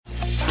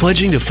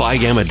Pledging to Phi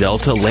Gamma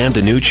Delta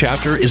Lambda Nu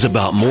chapter is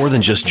about more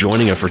than just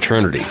joining a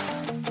fraternity.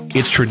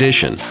 It's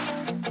tradition,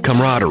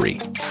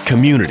 camaraderie,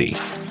 community,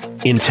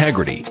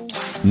 integrity,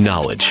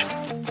 knowledge.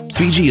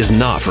 Fiji is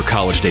not for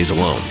college days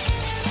alone.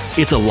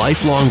 It's a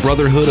lifelong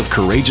brotherhood of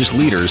courageous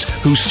leaders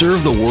who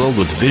serve the world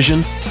with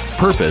vision,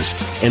 purpose,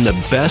 and the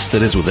best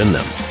that is within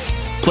them.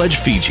 Pledge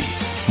Fiji.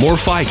 More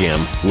Phi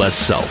Gam, less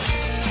self.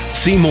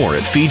 See more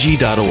at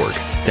Fiji.org.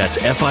 That's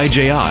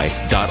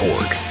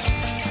FIJI.org.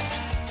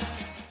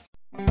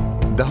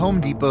 The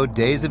Home Depot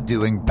Days of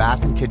Doing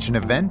Bath and Kitchen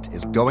event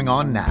is going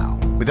on now,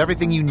 with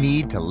everything you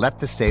need to let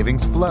the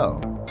savings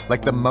flow.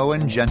 Like the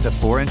Moen Genta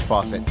 4-inch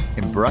faucet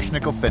in brushed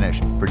nickel finish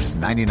for just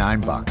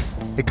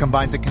 $99. It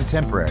combines a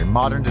contemporary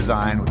modern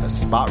design with a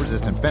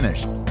spot-resistant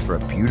finish for a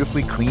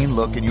beautifully clean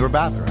look in your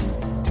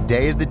bathroom.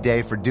 Today is the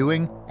day for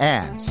doing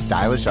and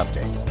stylish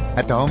updates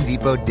at the Home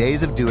Depot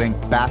Days of Doing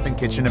Bath and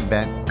Kitchen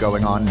event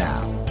going on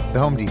now. The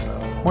Home Depot.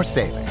 More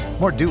saving,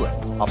 more doing.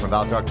 Offer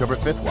valid through October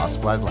 5th while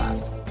supplies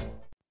last.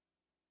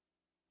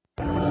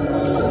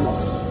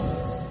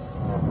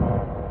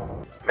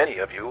 Many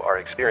of you are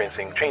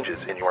experiencing changes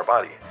in your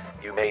body.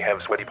 You may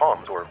have sweaty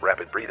palms or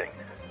rapid breathing.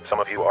 Some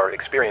of you are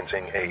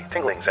experiencing a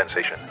tingling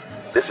sensation.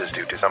 This is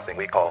due to something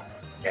we call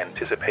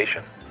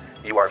anticipation.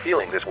 You are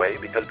feeling this way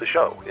because the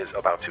show is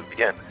about to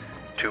begin.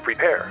 To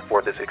prepare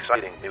for this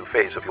exciting new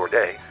phase of your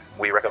day,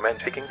 we recommend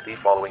taking the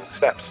following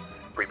steps.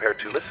 Prepare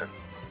to listen,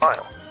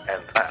 smile,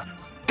 and laugh.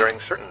 During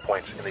certain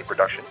points in the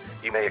production,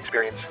 you may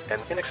experience an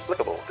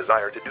inexplicable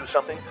desire to do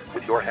something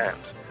with your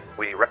hands.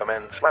 We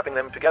recommend slapping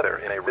them together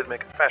in a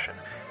rhythmic fashion,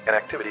 an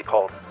activity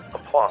called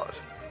applause.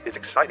 It's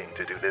exciting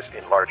to do this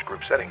in large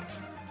group settings.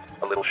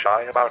 A little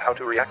shy about how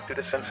to react to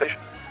this sensation?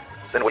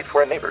 Then wait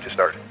for a neighbor to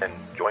start and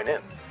join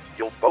in.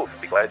 You'll both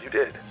be glad you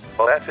did.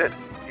 Well, that's it.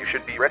 You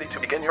should be ready to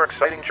begin your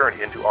exciting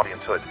journey into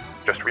audiencehood.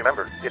 Just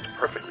remember, it's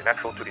perfectly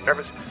natural to be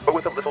nervous, but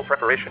with a little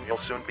preparation, you'll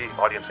soon be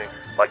audiencing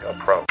like a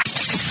pro.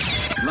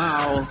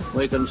 Now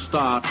we can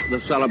start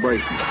the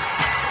celebration.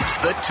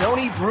 The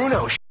Tony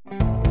Bruno Show.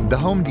 The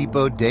Home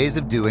Depot Days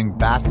of Doing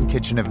Bath and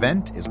Kitchen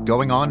event is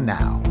going on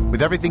now,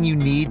 with everything you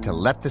need to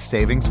let the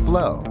savings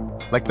flow.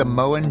 Like the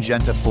Moen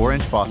Genta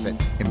 4-inch faucet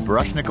in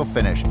brushed nickel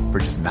finish for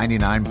just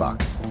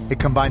 $99. It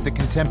combines a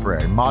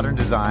contemporary modern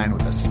design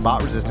with a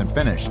spot-resistant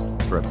finish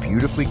for a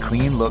beautifully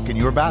clean look in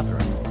your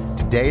bathroom.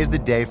 Today is the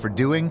day for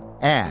doing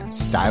and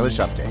stylish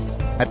updates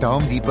at the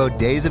Home Depot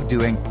Days of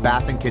Doing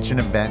Bath and Kitchen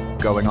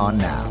event going on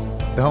now.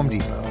 The Home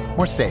Depot.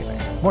 More saving,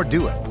 more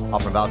doing.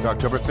 Offer valid through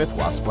October 5th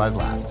while supplies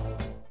last.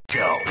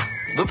 Show,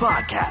 the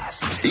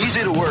podcast. Easy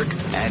to work,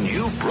 and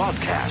you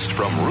broadcast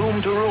from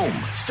room to room.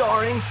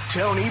 Starring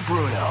Tony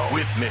Bruno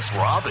with Miss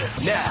Robin.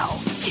 Now,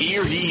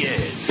 here he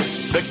is,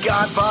 the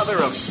godfather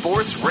of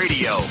sports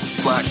radio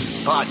 /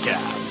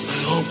 podcast.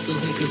 I hope that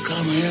we could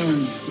come here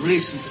and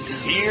reason together.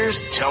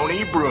 Here's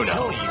Tony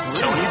Bruno.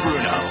 Tony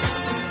Bruno.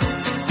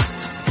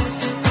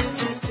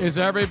 Is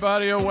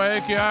everybody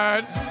awake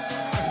yet?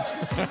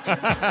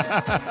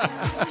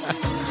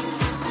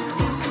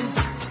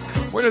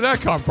 Where did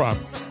that come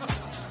from?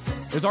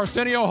 Is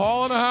Arsenio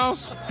Hall in the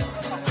house?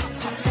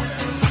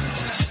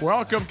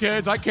 Welcome,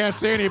 kids. I can't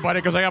see anybody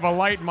because I have a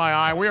light in my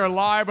eye. We are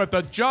live at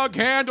the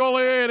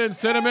JughandleInn in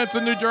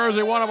Cinnaminson, New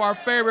Jersey, one of our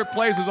favorite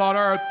places on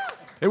earth.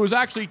 It was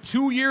actually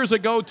 2 years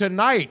ago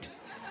tonight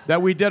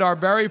that we did our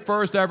very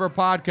first ever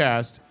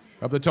podcast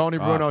of the Tony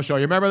Bruno Show.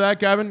 You remember that,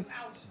 Kevin?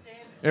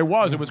 Outstanding. It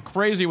was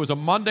crazy. It was a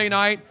Monday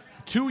night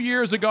 2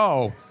 years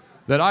ago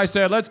that I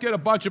said, let's get a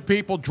bunch of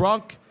people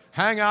drunk,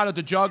 hang out at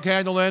the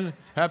JughandleInn,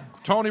 have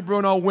Tony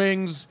Bruno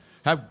wings,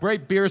 have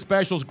great beer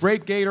specials,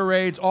 great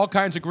Gatorades, all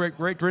kinds of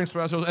great drink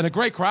specials, and a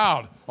great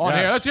crowd on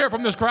here. Let's hear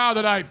from this crowd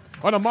tonight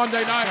on a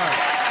Monday night.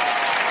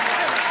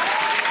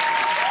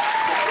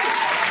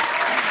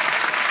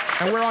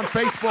 And we're on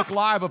Facebook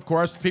Live, of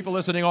course. People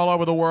listening all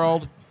over the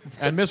world.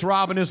 And Miss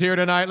Robin is here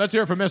tonight. Let's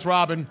hear from Miss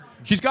Robin.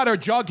 She's got her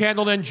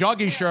JughandleInn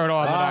Juggy shirt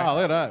on tonight. Oh,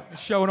 look at that.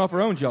 Showing off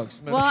her own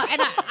jugs. Well,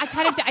 and I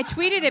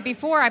tweeted it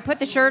before. I put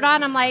the shirt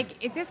on. I'm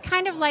like, is this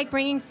kind of like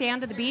bringing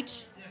sand to the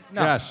beach?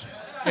 No. Yes.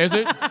 Is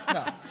it?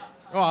 No.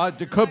 Well,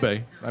 it could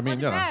be. I mean,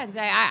 well, it depends.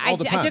 I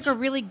took a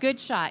really good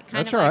shot,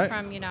 kind That's of like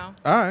right. from,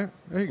 All right.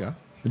 There you go.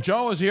 And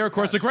Joe is here, of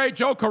course. The great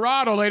Joe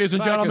Corrado, ladies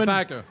and gentlemen.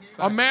 Thank you.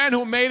 A man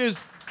who made his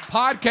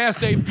podcast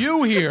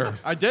debut here.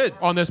 I did.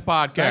 On this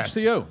podcast. Thanks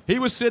to you. He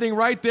was sitting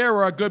right there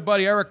where our good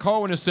buddy Eric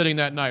Cohen is sitting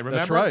that night,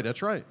 remember?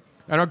 That's right.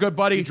 And our good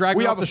buddy, He dragged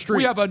me off the street.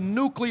 We have a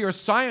nuclear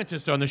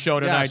scientist on the show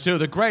tonight, too.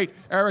 The great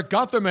Eric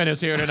Gutherman is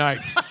here tonight.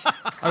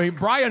 I mean,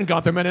 Brian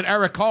Gutherman and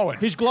Eric Cohen.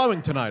 He's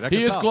glowing tonight.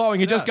 He is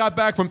glowing. He just got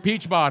back from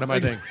Peach Bottom, I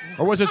think.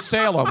 Or was it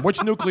Salem?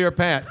 Which nuclear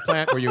plant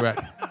were you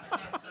at?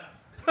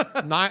 You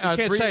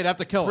can't say it. Have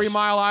to kill us. 3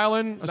 Mile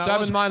Island,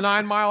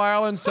 9 Mile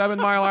Island, 7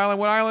 Mile Island.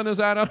 What island is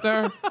that up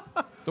there?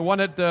 The one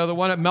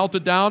that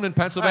melted down in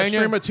Pennsylvania?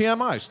 Stream of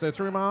TMI. Stay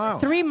 3 Mile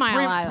Island. 3 Mile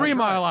Island. 3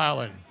 Mile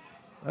Island.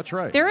 That's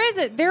right.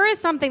 There is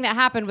something that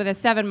happened with a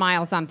 7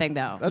 Mile something,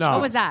 though. No.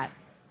 What was that?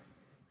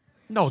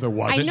 No, there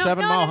wasn't.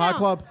 7 Mile High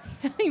Club?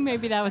 I think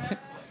maybe that was it.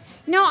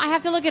 No, I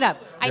have to look it up.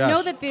 I Yes.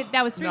 know that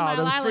that was 3 Mile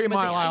there was Island. 3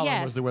 Mile Island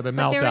yes, was where the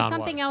but there was meltdown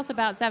something was. else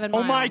about 7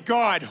 Mile. Oh my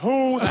God!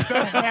 Who the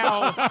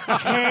hell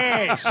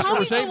cares? It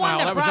was 8 Mile.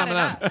 That was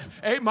Eminem.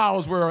 8 Mile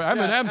is where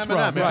Eminem's from.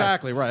 Eminem,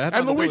 exactly, right. Had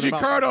And nothing to do Luigi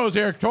with the meltdown. Curto's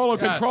here, total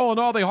control and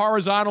all the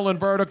horizontal and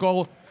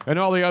vertical and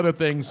all the other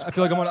things. I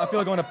feel like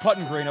I'm going to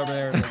putting green over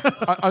there.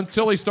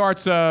 Until he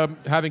starts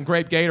having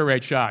grape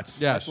Gatorade shots.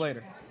 Yes. That's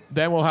later.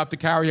 Then we'll have to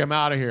carry him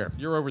out of here.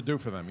 You're overdue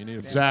for them. You need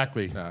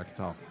Exactly. Yeah, I can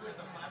tell.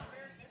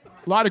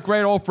 A lot of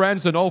great old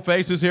friends and old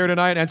faces here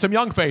tonight, and some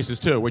young faces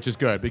too, which is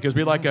good because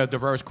we like a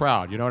diverse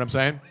crowd. You know what I'm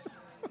saying?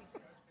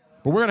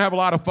 But we're gonna have a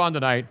lot of fun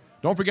tonight.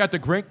 Don't forget the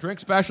drink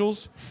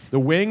specials, the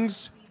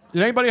wings.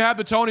 Did anybody have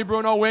the Tony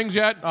Bruno wings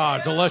yet?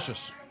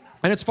 Delicious.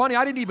 And it's funny,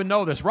 I didn't even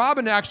know this.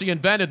 Robin actually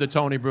invented the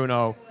Tony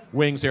Bruno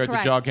wings here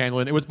Correct. at the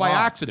JughandleInn. It was by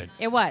accident.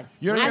 It was.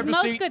 You As ever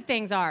most see- good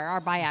things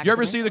are by accident. You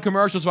ever see the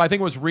commercials? I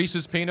think it was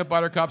Reese's peanut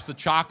butter cups, the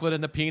chocolate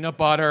and the peanut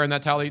butter, and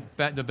that's how they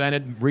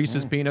invented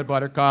Reese's peanut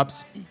butter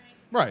cups.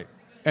 Right.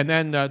 And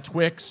then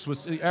Twix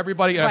was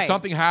everybody. If Right.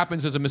 something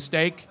happens as a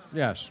mistake,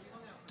 Yes.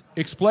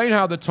 explain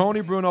how the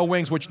Tony Bruno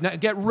wings, which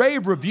get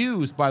rave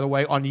reviews, by the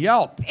way, on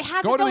Yelp. It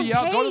has go its to the own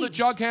Yelp, go to the page.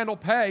 Jug Handle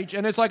page,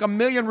 and it's like 1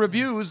 million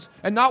reviews,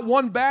 and not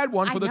one bad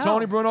one I for the know.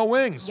 Tony Bruno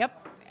wings. Yep.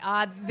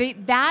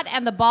 That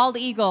and the bald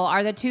eagle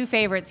are the two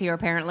favorites here,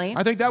 apparently.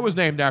 I think that was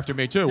named after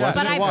me too. Yes,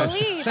 wasn't But it? I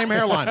believe Same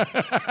hairline.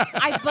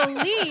 I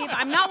believe,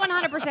 I'm not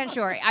 100%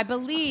 sure. I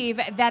believe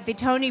that the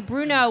Tony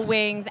Bruno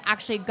wings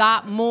actually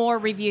got more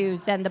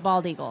reviews than the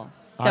bald eagle.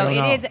 I So don't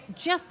know. it is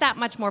just that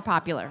much more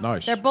popular.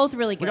 Nice. They're both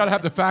really good. We got to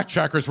have the fact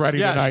checkers ready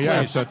Yes, tonight.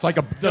 Yes, please. so it's like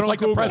a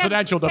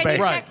presidential Can you debate.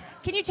 check-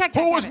 Can you check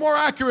that? Who was Kevin? more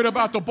accurate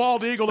about the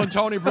bald eagle and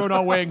Tony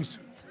Bruno wings?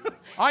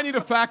 I need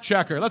a fact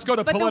checker. Let's go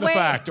to But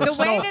PolitiFact. the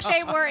way that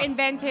they were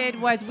invented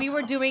was we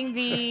were doing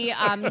the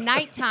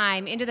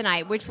nighttime into the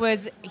night, which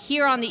was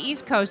here on the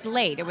East Coast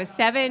late. It was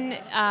 7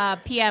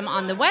 p.m.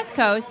 on the West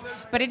Coast,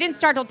 but it didn't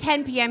start till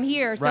 10 p.m.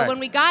 here. So Right. when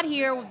we got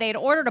here, they had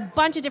ordered a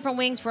bunch of different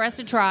wings for us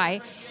to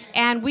try,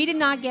 and we did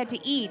not get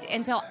to eat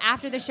until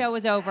after the show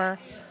was over.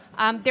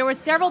 There were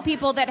several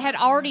people that had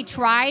already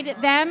tried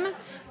them,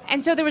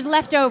 and so there was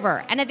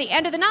leftover. And at the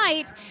end of the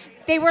night,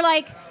 they were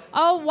like,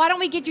 oh, why don't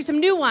we get you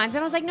some new ones? And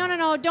I was like, no,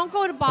 don't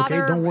go to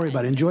bother. Okay, don't worry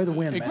about it. Enjoy the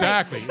win.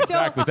 Exactly.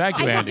 So Thank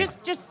you, I said, Andy.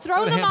 just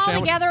throw The them ham all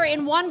sandwich. together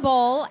in one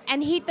bowl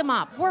and heat them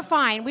up. We're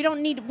fine.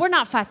 We're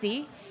not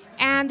fussy.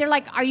 And they're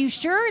like, are you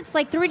sure? It's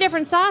like 3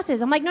 different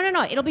sauces. I'm like,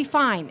 no, it'll be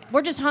fine.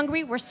 We're just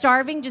hungry. We're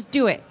starving. Just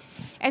do it.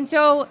 And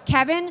so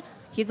Kevin,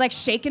 he's like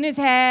shaking his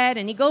head,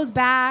 and he goes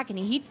back and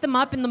he heats them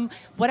up in the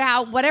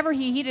whatever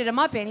he heated them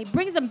up in. He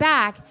brings them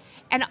back,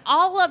 and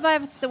all of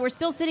us that were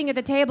still sitting at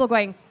the table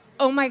going,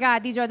 oh my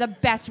God, these are the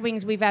best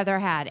wings we've ever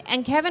had.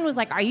 And Kevin was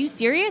like, are you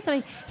serious?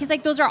 And he's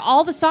like, those are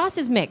all the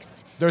sauces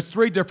mixed. There's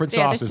 3 different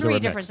Yeah, sauces. there's that were 3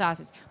 different mixed.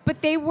 sauces.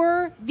 But they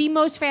were the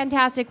most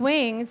fantastic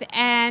wings.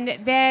 And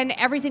then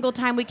every single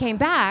time we came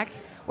back,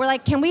 we're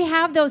like, can we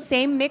have those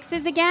same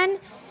mixes again?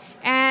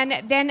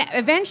 And then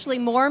eventually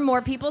more and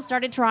more people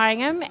started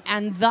trying them,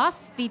 and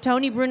thus the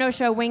Tony Bruno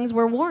Show wings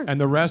were worn.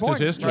 And the rest born. is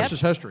history. Yep. Rest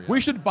is history.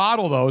 We should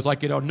bottle those,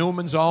 like,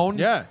 Newman's Own.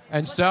 Yeah.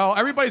 And sell.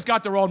 Everybody's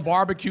got their own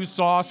barbecue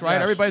sauce, right?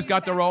 Yes. Everybody's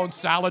got their own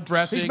salad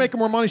dressing. He's making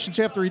more money since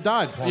after he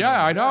died. Paul.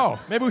 Yeah, I know.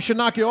 Maybe we should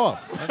knock you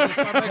off.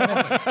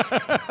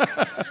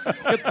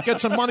 Get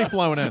some money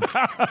flowing in.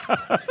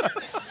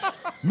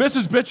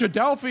 Mrs.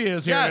 Bitchadelphia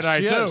is here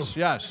tonight, too.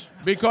 Yes.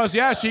 Because,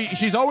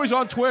 she's always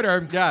on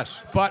Twitter. Yes.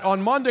 But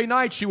on Monday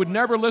night, she would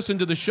never listen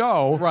to the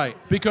show. Right.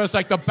 Because,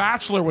 like, The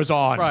Bachelor was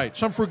on. Right.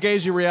 Some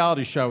Fugazi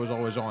reality show is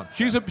always on.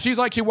 She's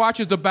like, she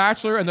watches The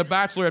Bachelor and The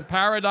Bachelor in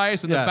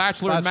Paradise and Yes. The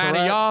Bachelor in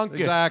Bachelorette, Manayunk.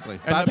 Exactly.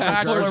 And The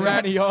Bachelor in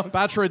Manayunk.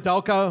 Bachelor at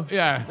Delco.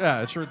 Yeah.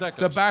 Yeah, it's ridiculous.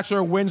 The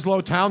Bachelor in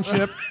Winslow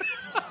Township.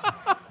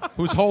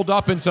 Who's holed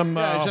up in some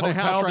Yeah, he's in a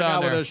hotel house right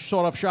down now there. with a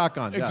sawed-off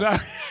shotgun. Yeah.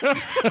 Exactly.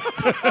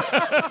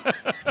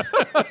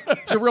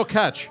 It's a real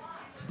catch.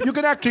 You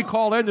can actually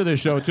call into this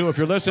show, too, if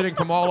you're listening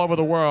from all over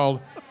the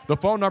world. The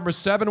phone number is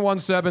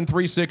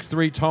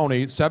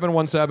 717-363-TONY,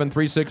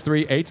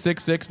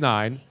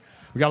 717-363-8669.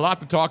 We got a lot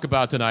to talk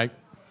about tonight.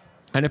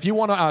 And if you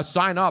want to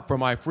sign up for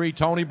my free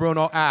Tony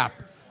Bruno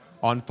app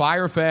on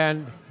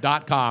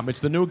firefan.com, it's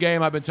the new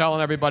game I've been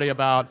telling everybody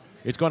about.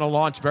 It's going to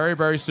launch very,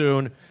 very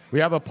soon. We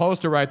have a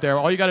poster right there.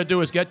 All you got to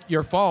do is get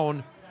your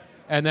phone,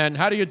 and then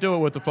how do you do it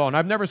with the phone?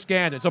 I've never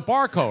scanned it. It's a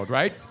barcode,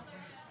 right?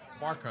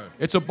 Barcode.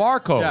 It's a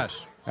barcode. Yes.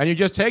 And you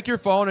just take your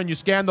phone and you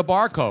scan the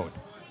barcode.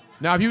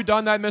 Now, have you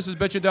done that, Mrs.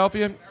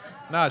 Bitchadelphia?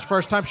 No, it's the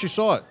first time she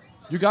saw it.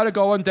 You got to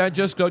go and then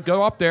just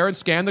go up there and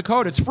scan the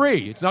code. It's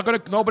free. It's not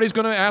nobody's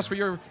going to ask for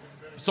your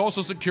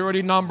social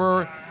security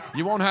number.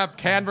 You won't have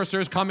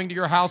canvassers coming to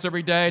your house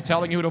every day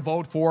telling you who to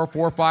vote for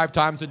 4 or 5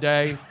 times a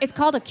day. It's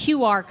called a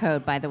QR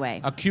code, by the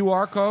way. A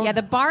QR code? Yeah,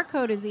 the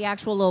barcode is the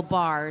actual little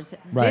bars.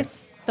 Right.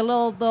 This The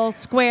little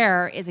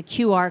square is a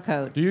QR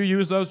code. Do you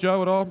use those,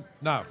 Joe, at all?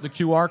 No. The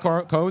QR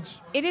codes?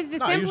 It is the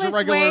No, use the simplest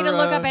regular, way to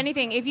look up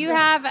anything. If you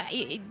have,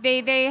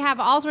 they have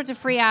all sorts of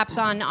free apps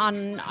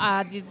on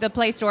the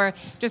Play Store.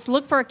 Just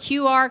look for a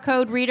QR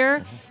code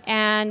reader,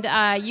 and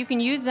you can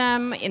use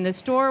them in the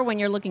store when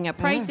you're looking at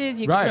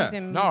prices. You can use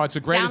them. No, it's the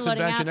greatest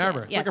downloading invention apps.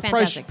 ever. Yeah, It's it's like a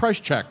fantastic. price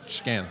check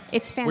scan.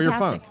 It's With your phone.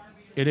 fantastic.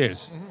 It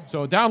is.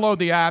 So download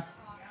the app.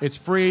 It's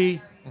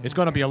free. It's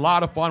going to be a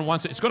lot of fun.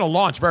 It's going to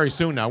launch very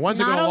soon now. When's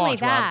it going Not to only launch,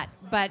 that,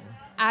 Rob? but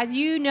as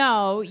you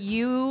know,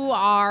 you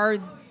are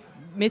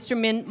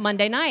Mr.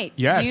 Monday Night.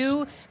 Yes.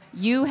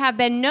 You have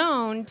been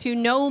known to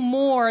know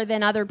more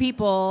than other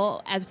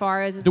people as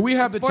far as Do we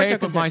have the sports are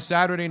tape of my concerned.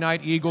 Saturday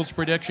night Eagles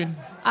prediction?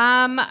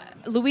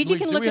 Luigi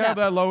can do look we it have up.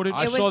 that loaded?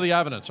 I saw the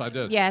evidence. I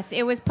did. Yes,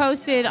 it was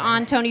posted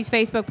on Tony's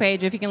Facebook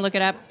page. If you can look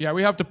it up. Yeah,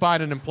 we have to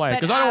find it and play it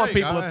But, because I don't want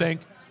people go to ahead.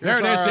 think. There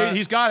it Here's is. our, See,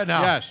 he's got it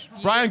now. yes.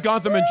 Brian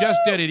Guntherman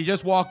just did it. He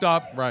just walked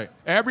up. Right.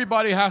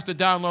 Everybody has to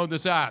download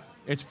this app.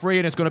 It's free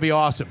and it's going to be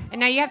awesome. And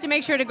now you have to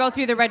make sure to go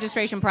through the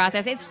registration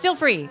process. It's still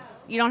free.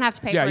 You don't have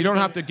to pay. Yeah, for you don't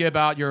anything. have to give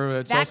out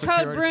your That Social code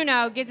Security.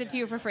 Bruno gives it to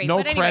you for free. No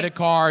But anyway, credit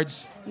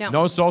cards.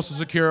 No. Social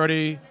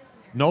Security.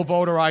 No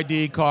voter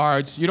ID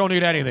cards. You don't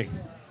need anything.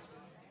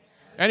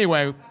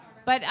 Anyway,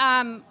 But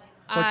like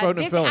voting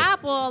in this Philly.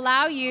 app will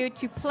allow you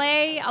to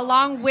play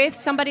along with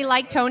somebody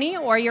like Tony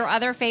or your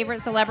other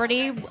favorite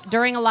celebrity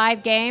during a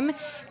live game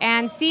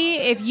and see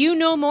if you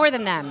know more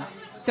than them.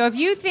 So if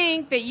you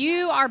think that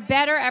you are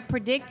better at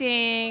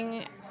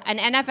predicting an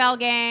NFL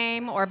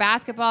game or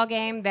basketball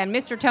game than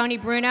Mr. Tony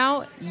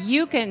Bruno,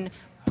 you can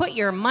put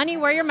your money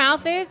where your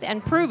mouth is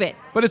and prove it.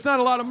 but it's not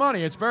a lot of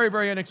money. It's very,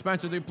 very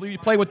inexpensive. You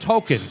play with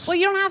tokens. Well,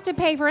 you don't have to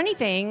pay for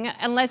anything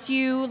unless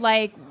you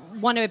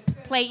want to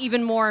play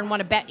even more and want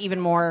to bet even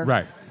more.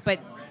 Right.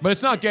 But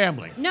it's not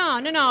gambling.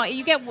 no.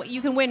 You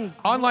can win.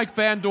 Unlike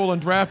FanDuel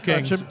and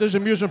DraftKings, There's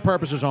amusement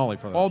purposes only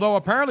for that. although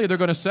apparently they're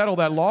going to settle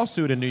that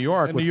lawsuit in New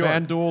York In with New York.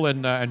 FanDuel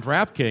and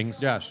DraftKings.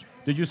 Yes.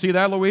 Did you see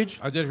that, Luigi?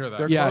 I did hear that.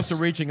 They're Yes. close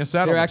to reaching a They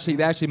settlement.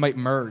 actually might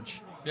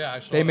merge. Yeah, I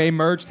saw They that. may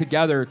merge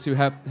together to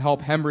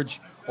help hemorrhage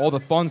all the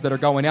funds that are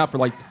going out for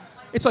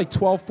it's like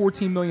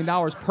 $12-14 million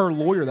per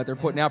lawyer that they're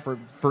putting out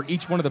for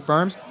each one of the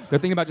firms. They're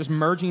thinking about just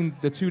merging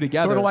the two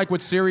together. Sort of like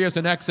what Sirius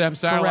and XM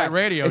satellite Correct.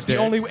 radio It's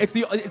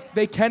did.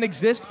 they can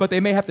exist, but they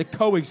may have to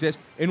coexist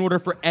in order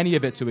for any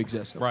of it to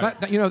exist. Right.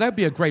 That'd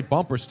be a great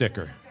bumper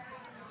sticker.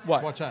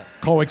 What? What's that?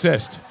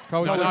 Coexist.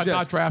 Coexist. No,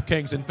 not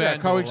DraftKings and Yeah,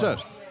 FanDuel.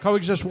 coexist.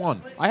 Coexist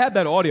one. I have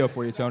that audio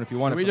for you, Tone, if you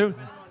want We it. do.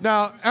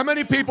 Now, how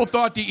many people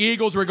thought the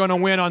Eagles were going to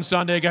win on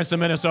Sunday against the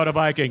Minnesota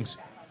Vikings?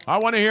 I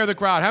want to hear the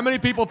crowd. How many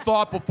people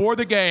thought before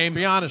the game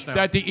Be honest now.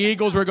 that the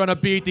Eagles were going to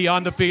beat the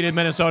undefeated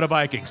Minnesota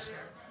Vikings?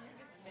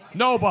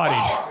 Nobody.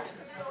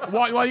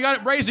 Well, you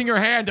got raising your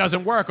hand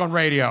doesn't work on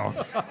radio.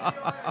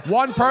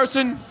 One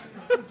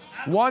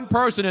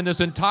person in this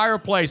entire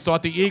place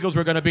thought the Eagles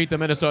were going to beat the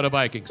Minnesota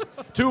Vikings.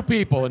 2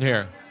 people in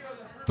here.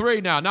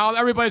 3 now. Now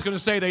everybody's going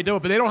to say they do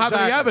it, but they don't have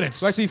any Exactly. evidence.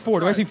 Do I see 4?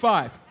 Do I see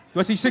 5? Do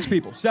I see 6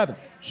 people? 7?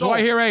 So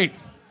I hear 8.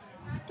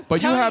 But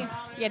Tony, you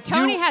have.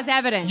 Tony you- has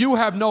evidence. You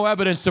have no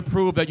evidence to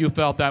prove that you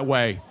felt that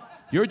way.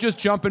 You're just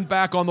jumping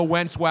back on the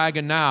Wentz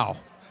wagon now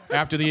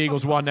after the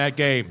Eagles won that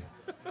game.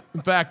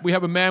 In fact, we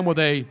have a man with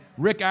a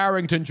Rick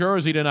Arrington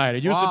jersey tonight.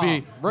 It used to be,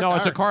 Rick no, it's a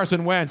Arrington.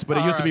 Carson Wentz, but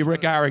it All used to be right.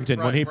 Rick Arrington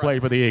when Right, he right.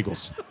 played for the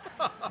Eagles.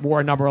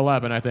 Wore number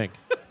 11, I think.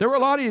 There were a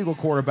lot of Eagle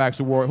quarterbacks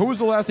who wore. Who was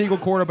the last Eagle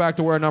quarterback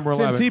to wear number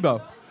 11? Tim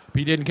Tebow.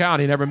 He didn't count.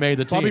 He never made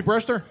the team. Bobby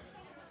Brister?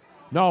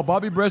 No,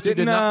 Bobby Brister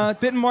did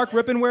not. Didn't Mark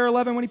Rippon wear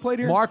 11 when he played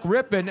here? Mark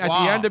Rippon, at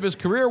Wow. the end of his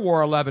career,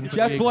 wore 11 for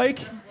Jeff the Eagles. Blake.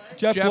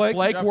 Jeff Jeff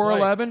Blake Jeff wore Blake.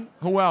 11.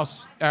 Who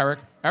else? Eric.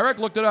 Eric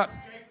looked it up.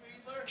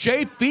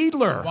 Jay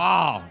Fiedler.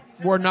 Wow.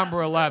 Wore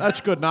number 11.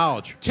 That's good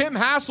knowledge. Tim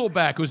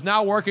Hasselbeck, who's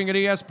now working at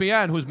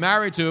ESPN, who's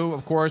married to,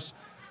 of course,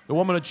 the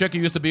woman and chick who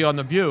used to be on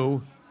The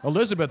View,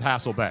 Elizabeth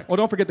Hasselbeck. Well,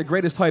 don't forget the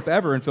greatest hype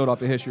ever in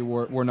Philadelphia history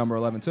wore number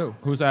 11 too.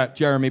 Who's that?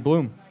 Jeremy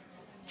Bloom.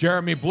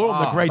 Jeremy Bloom, Oh,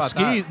 how about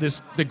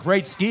the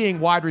great skiing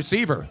wide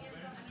receiver.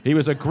 He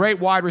was a great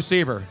wide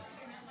receiver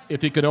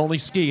if he could only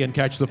ski and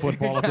catch the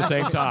football at the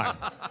same time.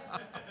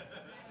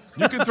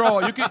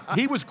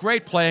 He was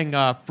great playing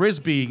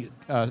frisbee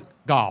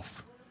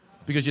golf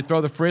because you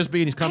throw the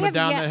frisbee and he's coming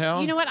down the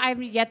hill. You know what?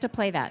 I've yet to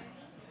play that.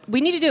 We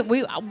need to do it.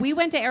 We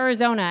went to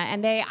Arizona,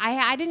 and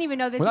I didn't even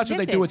know this Well, that's what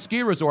existed. they do at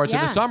ski resorts in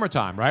the Yeah.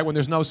 summertime, right? When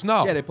there's no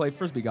snow. Yeah, they play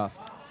frisbee golf.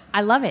 I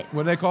love it.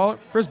 What do they call it?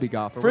 Frisbee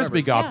golf. or Frisbee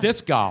whatever. golf, Yeah.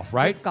 disc golf,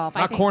 right? Disc golf, I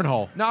Not think.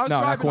 cornhole. No, I was No,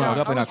 not driving, cornhole, I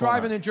definitely was not cornhole.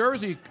 driving in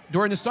Jersey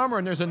during the summer,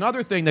 and there's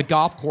another thing that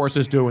golf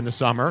courses do in the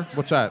summer.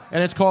 What's that?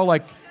 And it's called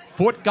like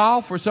foot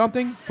golf or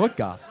something. Foot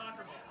golf.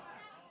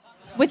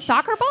 With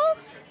soccer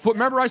balls?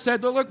 Remember I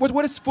said, look,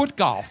 what is foot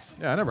golf?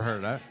 Yeah, I never heard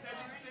of that.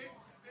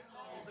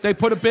 They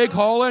put a big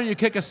hole in and you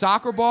kick a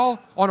soccer ball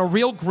on a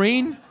real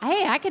green?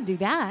 Hey, I could do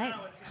that.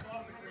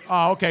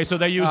 Oh, okay, so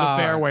they use a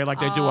fairway like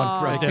they do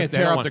on They can't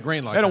tear up the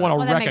green like They don't that. want to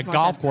Well, that wreck makes a more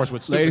golf sense. course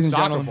with stupid Ladies and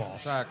soccer gentlemen. balls.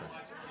 Exactly.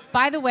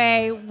 By the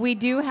way, we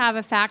do have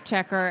a fact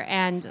checker,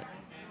 and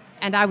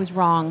I was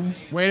wrong.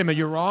 Wait a minute,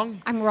 you're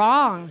wrong? I'm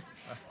wrong.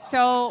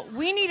 So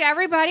we need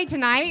everybody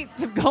tonight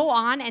to go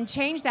on and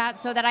change that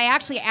so that I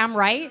actually am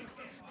right.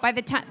 By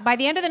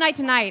the end of the night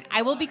tonight,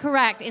 I will be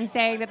correct in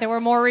saying that there were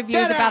more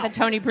reviews about the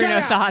Tony Bruno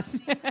sauce.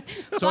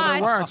 So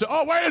there weren't.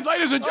 So,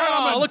 ladies and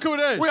gentlemen, look who it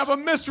is. We have a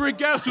mystery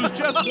guest who's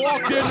just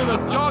walked into the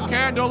Jug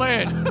Handle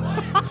Inn.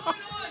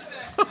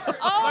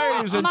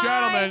 Ladies and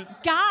gentlemen,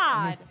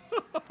 God.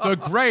 the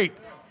great,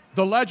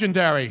 the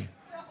legendary,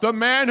 the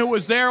man who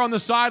was there on the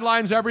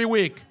sidelines every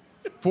week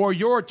for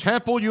your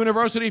Temple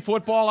University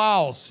football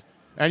Owls.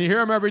 And you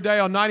hear him every day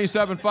on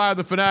 97.5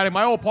 The Fanatic.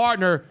 My old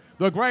partner,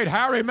 the great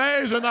Harry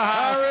Mayes in the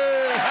house.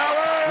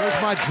 Harry!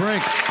 Where's my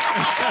drink?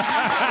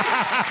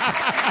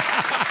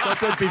 Thought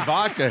there'd be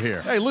vodka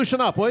here. Hey, loosen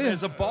up, will you?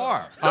 There's a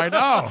bar. I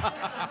know.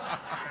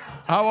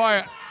 How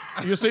are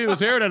you? You see who's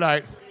here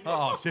tonight.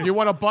 Oh, dude. You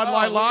want a Bud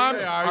Light Lime?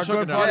 Our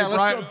good buddy, let's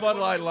Brian. go Bud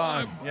Light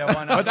Lime. Yeah,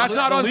 why not? But that's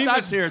not on.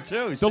 Lima's here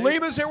too. The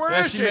Lima's here. Where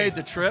is she? she? Made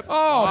the trip.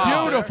 Oh,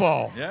 Wow.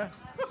 beautiful. Yeah.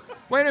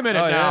 Wait a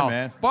minute Oh, yeah, now.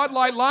 man. Bud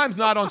Light Lime's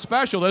not on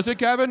special, is it,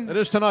 Kevin? It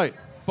is tonight.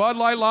 Bud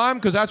Light Lime,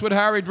 because that's what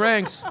Harry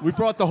drinks. We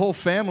brought the whole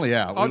family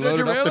out. Oh, We did you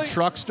loaded up really? the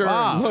truckster.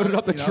 Wow. and, Loaded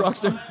up the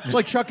truckster. It's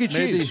like Chuck E.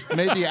 Cheese.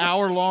 made the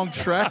hour-long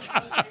trek.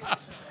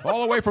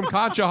 All the way from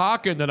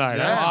Conshohocken tonight.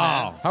 Yeah,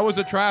 Wow. How was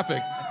the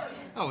traffic?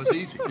 That was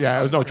easy. Yeah,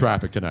 there was no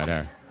traffic tonight,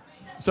 Harry.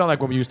 It's not like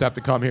when we used to have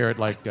to come here at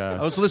like...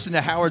 I was listening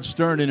to Howard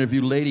Stern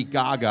interview Lady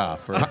Gaga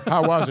for.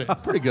 How was it?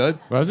 Pretty good.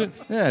 Was it?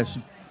 Yeah,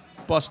 she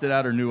busted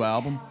out her new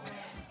album.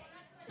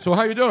 So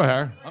how you doing,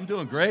 Harry? I'm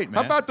doing great, man.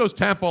 How about those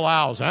Temple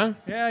Owls, huh?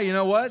 Yeah, you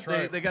know what?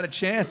 They got a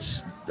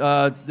chance.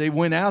 They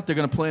win out. They're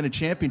going to play in a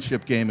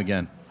championship game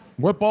again.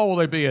 What bowl will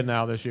they be in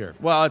now this year?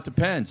 Well, it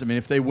depends. I mean,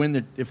 if they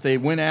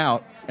win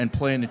out and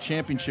play in the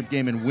championship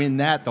game and win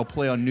that, they'll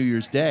play on New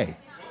Year's Day.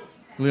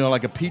 You know,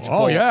 like a Peach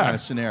Bowl kind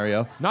of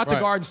scenario. Not the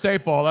Garden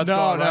State Bowl. That's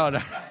gone, right? No.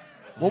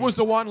 What was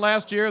the one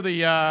last year?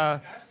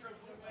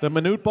 The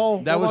Minute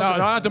Bowl? That was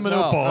not the Minute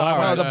Bowl.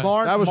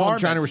 That was on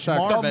January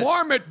 2nd. The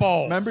Marmot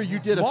Bowl. Remember, you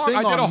did a thing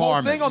on I did a whole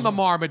marmots. thing on the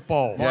Marmot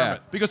Bowl. Yeah.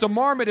 Because the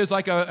marmot is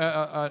like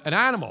an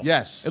animal.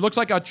 Yes. It looks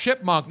like a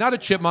chipmunk, not a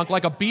chipmunk,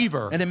 like a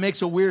beaver. And it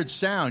makes a weird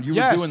sound. You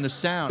Yes. were doing the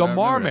sound. The I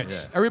remember marmot. that,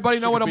 yeah. Everybody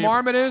know what a beaver.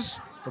 marmot is?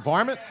 The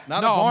varmint?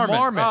 Not No, a varmint.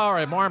 marmot. Oh, all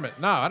right, marmot.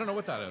 No, I don't know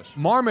what that is.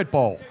 Marmot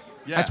Bowl.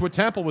 Yeah. That's what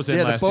Temple was in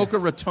Yeah, the last year. Boca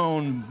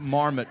Raton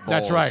Marmot Bowl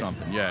That's right. or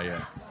something. Yeah.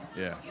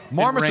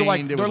 Marmots It are like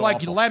rained, it they're was like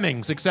awful.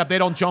 lemmings, except they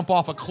don't jump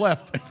off a cliff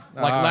like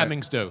All right.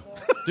 lemmings do.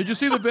 Did you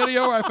see the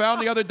video I found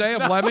the other day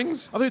of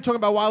lemmings? I think you're talking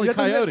about Wile E.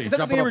 Coyote. Is that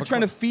what they were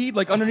trying to feed,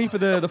 like underneath of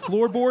the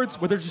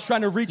floorboards, where they're just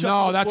trying to reach up?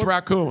 No, to the that's floor?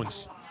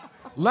 raccoons.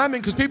 Lemming,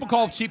 because people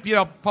call sheep,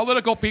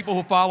 political people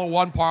who follow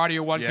one party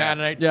or one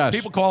candidate. Yes.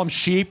 People call them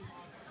sheep,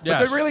 but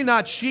Yes. they're really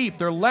not sheep.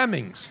 They're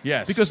lemmings.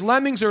 Yes. Because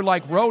lemmings are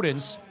like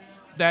rodents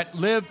that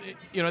live,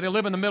 they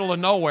live in the middle of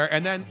nowhere,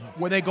 and then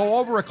when they go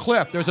over a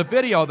cliff, there's a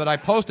video that I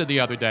posted the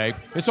other day.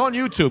 It's on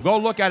YouTube. Go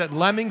look at it.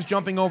 Lemmings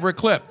jumping over a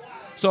cliff.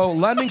 So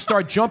lemmings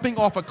start jumping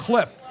off a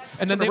cliff,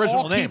 and then an they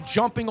original all name. keep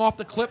jumping off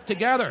the cliff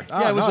together.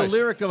 Yeah, it was a nice.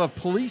 lyric of a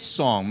police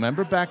song.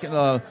 Remember back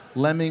in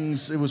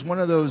Lemmings? It was one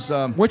of those.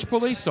 Which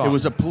police song? It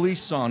was a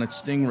police song that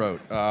Sting wrote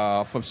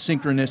off of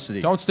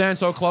Synchronicity. Don't stand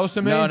so close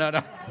to me.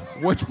 No.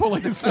 Which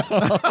police song?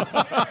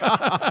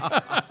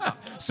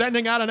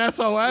 Sending out an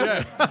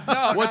SOS?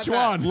 No, Which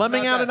one?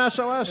 Lemming out an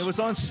SOS? It was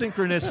on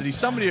Synchronicity.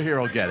 Somebody here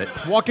will get it.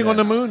 Walking on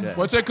the moon? Yeah.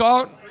 What's it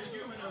called?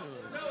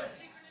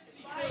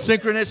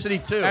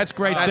 Synchronicity 2. That's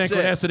great That's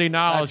synchronicity it.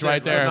 knowledge That's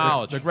right it. there.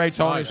 Knowledge. The great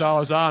Tony Nice.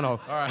 Salazano.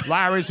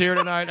 Larry's here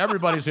tonight.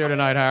 Everybody's here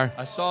tonight, Harry.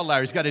 I saw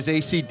Larry. He's got his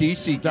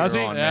AC/DC gear Does he?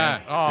 on, Yeah.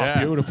 man. Oh, Yeah.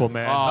 beautiful,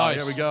 man. Oh, Nice.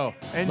 here we go.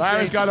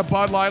 Larry's got a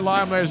Bud Light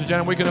Lime, ladies and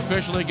gentlemen. We can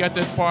officially get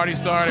this party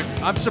started.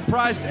 I'm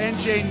surprised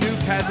NJ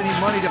Nuke has any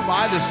money to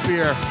buy this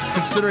beer,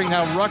 considering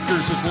how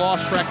Rutgers has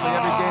lost practically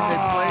every game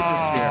they've played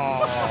this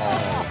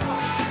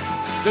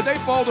year. Did they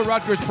fold the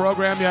Rutgers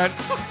program yet?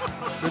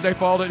 Did they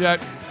fold it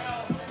yet?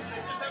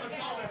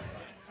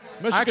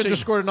 Michigan Actually-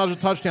 just scored another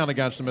touchdown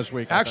against them this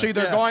week. I Actually,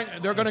 think.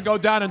 they're going to go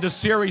down into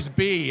Series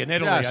B in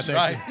Italy, Yes, I think.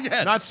 right.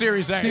 Yes. Not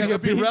Series A. They'll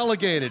be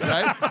relegated,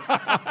 right?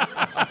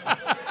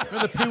 They're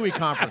the Pee Wee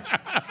Conference.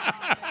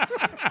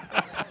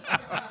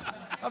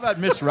 How about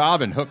Miss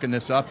Robin hooking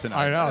this up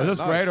tonight? I know. Is this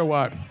Nice. great or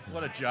what?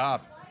 What a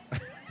job.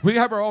 We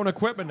have our own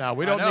equipment now.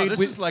 We don't know, need. this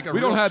we, is like a we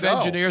don't real have show.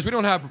 engineers. We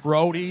don't have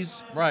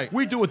roadies. Right.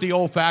 We do it the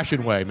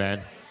old-fashioned way,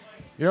 man.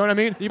 You know what I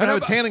mean? Even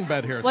have a tanning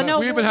bed here. Well, too. no,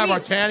 we even have we- our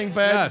tanning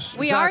bed. Yes.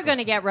 We are going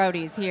to get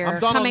roadies here I'm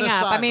done on coming this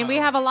up. side, I mean, by we the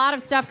way. have a lot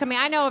of stuff coming.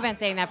 I know I've been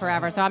saying that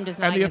forever, so I'm just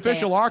not And the gonna say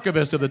official it.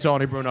 archivist of the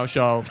Tony Bruno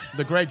Show,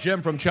 the great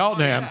Jim from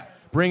Cheltenham,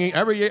 bringing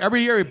every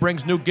year he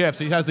brings new gifts.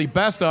 He has the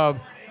best of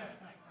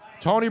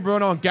Tony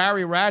Bruno and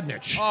Gary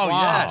Radnich. Oh,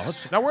 Wow.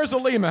 yes. Now, where's the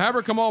Lima? Have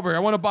her come over here. I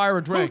want to buy her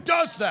a drink. Who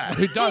does that?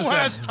 He does Who that.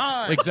 has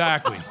time?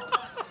 Exactly.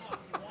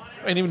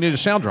 I didn't even need a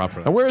sound drop for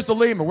that. And where's the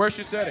Lima? Where's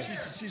she sitting?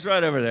 She's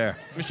right over there.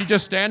 Is she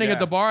just standing Yeah. at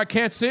the bar? I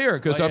can't see her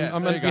because Oh, yeah.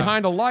 I'm There you go.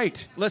 behind a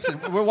light. Listen,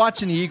 we're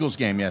watching the Eagles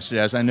game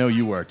yesterday, as I know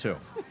you were, too.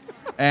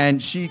 And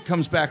she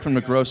comes back from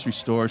the grocery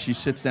store. She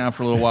sits down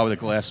for a little while with a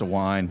glass of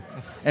wine.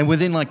 And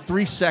within like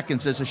 3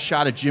 seconds, there's a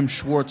shot of Jim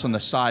Schwartz on the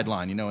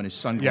sideline, in his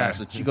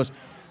sunglasses. Yeah. She goes,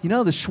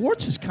 the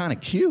Schwartz is kind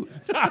of cute.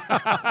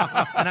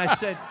 And I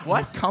said,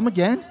 what? Come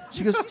again?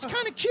 She goes, he's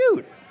kind of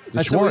cute.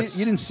 I said, well,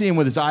 you didn't see him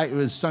with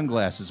his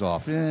sunglasses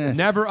off.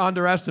 Never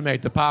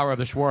underestimate the power of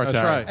the Schwartz.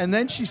 That's right. And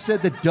then she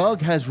said that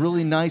Doug has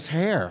really nice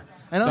hair.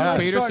 And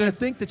I'm starting to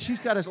think that she's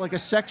got a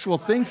sexual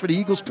thing for the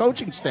Eagles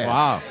coaching staff.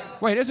 Wow.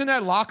 Wait, isn't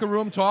that locker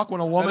room talk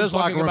when a woman's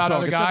talking about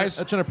other guys?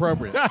 That's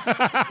inappropriate.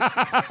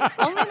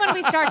 Only when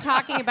we start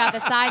talking about the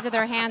size of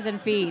their hands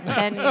and feet,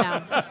 then,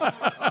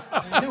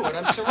 I knew it.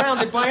 I'm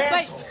surrounded by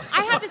assholes. But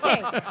I have to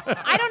say,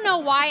 I don't know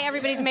why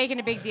everybody's making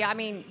a big deal. I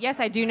mean, yes,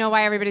 I do know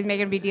why everybody's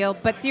making a big deal.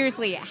 But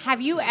seriously,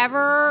 have you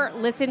ever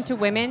listened to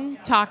women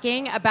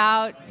talking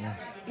about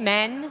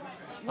men?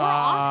 We're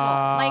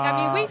awful. Like,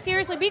 I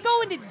mean, we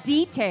go into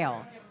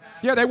detail.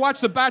 Yeah, they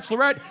watch The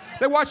Bachelorette.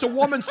 They watch a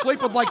woman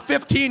sleep with like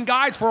 15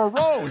 guys for a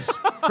rose,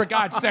 for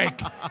God's sake.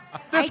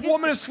 This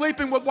woman is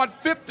sleeping with,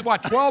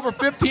 12 or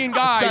 15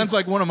 guys. Sounds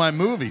like one of my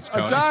movies,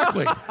 Tony.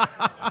 Exactly.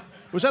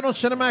 Was that on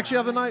Cinemax the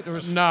other night?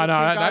 No.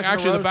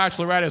 Actually, The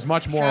Bachelorette is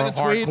much more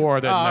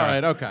hardcore than... all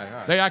right, okay. All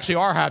right. They actually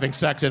are having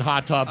sex in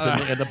hot tubs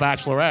in The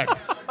Bachelorette.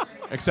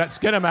 Except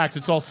Skinemax,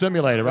 it's all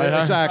right, right? Huh?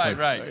 Exactly.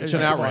 Right. It's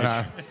an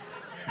outrage.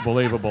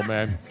 Unbelievable,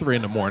 man. 3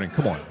 a.m.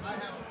 Come on.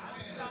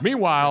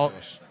 Meanwhile,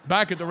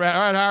 back at the... All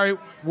right, Harry,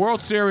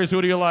 World Series,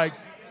 who do you like?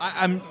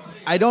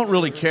 I don't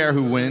really care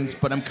who wins,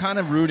 but I'm kind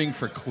of rooting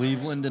for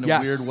Cleveland in a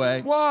weird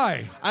way.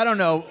 Why? I don't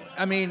know.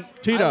 I mean,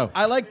 Tito.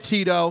 I like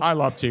Tito. I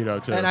love Tito,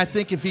 too. And I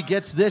think if he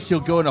gets this, he'll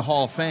go into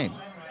Hall of Fame.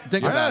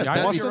 Think about it.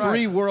 That'd be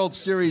 3 World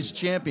Series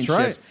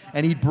championships,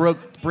 and he'd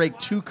break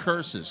 2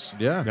 curses.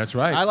 Yeah, that's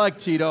right. I like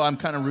Tito. I'm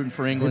kind of rooting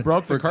for England. He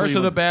broke the curse Cleveland.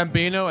 of the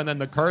Bambino and then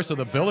the curse of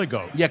the Billy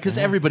Goat. Yeah, because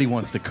everybody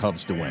wants the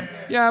Cubs to win.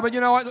 Yeah, but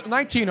you know what?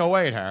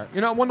 1908, Harry. You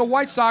know, when the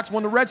Red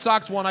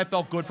Sox won, I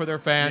felt good for their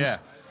fans. Yeah.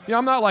 You know,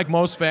 I'm not like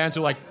most fans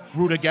who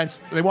root against.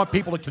 They want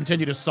people to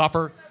continue to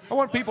suffer. I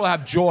want people to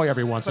have joy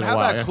every once in a while.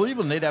 How about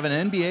Cleveland? They'd have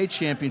an NBA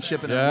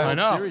championship and a World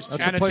Series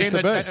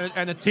championship.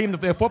 And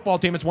their football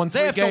team that's won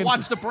 3 games. They have to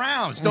watch the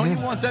Browns. Don't you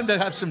want them to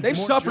have some? They've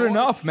suffered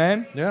enough,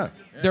 man. Yeah.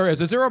 There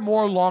is. Is there a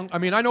more long... I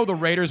mean, I know the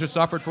Raiders have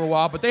suffered for a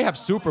while, but they have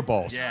Super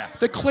Bowls. Yeah.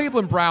 The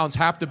Cleveland Browns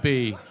have to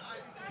be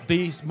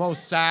the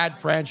most sad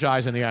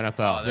franchise in the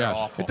NFL. Oh, they're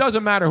awful. It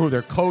doesn't matter who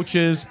their coach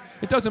is.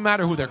 It doesn't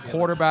matter who their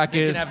quarterback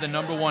They is. can have the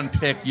number 1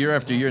 pick year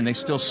after year, and they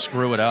still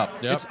screw it up.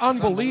 Yep. It's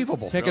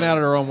unbelievable. Taking out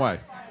of their own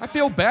way. I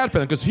feel bad for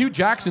them because Hugh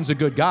Jackson's a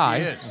good guy.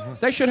 He is.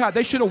 They should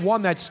have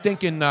won that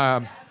stinking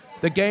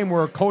the game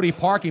where Cody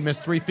Parkey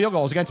missed 3 field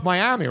goals against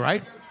Miami,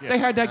 right? Yeah. They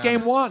had that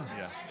game won.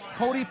 Yeah.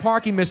 Cody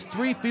Parkey missed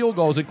 3 field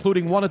goals,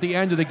 including one at the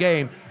end of the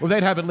game, where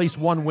they'd have at least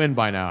 1 win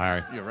by now,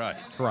 Harry. You're right.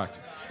 Correct.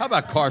 How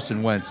about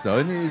Carson Wentz,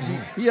 though?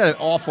 He had an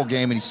awful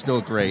game, and he's still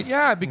great.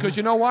 Yeah, because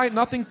you know why?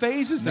 Nothing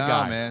phases the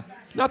guy. Man.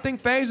 Nothing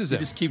phases him.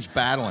 He just keeps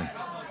battling.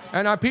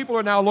 And people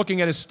are now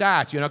looking at his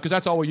stats, because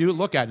that's all you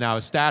look at now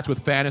is stats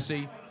with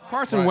fantasy.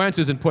 Carson Wentz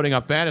isn't putting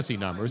up fantasy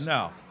numbers.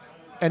 No.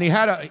 And he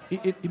had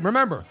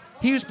remember,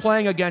 he was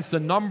playing against the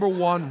number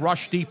 1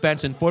 rush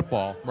defense in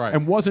football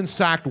and wasn't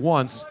sacked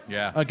once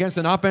against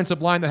an offensive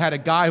line that had a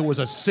guy who was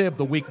a sieve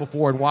the week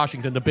before in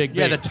Washington, the Big D.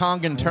 Yeah, the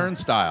Tongan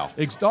Turnstile.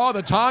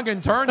 The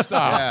Tongan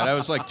Turnstile. Yeah, that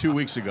was like 2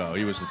 weeks ago.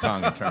 He was the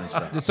Tongan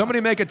Turnstile. Did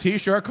somebody make a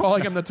T-shirt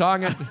calling him the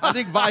Tongan? I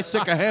think Vi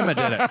Sikahema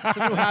did it. It's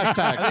a new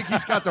hashtag. I think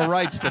he's got the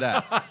rights to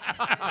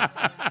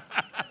that.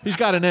 He's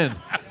got an in.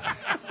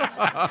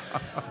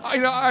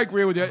 I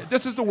agree with you.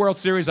 This is the World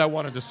Series I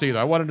wanted to see,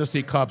 though. I wanted to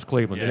see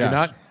Cubs-Cleveland. Did you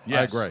not? Yes.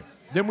 I agree.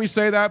 Didn't we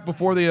say that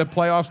before the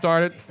playoffs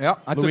started? Yeah,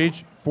 I took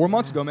 4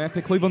 months ago, man.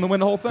 Pick Cleveland to win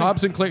the whole thing.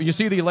 Cubs and Cleveland. You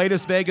see the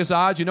latest Vegas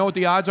odds? You know what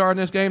the odds are in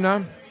this game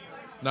now?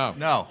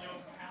 No.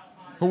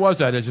 Who was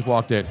that just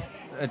walked in?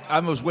 I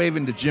was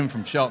waving to Jim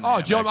from Shelton.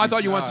 Oh, Jim, I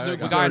thought you went to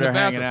the guy in the bathroom.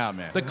 Hanging out,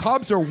 man. The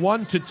Cubs are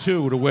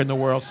 1-2 to win the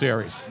World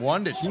Series.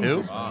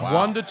 1-2?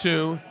 Wow.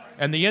 1-2,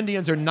 and the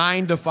Indians are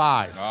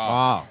 9-5.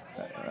 Wow.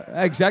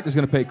 Exactly, is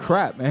going to pay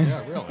crap, man.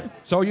 Yeah, really.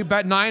 So you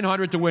bet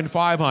 900 to win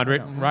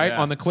 500, right,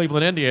 on the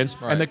Cleveland Indians,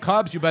 and the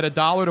Cubs you bet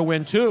 $1 to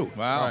win 2.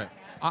 Wow. Right.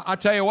 I'll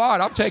tell you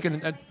what, I'm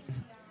taking.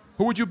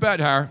 Who would you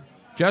bet, Harry?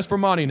 Just for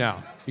money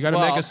now. You got to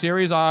make a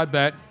series odd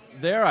bet.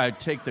 There, I'd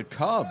take the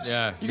Cubs.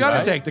 Yeah. You got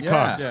to take the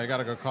Cubs. Yeah, you got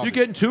to go Cubs. You're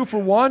getting 2 for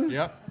 1.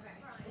 Yep.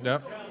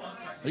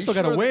 You still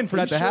got to win for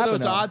that to happen.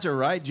 Those odds are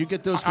right. Did you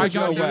get those? I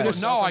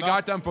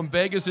got them from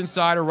Vegas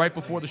Insider right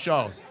before the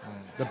show.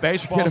 The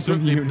baseball. Get them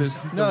from Eunice.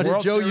 No,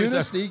 did Joe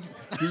Eunice? These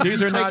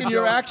are taking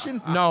your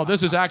action? No,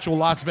 this is actual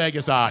Las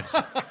Vegas odds,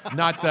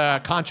 not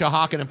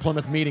Conshohocken and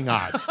Plymouth meeting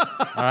odds.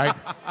 All right.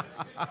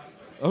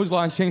 Those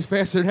lines change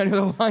faster than any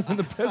other line in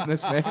the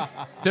business, man.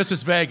 This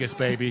is Vegas,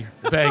 baby.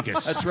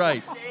 Vegas. That's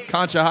right.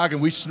 Conshohocken,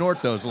 we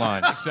snort those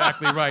lines.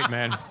 Exactly right,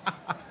 man.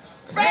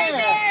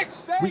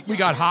 Vegas! We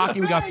got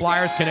hockey. We got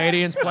Flyers,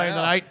 Canadians playing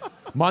tonight.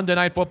 Monday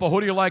Night Football. Who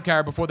do you like,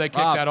 Harry, before they kick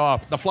that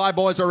off? The Fly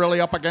Boys are really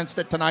up against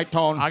it tonight,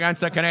 Tone. Against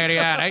the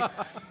Canadian, eh?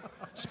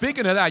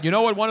 Speaking of that, you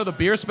know what one of the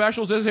beer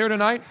specials is here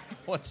tonight?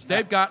 What's that?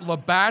 They've got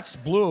Labatt's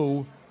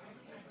Blue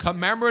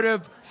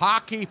commemorative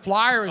hockey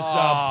Flyers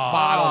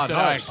bottles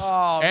tonight. Nice.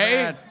 Oh,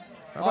 man.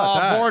 How about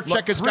that?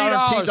 Voracek is $3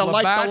 guaranteed to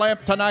light the Labatt's-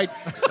 lamp tonight.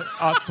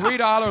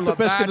 $3 The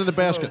biscuit in the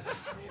basket.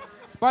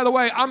 By the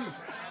way, I'm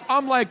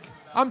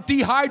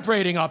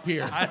dehydrating up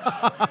here.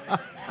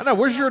 I know.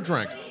 Where's your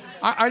drink?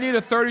 I need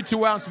a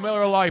 32-ounce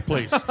Miller Lite,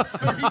 please.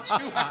 32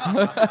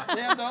 ounces.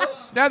 They have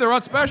those? Yeah, they're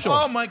on special.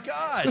 Oh, my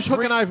God. Just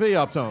hook an IV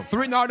up to him.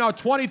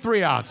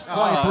 23 ounce.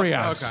 23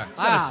 ounce. Okay.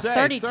 Wow,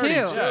 32.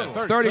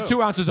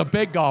 32 ounces is a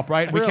big gulp,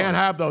 right? We Really? can't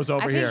have those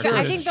over here.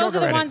 I think those are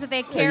the ones that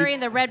they carry in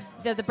the red,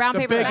 the brown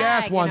The paper big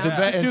bag. ass ones. You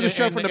know? In, Do the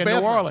show from the in New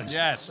bathroom. Orleans.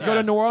 Yes, You go to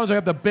yes. New Orleans, they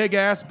have the big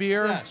ass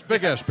beer. Yes,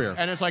 big ass beer.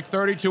 And it's like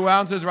 32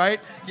 ounces, right?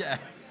 Yeah.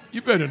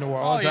 You've been to New Oh,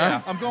 Orleans, yeah.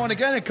 huh? I'm going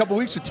again in a couple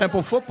weeks to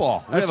Temple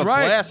football. We That's have a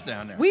right. blast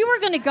down there. We were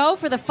going to go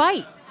for the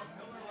fight.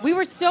 We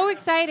were so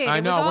excited. I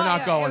It was know, we're all-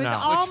 not going It was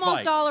now. Which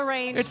almost fight? all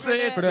arranged. It's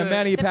the For the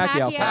Manny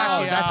Pacquiao fight.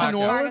 Oh, that's in New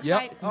Orleans?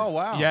 Yep. Oh,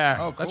 wow. Yeah.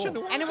 Oh, cool. That's in New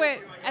Orleans. And we're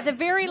at the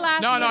very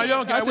last No, minute. you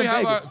don't get it. That's We in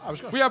have,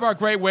 Vegas. we have our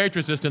great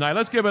waitresses tonight.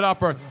 Let's give it up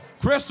for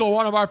Crystal,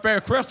 one of our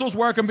favorite. Crystal's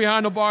working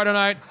behind the bar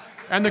tonight.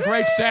 And the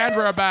great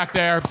Sandra are back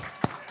there.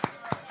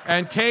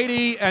 And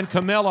Katie and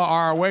Camilla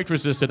are our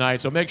waitresses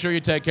tonight, so make sure you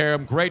take care of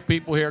them. Great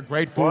people here,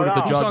 great food at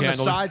the Who's Jug on the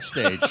Handle. side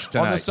stage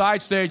tonight? On the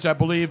side stage, I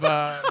believe.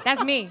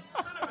 That's me.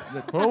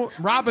 Who?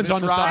 Robin's Miss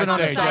on the Robin side on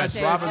the stage. side Yes,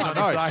 stage. Robin's on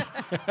the Nice.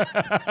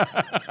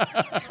 side.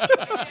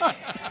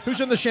 Who's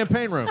in the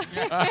champagne room?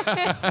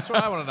 That's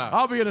what I want to know.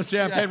 I'll be in the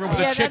champagne room with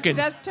Yeah, the chickens.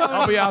 that's Tony.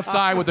 I'll be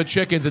outside with the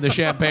chickens in the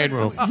champagne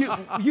room. You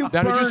Now, did you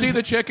burned- see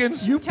the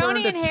chickens? You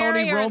Tony burned a and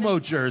Harry Tony are in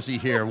Romo jersey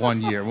here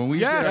one year when we.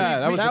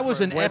 Yeah, that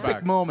was an way epic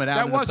back. moment. Out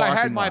That in was. the I had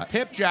parking my lot.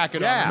 pimp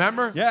jacket Yeah. on.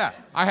 Remember? Yeah.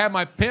 I had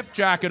my pimp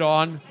jacket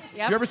on.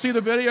 Yep. You ever see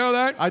the video of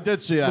that? I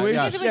did see that. Luigi?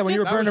 Yes. It was Yeah, when you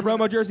were just- burning the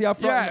Romo jersey out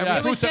front. Yeah,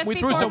 It was just we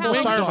threw before some wings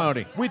Halloween.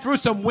 ceremony. on. We threw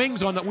some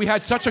wings on. We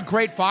had such a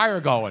great fire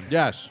going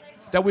Yes.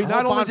 that we A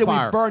not whole only did we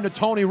bonfire. burn the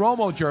Tony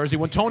Romo jersey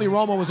when Tony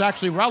Romo was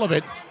actually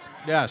relevant.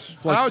 Yes.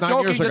 And I was 9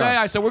 joking years ago. today.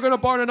 I said we're going to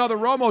burn another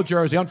Romo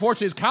jersey.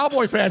 Unfortunately, as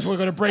Cowboy fans, we're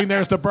going to bring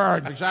theirs to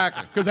burn.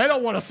 Exactly. Because they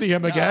don't want to see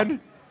him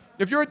again.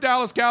 If you're a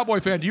Dallas Cowboy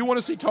fan, do you want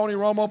to see Tony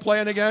Romo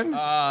playing again?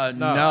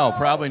 No,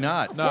 probably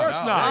not. Of course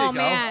not. Oh, There you go.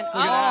 man. Look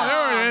at that.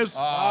 There it is.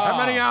 How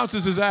many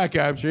ounces is that,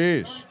 Gab?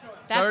 Jeez.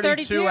 That's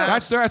 32.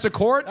 That's a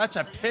quart? That's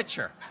a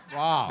pitcher.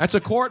 Wow. That's a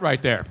quart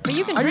right there. But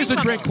you can I drink used to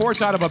from drink it.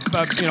 quarts out of a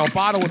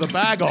bottle with a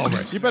bag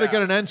over it. You better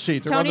get an end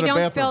seat to run Tony, to the don't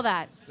bathroom. spill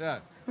that. Yeah.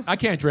 I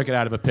can't drink it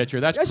out of a pitcher.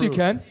 That's Yes, you crude.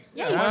 can.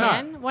 Yeah, you Why not?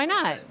 can. Why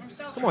not?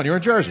 Come on, you're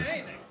in Jersey.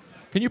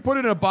 Can you put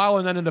it in a bottle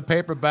and then in the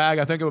paper bag?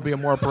 I think it would be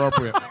more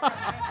appropriate.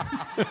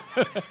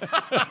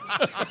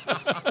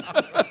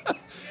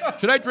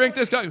 Should I drink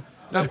this?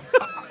 Now,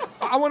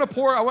 I want to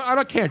pour.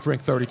 I can't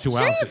drink 32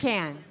 Sure ounces. you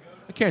can.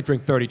 I can't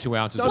drink 32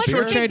 ounces Don't of What's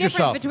beer. the big shortchange difference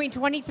yourself. between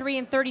 23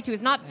 and 32?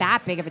 It's not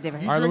that big of a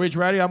difference. All right, Luigi,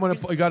 ready?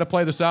 You got to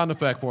play the sound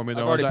effect for me,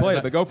 though. I've already played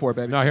it, but go for it,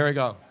 baby. No, here we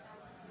go.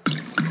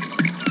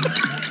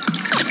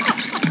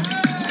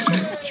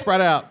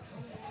 Spread out.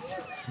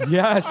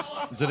 Yes.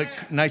 Is it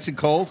nice and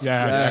cold?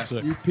 Yeah, Yes. it's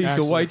excellent. You piece Excellent.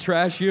 of white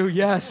trash, you.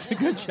 Yes.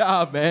 Good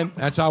job, man.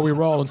 That's how we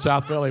roll in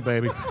South Philly,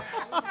 baby.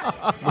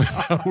 That's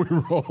how we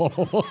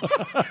roll.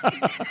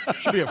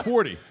 Should be at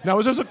 40. Now,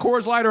 is this a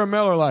Coors Light or a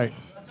Miller Light?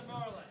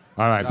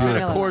 All right, It's in a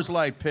beautiful. Coors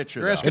Light pitcher.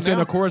 You're though. asking It's in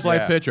a Coors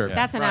Light Yeah, pitcher. yeah.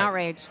 That's an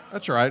outrage.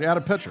 That's all right. Out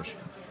of pitchers.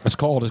 It's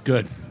cold. It's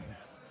good.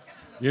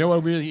 You know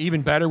what would be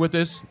even better with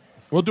this?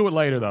 We'll do it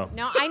later, though.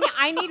 No,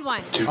 I need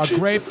one. A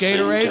grape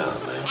Gatorade?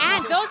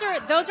 And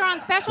those are on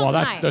special Well,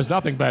 tonight. there's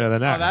nothing better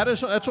than that.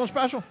 That's on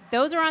special.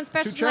 Those are on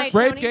special tonight,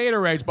 Grape Tony.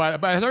 Gatorades.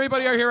 But has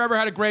everybody here ever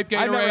had a grape Gatorade?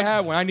 I never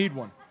had one. I need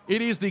one.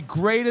 It is the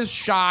greatest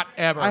shot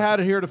ever. I had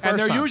it here the first And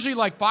they're time. usually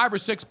like $5 or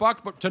 $6,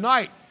 but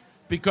tonight,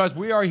 because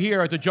we are here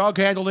at the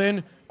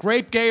JughandleInn,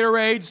 grape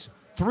Gatorades,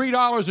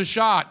 $3 a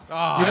shot.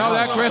 You know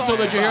that, Crystal?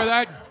 Did you hear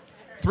that?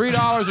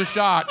 $3 a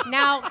shot.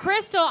 Now,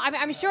 Crystal,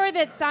 I'm sure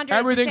that Sandra.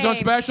 Everything's is the on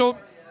same. special.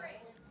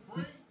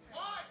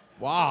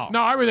 Wow.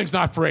 No, everything's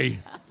not free.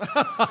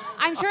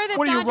 I'm sure that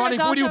What are you Sandra running?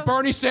 is What are you, also-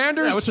 Bernie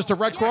Sanders? That was just a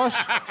Red Cross.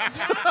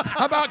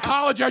 How about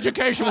college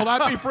education? Will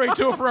that be free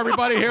too for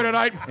everybody here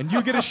tonight? And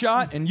you get a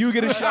shot, and you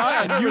get a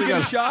shot, and you get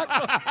a shot.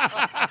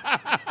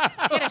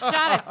 Get a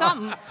shot at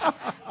something.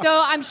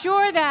 So I'm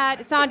sure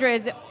that Sandra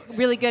is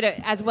really good at,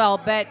 as well,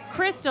 but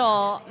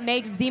Crystal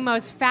makes the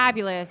most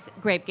fabulous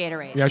grape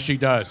Gatorade. Yes, she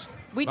does.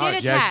 We did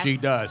a Yes, test. she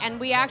does. And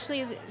we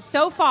actually,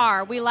 so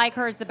far, we like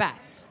hers the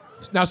best.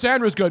 Now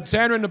Sandra's good.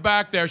 Sandra in the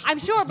back there. I'm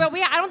sure, but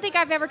I don't think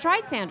I've ever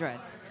tried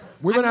Sandra's.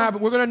 We're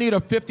gonna need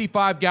a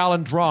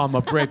 55-gallon drum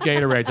of grape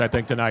Gatorades, I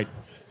think, tonight.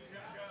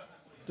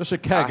 Just a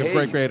keg of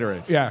Great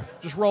Gatorade. Yeah.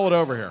 Just roll it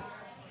over here.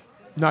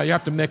 No, you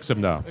have to mix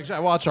them though.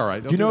 Exactly. Well, that's all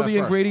right. Do you know the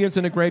ingredients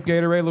in a grape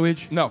Gatorade,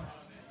 Luigi? No.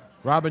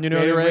 Robin, you know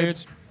the Gatorade?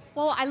 ingredients?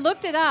 Well, I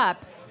looked it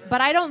up, But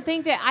I don't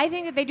think that. I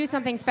think that they do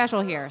something special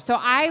here. So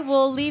I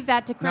will leave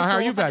that to Crystal. Now,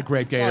 Harry, you've had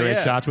great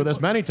Gatorade shots with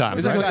us many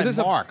times. Is this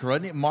Mark,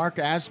 wasn't it? Mark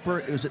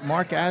Asper. Was it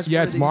Mark Asper?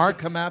 Yeah, it's that Mark. Used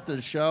to come out to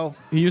the show.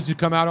 He used to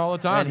come out all the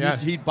time.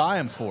 And he'd buy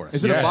them for us.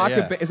 Is it a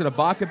vodka? Is it a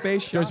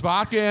vodka-based shot? There's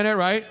vodka in it,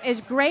 right? Is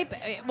grape?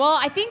 Well,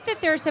 I think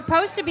that there's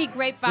supposed to be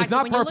grape vodka. It's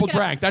not when you purple look it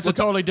up. drink. That's a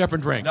totally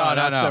different drink. No.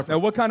 Now,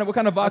 what kind of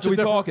vodka are we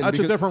talking? That's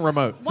a different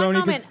remote. One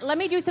moment. Let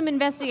me do some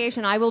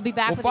investigation. I will be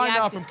back with find the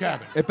out from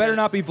Kevin. It better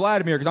not be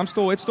Vladimir because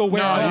it's still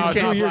wearing. No, you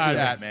can't use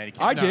that, man.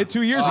 I did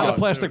 2 years ago. A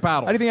plastic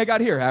bottle. Anything I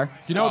got here, Harry?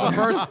 You know, the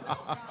first,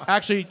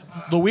 actually,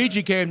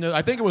 Luigi came to,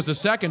 I think it was the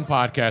second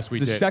podcast we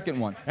did. The second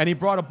one. And he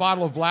brought a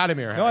bottle of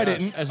Vladimir. No, I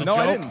didn't. As a No, joke.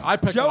 I didn't. I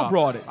picked Joe it up.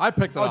 brought it. I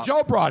picked it up. Oh,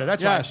 Joe brought it.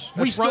 That's Yes. right.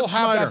 We That's still Brent have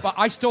Snyder. that.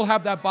 I still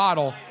have that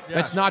bottle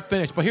that's not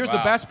finished. But here's the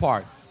best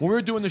part. When we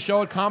were doing the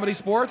show at Comedy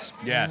Sports,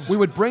 we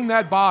would bring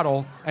that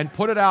bottle and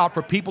put it out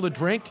for people to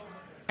drink,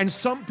 and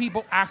some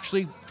people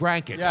actually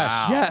drank it. Yes.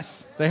 Wow.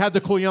 Yes. They had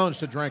the couillons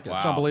to drink it.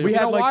 It's unbelievable. You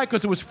know why?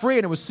 Because it was free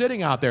and it was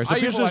sitting out there. So I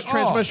use people this are like,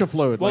 transmission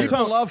fluid. Well,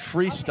 people love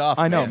free stuff.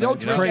 I know. Man. They'll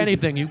drink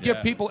anything. You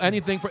give people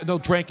anything, they'll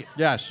drink it.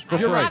 Yes, for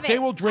You're free. right. They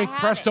will drink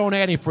Prestone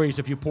antifreeze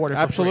if you poured it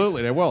for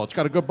Absolutely, they will. It's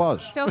got a good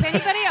buzz. So if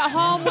anybody at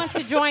home wants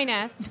to join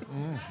us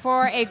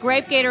for a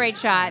grape Gatorade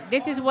shot,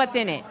 this is what's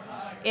in it.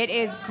 It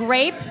is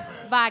grape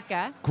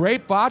vodka,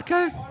 Grape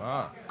vodka?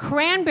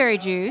 cranberry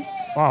juice,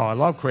 Oh, I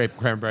love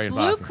cranberry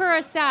blue vodka.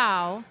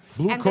 curacao,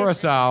 Blue and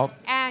curacao.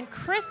 and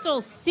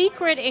Crystal's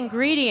secret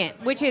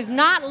ingredient, which is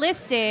not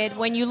listed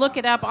when you look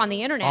it up on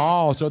the internet.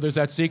 Oh, so there's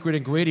that secret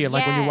ingredient,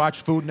 like when you watch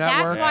Yes. Food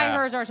Network. That's why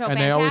hers are so and fantastic.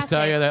 they always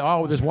tell you that,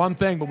 oh, there's one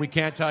thing, but we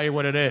can't tell you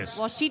what it is.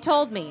 Well, she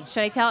told me.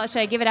 Should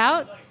I give it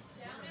out?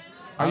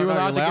 Are you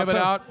allowed to give it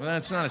out? Well,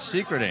 that's not a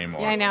secret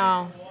anymore. Yeah, I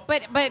know.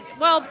 But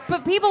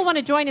people want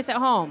to join us at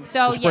home.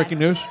 So It's yes. breaking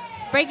news?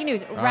 Breaking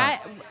news. Wait,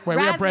 we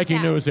have breaking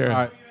Razzmatazz. news here. All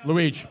right.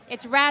 Luigi.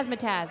 It's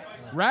razzmatazz.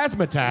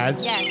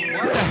 Razzmatazz?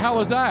 Yes. What the hell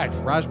is that?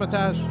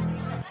 Razzmatazz?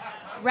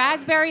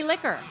 Raspberry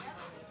liquor.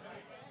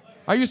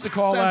 I used to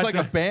call Sounds that... like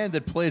a band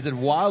that plays at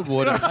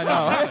Wildwood. I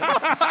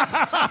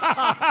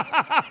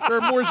know.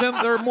 They're Moore's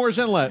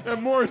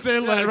Inlet. Morris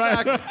Inlet,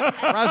 right?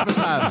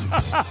 Razzmatazz.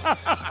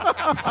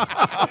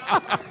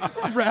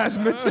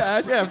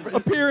 Razzmatazz. Yeah,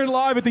 appearing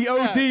live at the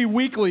OD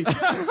weekly. $3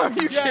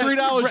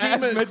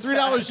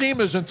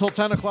 Zimas until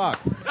 10 o'clock.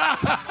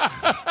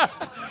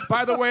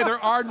 By the way, there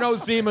are no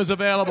Zimas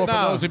available for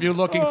No. those of you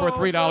looking for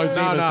 $3 Zimas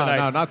tonight.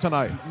 No, not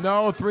tonight.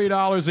 No $3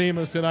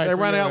 Zimas tonight. They for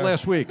ran you. out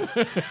last week.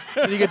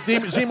 And you get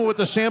Zima with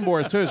the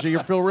sandboard, too, so you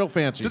feel real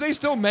fancy. Do they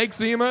still make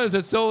Zima? Is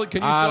it still?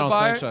 Can you I still don't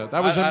buy think it? so.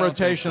 That was I in don't think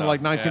rotation so.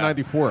 like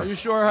 1994. Are you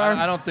sure, Harry?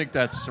 I don't think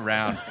that's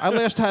around. I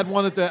last had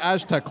one at the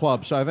Aztec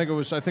Club, so I think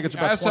it's about 20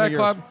 Aztec years.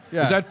 Club?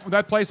 Yeah. Is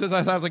that place has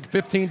like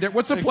 15 different...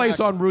 What's the place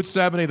on Route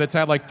 70 that's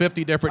had like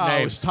 50 different Oh,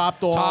 names? it's Top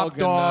Dog, Top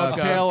Dog,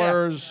 and,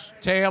 Taylor's.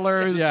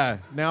 Taylor's. Yeah,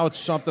 now it's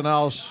something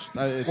else.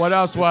 What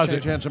else was it?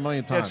 Changed hands a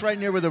million times. It's right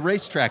near where the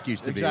racetrack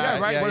used to be. Yeah,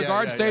 right, where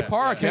Garden State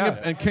Park.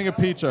 King of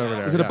Pizza over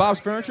there. Is it a Bob's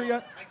Furniture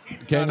yet?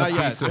 No, not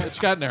yet. It's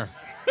gotten there.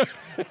 All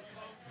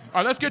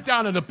right, let's get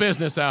down into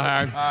business now,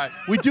 Harry. All right.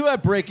 We do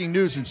have breaking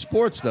news in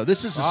sports, though.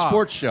 This is a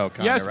sports show,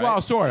 kind Yes, right?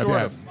 well, sort of. Sort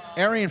yeah. of.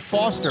 Arian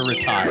Foster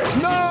retired.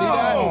 Did No! you see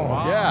that?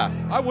 Wow. Yeah.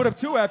 I would have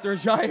too after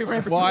Ajayi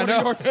ran for Well, I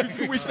 20 know. yards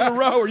 2 weeks in a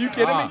row. Are you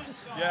kidding me?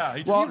 Yeah.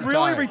 He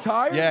really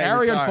retired? Yeah, he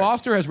Arian retired.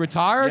 Foster has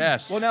retired?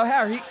 Yes. Well, now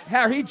Harry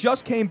he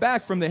just came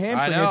back from the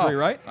hamstring injury,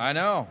 right? I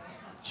know.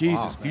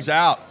 Jesus, He's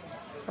out.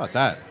 How about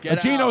that?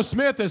 Get Geno out.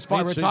 Smith is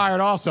Means he- retired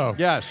also.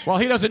 Yes. Well,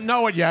 he doesn't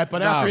know it yet, but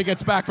No. after he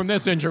gets back from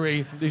this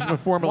injury, He's been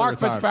formally Mark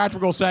retired.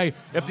 Fitzpatrick will say,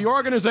 if the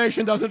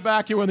organization doesn't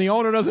back you and the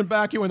owner doesn't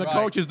back you and the Right.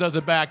 coaches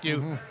doesn't back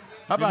you,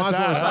 how You might about as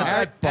well that?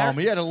 retire. That bum.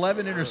 He had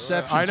 11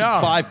 interceptions I know.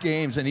 in 5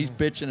 games, and he's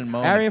bitching and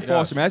moaning. Arian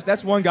Foster, man,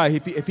 that's one guy.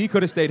 If he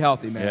could have stayed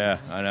healthy, man. Yeah,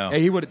 I know.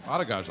 Hey, he would. A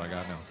lot of guys like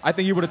that now. I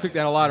think he would have took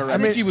down a lot of I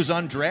reps. think he was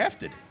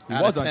undrafted. He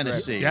out was of undrafted.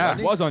 Tennessee. Yeah. wasn't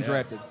He he? was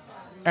undrafted.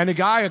 And the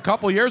guy a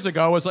couple years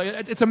ago was like,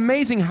 it's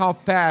amazing how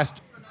fast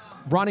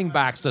running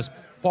backs just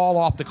fall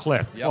off the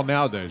cliff. Yep. Well,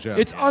 nowadays, yeah.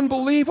 It's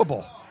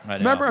unbelievable. I know.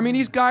 Remember, I mean,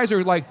 these guys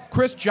are like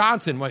Chris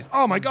Johnson. Like,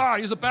 oh my God,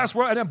 he's the best.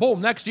 And then boom,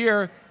 next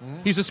year,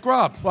 he's a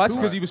scrub. Well, that's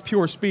because he was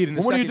pure speed. In the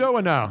Well, what are you second-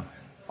 doing now?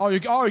 Oh, you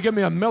give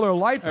me a Miller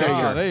Lite There pitcher.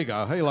 you go. There you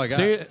go. How you like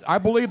See, that? I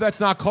believe that's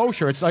not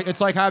kosher. It's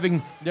like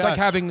having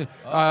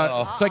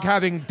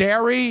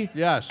dairy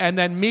Yes. and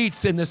then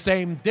meats in the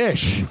same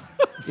dish.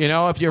 You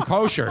know, if you're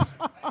kosher,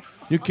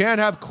 you can't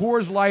have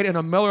Coors Light and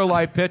a Miller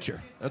Lite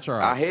pitcher. That's all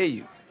right. hear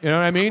you. You know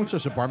what I mean? What's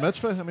this, a bar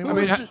mitzvah? I mean,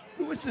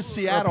 Who was the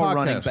Seattle podcast.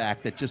 running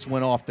back that just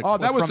went off the Oh,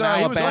 cliff that was from he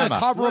was Alabama? on the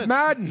cover of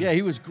Madden. Yeah,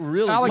 he was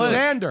really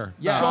Alexander.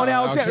 Yeah. Sean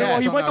Alexander. yes.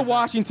 Well, he went to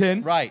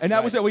Washington, Right, and that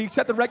right. was it. Well, he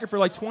set the record for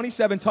like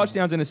 27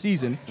 touchdowns in a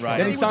season. Right.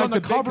 Then He he was on signs the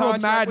the big cover of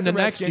contract Madden with the the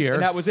next Redskins, year,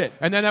 and that was it.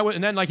 And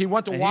then like he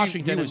went to And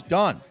Washington. He was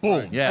done.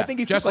 Boom. Yeah. I think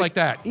he Just took like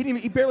that.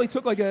 He barely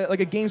took like a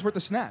game's worth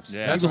of snaps.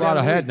 Yeah. That's He a was lot out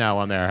of the head league. now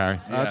on there, Harry.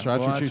 That's Well,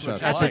 what she that's what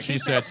said. That's I what she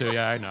said too.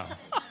 Yeah, I know.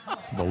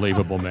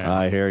 Unbelievable, man.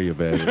 I hear you,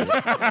 baby.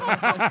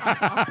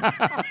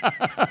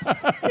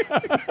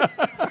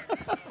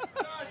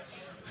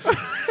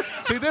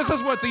 See, this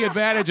is what the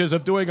advantages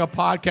of doing a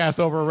podcast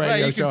over a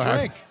radio you show. can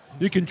drink.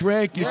 You can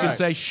drink. You can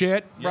say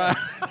shit. Right.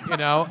 You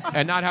know,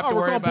 and not have to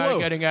worry about it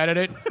getting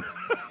edited.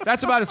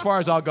 That's about as far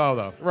as I'll go,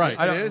 though. Right.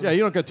 I You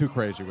don't get too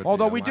crazy with.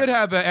 Although we did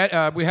have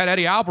we had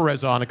Eddie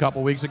Alvarez on a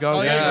couple weeks ago.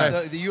 Oh yeah,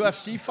 the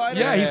UFC fighter.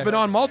 Yeah, he's been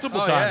on multiple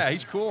times. Yeah,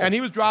 he's cool. And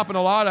he was dropping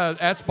a lot of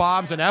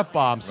S-bombs and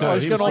F-bombs. So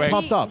he's getting all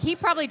pumped up. He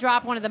probably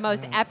dropped one of the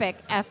most epic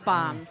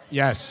F-bombs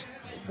Yes.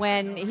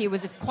 when he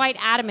was quite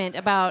adamant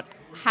about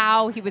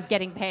how he was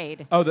getting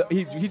paid. Oh,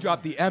 he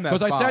dropped the MF.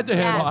 Because I said to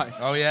him, Yes.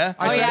 Oh yeah.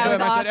 I said it to was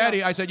him, I awesome. said,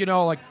 Eddie, I said, you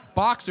know, like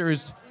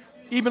boxers,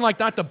 even like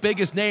not the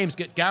biggest names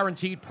get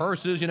guaranteed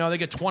purses. You know, they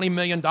get $20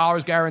 million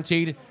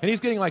guaranteed, and he's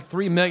getting like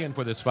 $3 million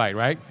for this fight,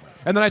 right?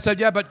 And then I said,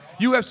 yeah, but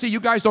UFC, you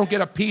guys don't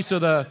get a piece of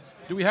the.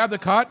 Do we have the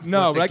cut?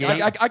 No, but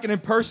I can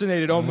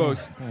impersonate it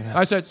almost.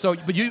 I said,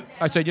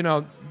 I said, you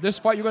know, this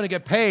fight you're going to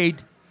get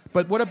paid,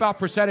 but what about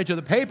percentage of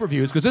the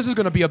pay-per-views? Because this is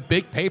going to be a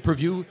big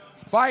pay-per-view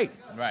fight.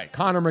 Right.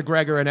 Conor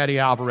McGregor and Eddie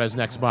Alvarez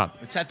next month.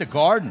 It's at the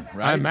Garden,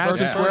 right?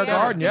 Madison Square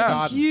Garden,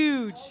 yeah.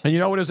 Huge. And you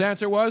know what his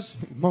answer was?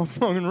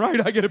 Motherfucking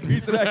right, I get a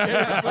piece of that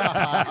game.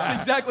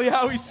 That's exactly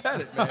how he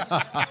said it,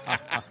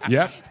 man.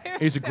 Yep.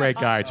 He's a great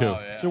guy, too.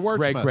 It's a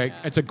wordsmith. Great.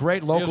 It's a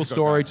great local good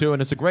story, guy. too,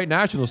 and it's a great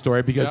national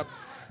story because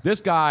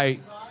this guy's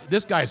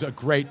a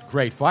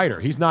great fighter.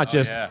 He's not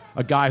just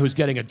a guy who's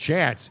getting a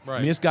chance. Right. I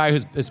mean, this guy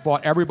has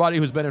fought everybody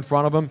who's been in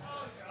front of him,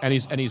 and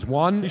he's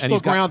won. He's and still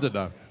he's got, grounded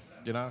though.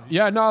 You know.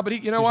 Yeah, no, but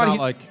you know He's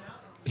what? not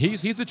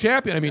He's the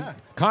champion. I mean,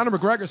 Conor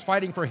McGregor's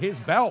fighting for his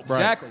belt.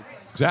 Right.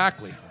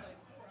 Exactly.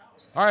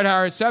 All right,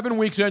 Harry, 7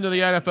 weeks into the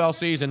NFL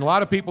season, a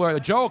lot of people are.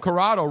 Joe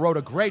Corrado wrote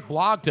a great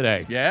blog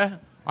today. Yeah?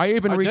 I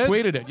even did?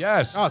 retweeted it,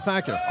 yes. Oh,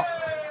 thank you.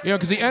 You know,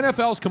 because the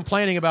NFL's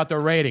complaining about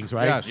their ratings,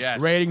 right? Yes.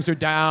 Ratings are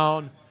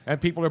down,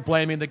 and people are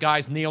blaming the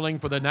guys kneeling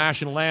for the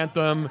national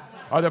anthem.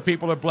 Other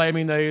people are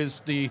blaming the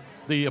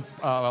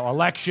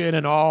election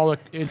and all the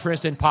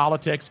interest in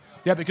politics.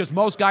 Yeah, because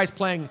most guys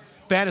playing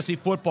fantasy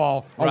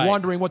football are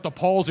wondering what the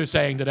polls are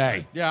saying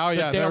today. Yeah, The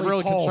they're daily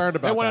really poll. concerned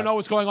about They want that. to know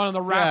what's going on in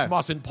the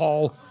Rasmussen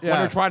poll when Yeah.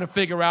 they're trying to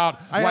figure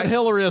out I had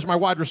Hillary as my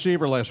wide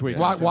receiver last week.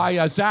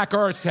 why Zach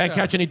Ertz can't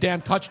catch any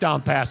damn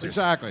touchdown passes.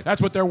 Exactly.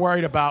 That's what they're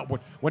worried about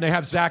when they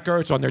have Zach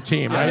Ertz on their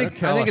team, right?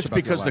 I think it's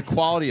because the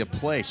quality of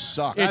play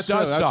sucks. It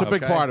does That's suck. a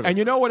big part of it. And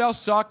you know what else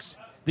sucks?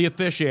 The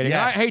officiating.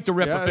 Yes. I hate to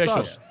rip Yeah, it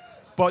officials. does.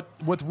 But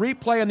with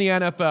replay in the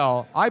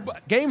NFL,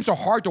 games are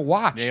hard to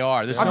watch. They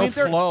are. There's no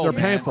flow. They're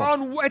man.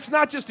 painful. It's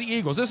not just the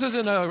Eagles. This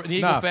isn't an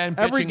Eagle fan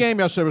pitching. Every game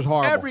yesterday was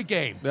horrible. Every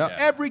game. Yep.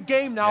 Every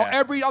game now, Yeah.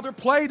 every other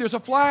play, there's a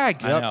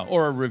flag. I know.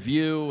 Or a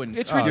review, and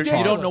It's you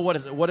ridiculous. don't know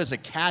what is a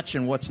catch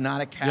and what's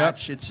not a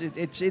catch. It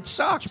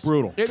sucks. It's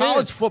brutal. It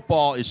College is.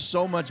 football is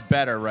so much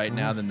better right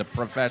now than the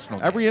professional.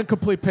 Every game.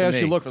 incomplete pass To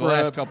you me, look for for the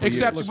last couple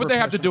Except years. what they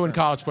have to do in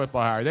college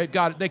football, Harry.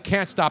 They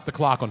can't stop the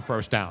clock on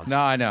first downs. No,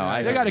 I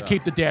know. They got to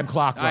keep the damn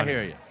clock I running.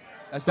 hear you.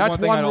 That's That's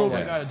thing I one don't rule like.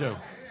 they got to do.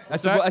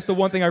 That's the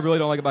one thing I really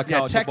don't like about Yeah,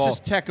 college Texas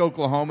football. Tech,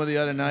 Oklahoma the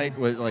other night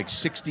was like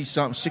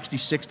 60-something,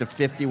 66 to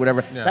 50,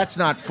 whatever. That's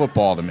not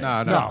football to me.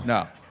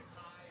 No.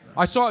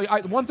 I saw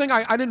one thing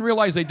I didn't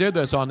realize they did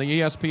this on the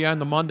ESPN,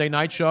 the Monday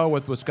night show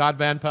with Scott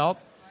Van Pelt.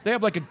 They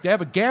have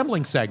a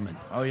gambling segment.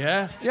 Oh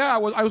yeah. Yeah,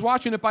 I was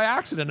watching it by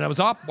accident. And I was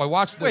up. I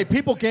watched. Wait,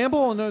 people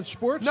gamble in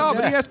sports? No,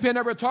 but ESPN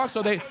never talked.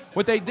 So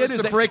what they did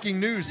is the breaking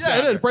news. Yeah,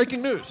 it is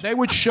breaking news. They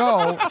would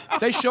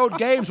they showed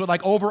games with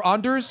like over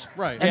unders.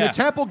 Right. And Yeah. the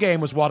Temple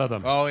game was one of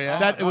them. Oh, yeah?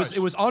 That it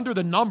was under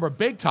the number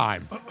big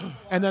time.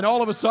 And then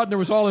all of a sudden there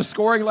was all this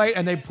scoring late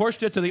and they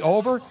pushed it to the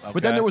over. But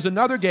then Okay. there was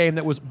another game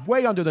that was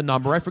way under the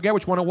number. I forget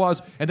which one it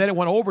was. And then it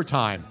went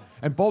overtime.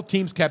 And both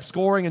teams kept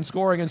scoring and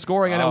scoring and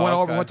scoring, and it went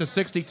over, went to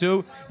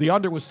 62. The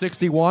under was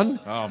 61.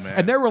 Oh, man.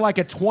 And they were like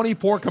at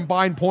 24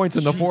 combined points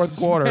in the fourth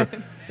quarter.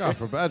 God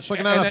forbid. It's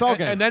like an And NFL then,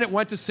 game. and then it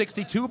went to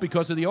 62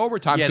 because of the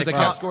overtime. Yeah, because the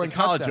they kept scoring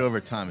college touchdowns.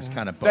 overtime is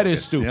kind of bogus. That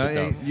is stupid, You, know,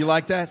 though. you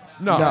like that?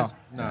 No.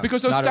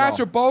 Because those not at stats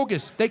all. are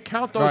bogus. They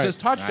count those Right. as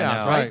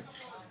touchdowns, I know. right?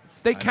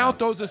 They count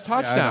those as Yeah,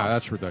 I touchdowns. know,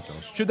 that's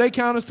ridiculous. Should they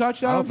count as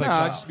touchdowns? think Nah,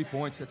 so. it just be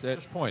points. That's it.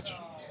 Just points.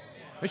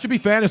 They should be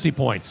fantasy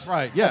points.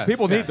 Right, yeah.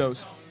 People need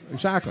those.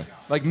 Exactly.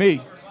 Like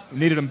me,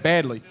 needed them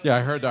badly. Yeah,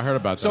 I heard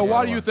about that. So by why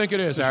the do you way. think it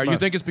is, Just Harry? You month.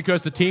 think it's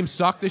because the teams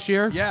suck this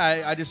year?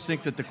 Yeah, I just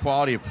think that the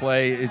quality of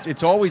play,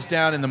 it's always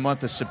down in the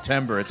month of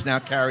September. It's now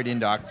carried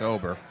into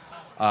October.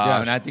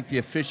 Yes. And I think the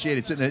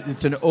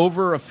it's an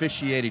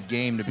over-officiated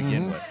game to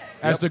begin with.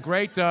 As the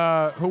great,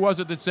 who was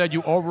it that said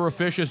you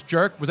over-officious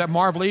jerk? Was that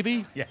Marv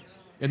Levy? Yes.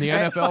 In the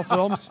NFL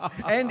films?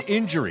 And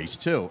injuries,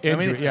 too.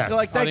 Injury, yeah.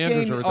 Like Oh, that the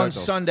injuries game are on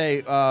ridiculous.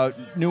 Sunday,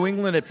 New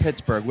England at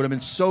Pittsburgh would have been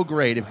so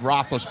great if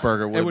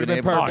Roethlisberger would have would've been been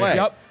able to perfect. play.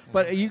 Yep.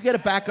 But you get a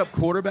backup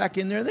quarterback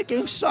in there, that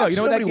game No, sucks. you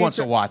know what? Nobody That game wants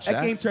to watch that.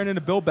 That game turned into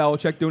Bill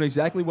Belichick doing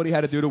exactly what he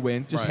had to do to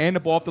win. Just Right. hand the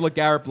ball off to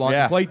LeGarrette Blount,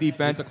 Yeah. play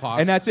defense, Beat the clock.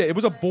 and that's it. It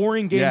was a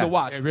boring game Yeah, to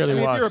watch. it really I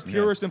mean, was. If you're a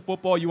purist in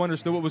football, you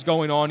understood what was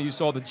going on. You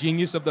saw the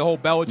genius of the whole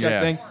Belichick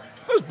Yeah. thing.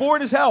 It was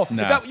boring as hell.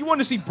 No. You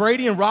wanted to see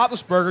Brady and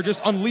Roethlisberger just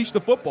unleash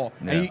the football,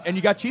 Yeah. and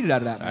you got cheated out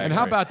of that. Man. And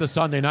how about the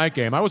Sunday night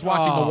game? I was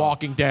watching The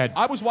Walking Dead.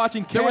 I was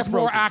watching There was calf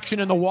more roping. action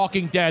in The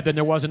Walking Dead than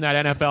there was in that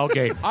NFL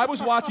game. I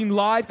was watching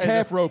live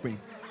calf roping.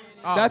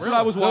 That's what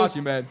I was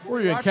watching, man.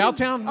 Were you in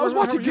Cowtown? I was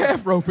watching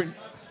calf roping.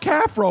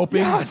 Calf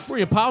roping? Yes. Were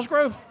you in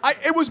Pylsgrove?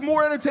 It was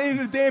more entertaining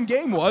than the damn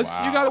game was.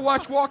 Wow. You got to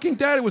watch Walking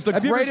Dead. It was the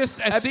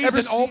greatest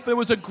season open. It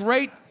was a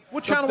great.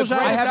 What channel was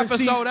that? I haven't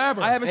seen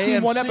ever. I haven't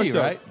seen one episode.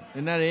 Right?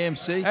 Isn't that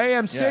AMC?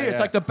 AMC. Yeah, It's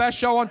like the best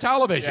show on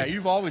television. Yeah,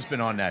 you've always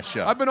been on that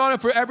show. I've been on it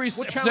for every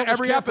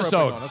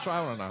episode. That's what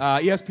I want to know.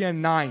 ESPN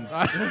 9.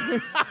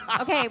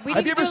 Okay, we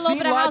need to do a little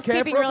bit of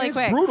housekeeping really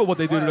quick. It's brutal what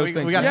they do to those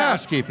things. We got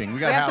housekeeping.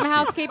 We have some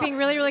housekeeping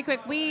really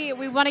quick. We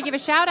want to give a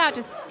shout out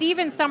to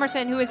Steven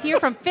Somerson, who is here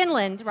from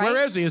Finland, right?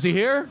 Where is he? Is he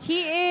here?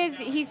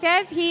 He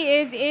says he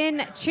is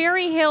in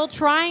Cherry Hill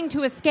trying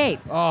to escape.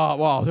 Oh,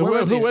 well,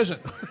 who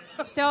isn't?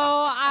 So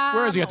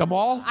where is he, at the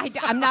mall?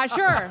 I'm not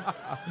sure.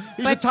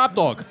 He's a top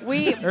dog.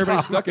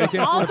 Everybody's stuck in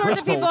a all sorts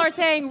of people are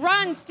saying,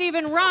 "Run,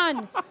 Stephen,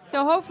 run!"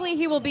 So hopefully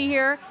he will be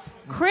here.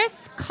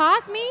 Chris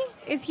Cosme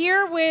is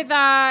here with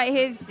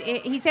his.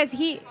 He says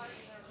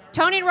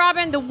Tony and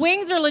Robin, the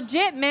wings are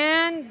legit,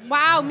 man.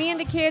 Wow, me and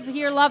the kids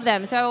here love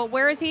them. So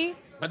where is he?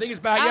 I think he's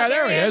back. Yeah,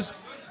 there he is.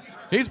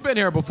 He's been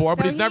here before,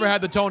 but he's never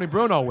had the Tony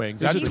Bruno wings.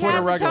 He has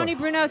the Tony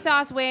Bruno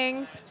sauce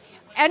wings.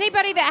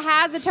 Anybody that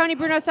has the Tony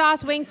Bruno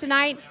sauce wings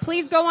tonight,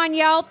 please go on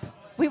Yelp.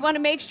 We want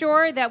to make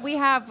sure that we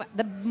have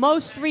the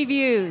most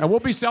reviews. And we'll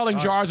be selling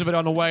jars of it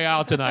on the way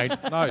out tonight.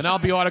 Nice. And I'll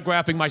be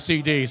autographing my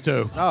CDs,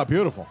 too. Oh,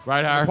 beautiful.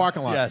 Right, Harry? In the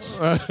parking lot. Yes.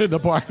 In the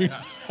parking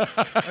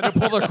And they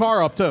pull their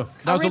car up, too.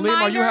 Now, Zalim,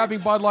 are you having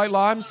Bud Light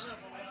Limes?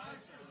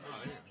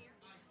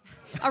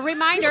 A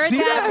reminder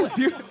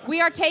that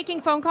we are taking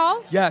phone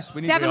calls. Yes,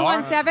 we need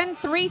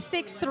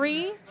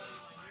 717-363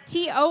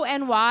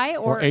 TONY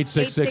or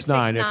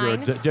 8669 if you're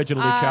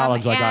digitally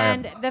challenged like I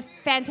am. And the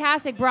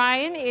fantastic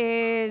Brian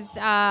is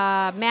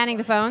manning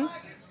the phones.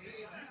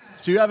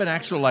 So you have an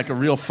actual, a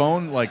real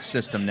phone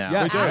system now.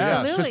 Yeah, we do.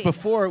 Absolutely. Because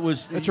before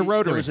it's a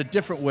rotary. There was a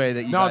different way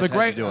that you guys had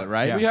to do it,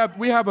 right? Yeah.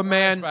 We have a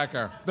man,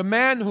 the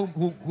man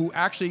who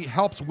actually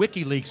helps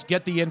WikiLeaks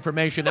get the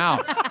information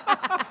out.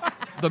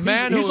 The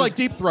man he's like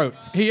Deep Throat.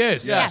 He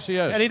is. Yes, he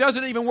is. And he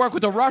doesn't even work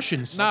with the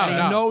Russians. No,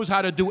 and he knows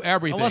how to do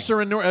everything. Unless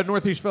they're in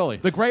Northeast Philly.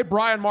 The great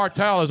Brian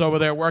Martell is over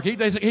there working.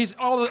 He's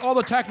all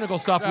the technical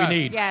stuff we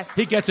need. Yes.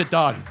 He gets it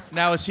done.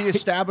 Now, is he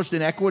established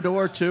in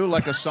Ecuador, too,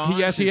 like Assange?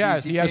 Yes, he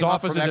has. He has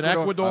offices in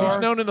Ecuador. He's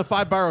known in the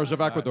 5 boroughs of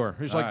Ecuador.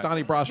 He's like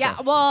Donnie Brasco. Yeah,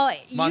 well,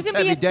 you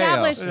can be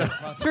established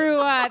through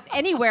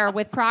anywhere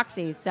with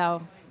proxies,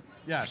 so...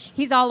 Yes.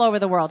 He's all over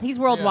the world. He's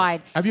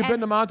worldwide. Have you been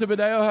to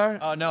Montevideo, Harry?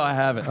 Oh, no, I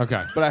haven't.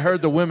 Okay. But I heard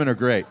the women are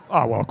great.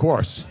 Oh, well, of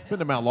course. Been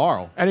to Mount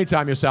Laurel.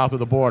 Anytime you're south of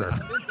the border.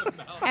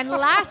 And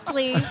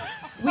lastly,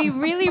 we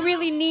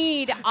really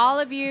need all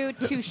of you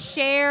to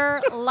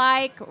share,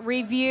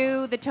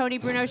 review the Tony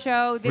Bruno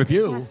Show.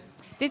 Review?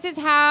 This is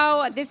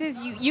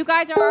you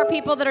guys are our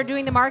people that are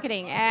doing the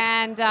marketing.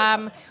 And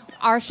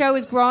our show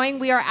is growing.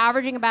 We are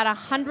averaging about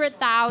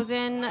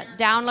 100,000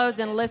 downloads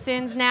and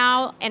listens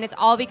now, and it's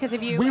all because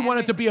of you. We want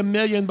it to be 1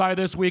 million by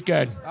this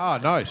weekend. Oh,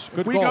 nice.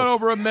 Good We goal. got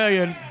over 1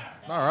 million.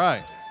 All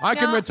right. I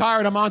can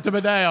retire to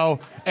Montevideo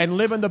and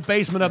live in the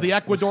basement of the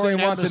Ecuadorian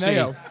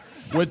embassy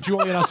with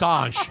Julian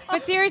Assange.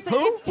 But seriously,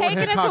 it's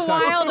taken us a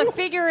while to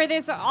figure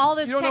all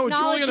this You don't know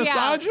technology who Julian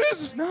out. Assange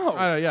is? No.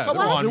 Come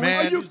on,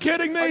 man. Are you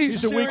kidding me?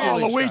 He's a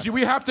WikiLeaks Luigi.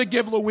 We have to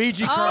give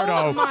Luigi Curto.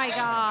 Oh, my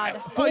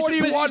God.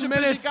 41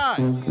 minutes.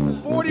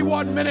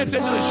 41 minutes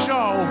into the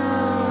show.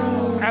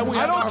 And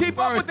I don't keep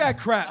up with that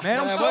crap, man.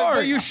 I'm sorry.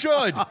 But you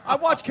should. I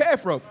watch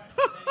calf rope.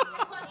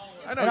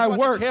 I know. And I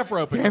work. Calf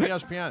roping on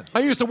ESPN.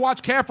 I used to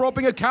watch calf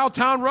roping at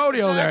Cowtown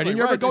Rodeo there. Exactly, Didn't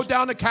you ever right. go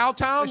down to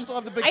Cowtown? They still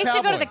have the big I used to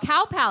go to cowboy. the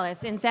Cow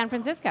Palace in San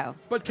Francisco.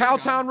 But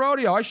Cowtown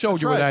Rodeo, I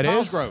showed you where that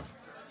is. Pylsgrove.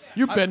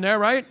 You've been there,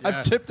 right?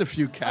 I've tipped a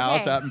few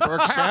cows out in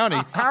Berks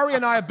County. Harry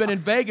and I have been in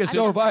Vegas.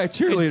 So have I,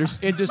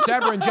 cheerleaders. In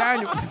December and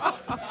January. No,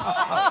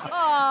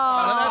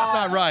 that's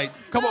not right.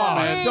 Come on,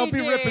 man. Don't be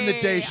ripping the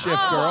day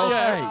shift, girls.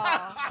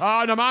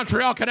 The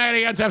Montreal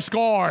Canadiens have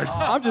scored.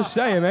 I'm just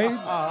saying, man.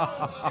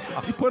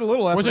 You put a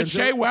little effort Was it into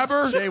Shea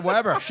Weber? Shea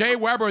Weber. Shea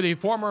Weber, the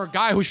former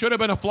guy who should have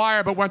been a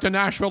Flyer but went to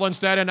Nashville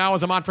instead and now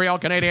is a Montreal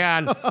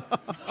Canadien.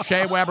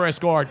 Shea Weber has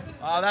scored.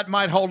 That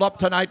might hold up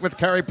tonight with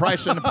Carey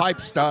Price in the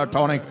pipe star,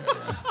 Tony.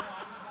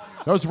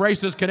 Those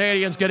racist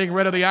Canadians getting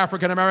rid of the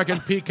African-American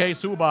P.K.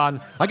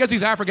 Subban. I guess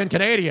he's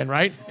African-Canadian,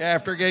 right? Yeah,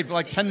 after he gave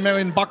like $10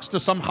 million to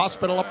some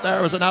hospital up there,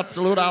 it was an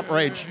absolute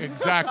outrage.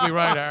 Exactly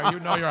right, Harry. You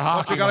know your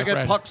hockey, You got to my get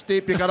friend. pucks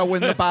deep. You got to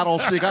win the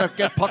battles. So you got to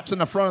get pucks in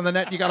the front of the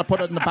net. You got to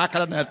put it in the back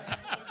of the net.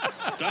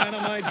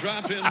 Dynamite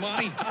drop-in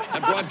money.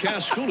 That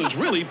broadcast school has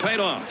really paid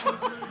off.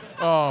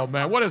 Oh,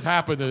 man, what has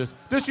happened to this?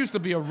 This used to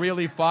be a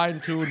really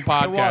fine-tuned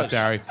podcast,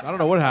 Harry. I don't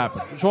know what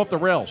happened. It's off the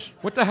rails.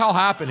 What the hell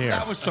happened here?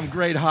 That was some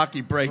great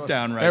hockey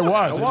breakdown right It there.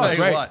 was. I'll It tell was you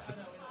great. what.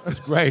 It's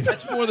great.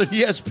 That's more than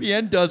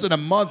ESPN does in a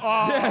month.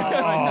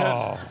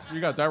 Oh. You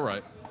got that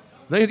right.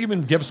 They don't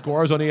even give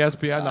scores on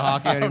ESPN, the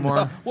hockey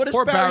anymore. What does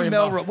Poor Barry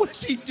Melrose. Melrose? What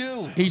does he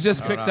do? He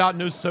just picks out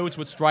new suits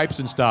with stripes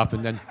and stuff,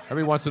 and then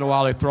every once in a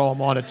while they throw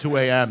them on at 2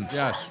 a.m.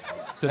 Yes.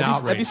 It's an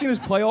Have you outrage. seen his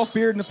playoff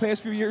beard in the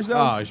past few years, though?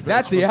 Oh, he's been-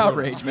 That's the brutal.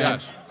 outrage,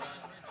 man.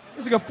 Yes.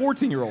 He's like a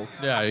 14-year-old.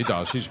 Yeah, he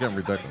does. He's getting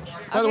ridiculous.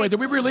 By the way, did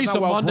we release a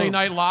Monday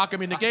night lock? I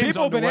mean, the game's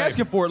People have been underway.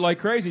 asking for it like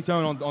crazy,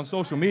 Tone, on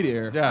social media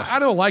here. Yes. I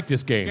don't like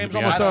this game. Game's to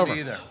be almost honest. over.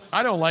 Either.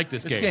 I don't like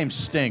this game. This game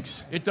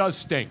stinks. It does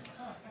stink. Do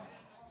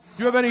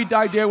you have any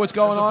idea what's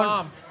going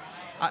on?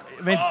 I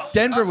mean,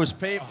 Denver was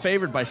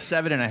favored by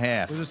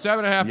 7.5. Was it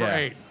 7.5 or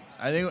 8?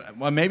 I think.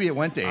 Well, maybe it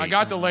went to 8. I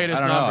got the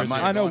latest I don't know. numbers. It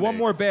I know one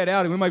more bad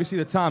outing. We might see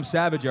the Tom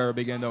Savage era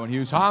begin, though, in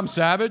Houston. Tom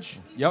Savage?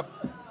 Yep.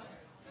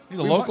 He's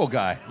a local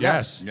guy.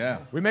 Yes. Yeah.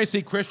 We may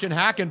see Christian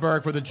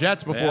Hackenberg for the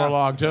Jets before Yeah,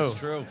 long, too. that's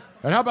true.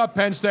 And how about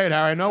Penn State,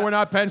 Harry? I know we're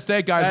not Penn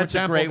State guys. That's we're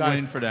a Temple great guys.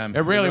 win for them.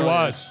 It really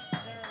was. is.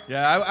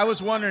 Yeah, I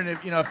was wondering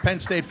if Penn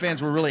State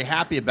fans were really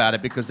happy about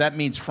it because that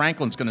means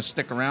Franklin's going to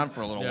stick around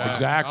for a little while.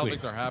 Exactly. I don't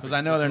think they're happy. Because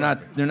I know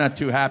they're not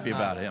too happy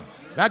about him.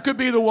 That could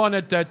be the one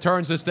that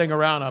turns this thing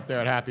around up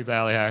there at Happy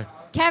Valley, Harry.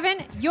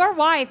 Kevin, your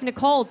wife,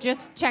 Nicole,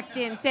 just checked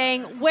in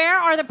saying, where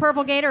are the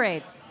purple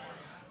Gatorades?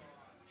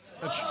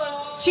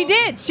 She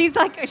did. She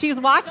was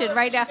watching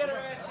right now. Kevin,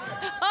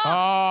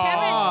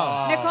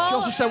 Nicole. She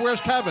also said,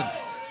 "Where's Kevin?"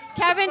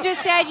 Kevin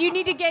just said you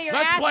need to get your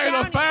Let's ass play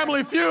down the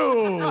Family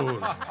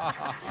Feud.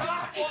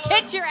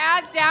 Get your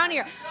ass down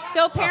here.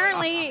 So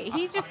apparently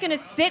he's just going to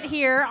sit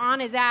here on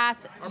his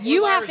ass.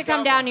 You have to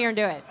come down here and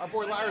do it. Our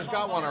boy Larry's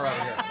got one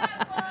already here.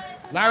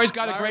 Larry's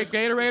got a great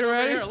Gatorade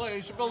already? Here, look,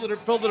 he's filled it to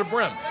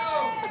brim.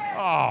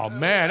 Oh,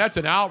 man, that's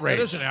an outrage.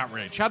 It is an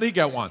outrage. How did he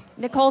get one?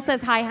 Nicole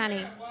says, hi,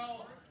 honey.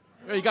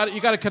 You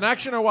got a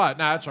connection or what?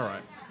 Nah, that's all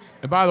right.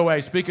 And by the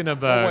way, speaking of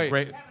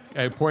great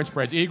point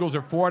spreads, Eagles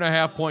are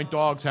 4.5-point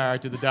dogs, Harry,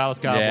 to the Dallas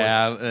Cowboys.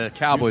 Yeah,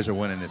 Cowboys are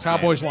winning this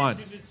Cowboys game. line.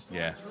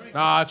 Yeah.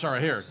 Ah, that's all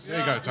right. Here, there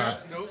you go, Tom.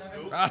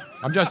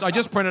 I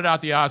just printed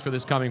out the odds for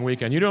this coming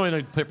weekend. You don't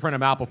need to print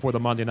them out before the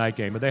Monday night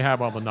game, but they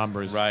have all the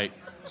numbers. Right.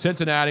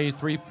 Cincinnati,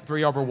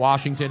 3 over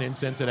Washington in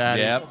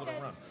Cincinnati. Yep.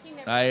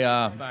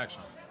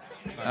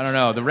 I don't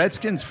know. The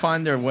Redskins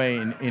find their way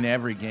in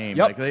every game.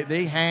 Yep. Like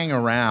they hang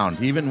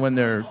around, even when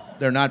they're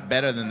not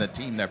better than the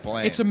team they're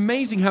playing. It's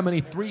amazing how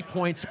many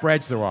 3-point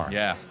spreads there are.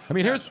 Yeah. I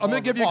mean, I'm going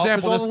to give you an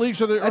example. All the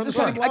leagues are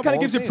That kind of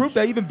gives you proof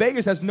that even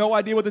Vegas has no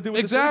idea what to do with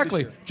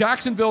Exactly. this league this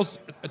Jacksonville's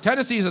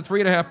Tennessee is a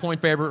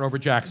 3.5-point favorite over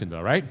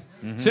Jacksonville, right?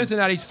 Mm-hmm.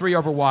 Cincinnati's 3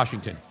 over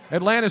Washington.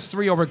 Atlanta's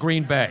 3 over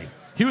Green Bay.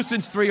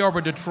 Houston's 3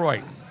 over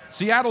Detroit.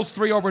 Seattle's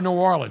 3 over New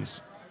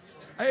Orleans.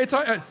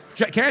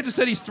 Kansas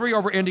City's 3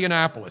 over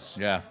Indianapolis.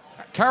 Yeah.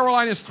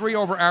 Carolina's 3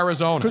 over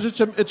Arizona.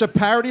 Because it's a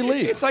parity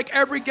league. It's like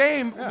every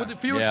game, with a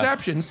few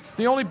exceptions.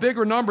 The only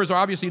bigger numbers are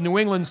obviously New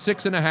England's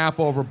 6.5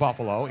 over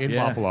Buffalo in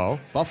Buffalo.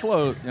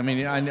 Buffalo. I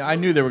mean, I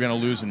knew they were going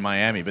to lose in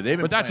Miami, but they've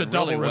been. But that's a playing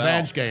double really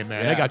revenge well. game,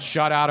 man. Yeah. They got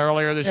shut out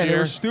earlier this And year. they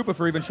were stupid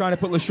for even trying to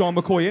put LaShawn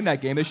McCoy in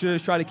that game. They should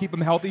have tried to keep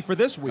him healthy for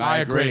this week. I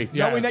agree.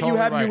 Yeah, Knowing that totally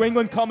you have right. New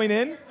England coming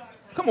in,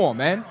 come on,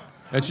 man.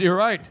 You're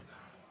right.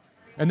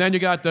 And then you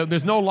got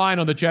there's no line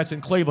on the Jets in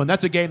Cleveland.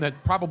 That's a game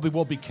that probably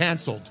will be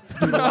canceled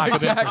due to lack of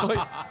Exactly.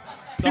 interest.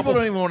 People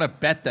don't even want to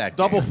bet that.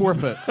 Double game.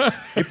 forfeit.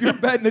 If you're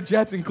betting the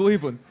Jets in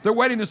Cleveland, They're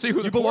waiting to see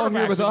who the belong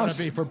here quarterbacks with are going us.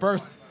 to be for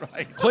birth.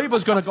 Right.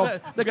 Cleveland's going to go.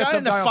 The get guy some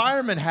in the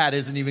fireman hat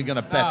isn't even going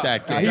to bet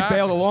that game. he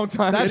bailed a long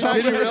time That's ago.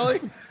 actually really?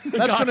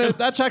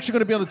 That's actually going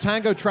to be on the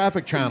Tango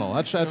Traffic Channel.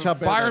 That's how bad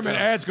Fireman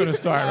that ad's going to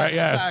start, right?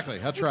 Yes. Exactly.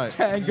 That's right.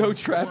 Tango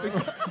traffic.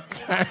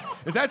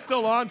 Is that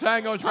still on,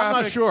 Tango Traffic?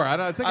 I'm not sure.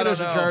 I think it is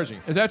in know. Jersey.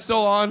 Is that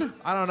still on?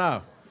 I don't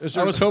know.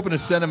 I was hoping to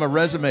send him a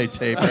resume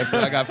tape after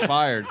I got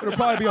fired. It'll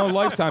probably be on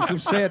Lifetime. Some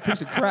sad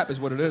piece of crap is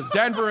what it is.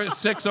 Denver is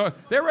 6.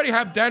 They already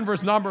have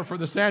Denver's number for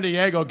the San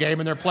Diego game,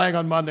 and they're playing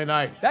on Monday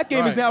night. That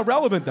game is now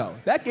relevant, though.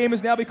 That game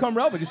has now become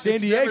relevant because San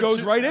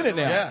Diego's right in it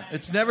now. Yeah,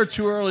 it's never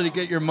too early to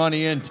get your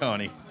money in,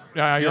 Tony.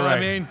 Yeah, You you're know right. what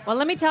I mean? Well,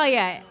 let me tell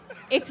you,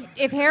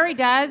 if Harry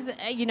does,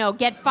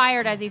 get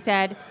fired, as he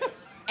said,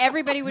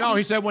 everybody would No,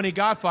 be he said when he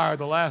got fired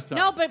the last time.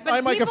 No, but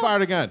I might get people-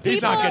 fired again.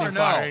 He's not people- getting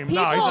fired.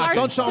 People No, he's not. are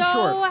Don't sell him so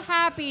short.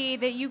 happy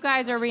that you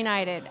guys are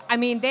reunited. I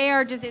mean, they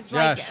are just, it's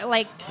Yes.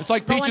 like It's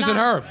like going Peaches and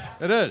on. Herb.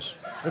 It is.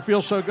 It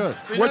feels so good.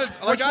 Which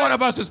one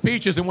of us is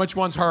Peaches and which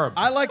one's Herb?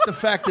 I like the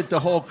fact that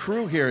the whole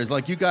crew here is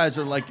like you guys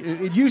are like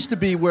it used to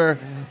be where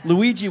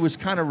Luigi was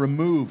kind of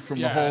removed from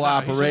the Yeah, whole no,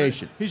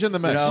 operation. He's in the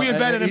mix. We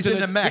invented him he's to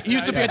in the mix. He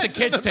used to be at the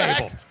kids'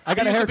 table. I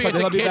got He a used to be haircut. at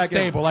the I'll be kids' back in.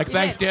 table, like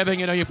Thanksgiving.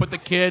 You put the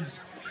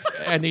kids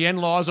and the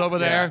in-laws over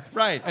there.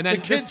 Right. And then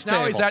The kids'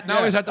 now he's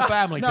table. he's at the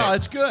family table. No,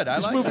 it's good. I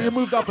like You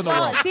moved up in the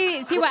Well, world.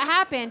 see what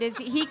happened is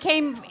he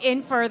came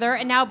in further,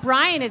 and now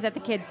Brian is at the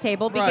kids'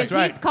 table because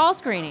Right. he's call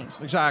screening.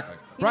 Exactly.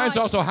 Brian's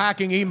also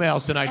hacking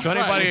emails tonight, so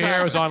anybody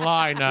here who's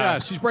online,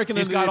 Yes, he's breaking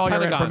he's into got the all your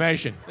Pentagon.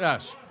 information.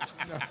 Yes.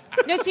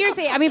 No,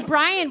 seriously. I mean,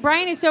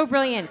 Brian is so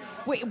brilliant.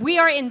 We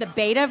are in the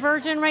beta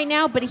version right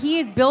now, but he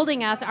is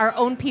building us our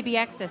own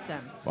PBX system.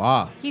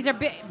 Wow. He's our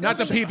Not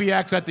the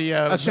PBX at the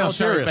That sounds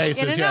military serious.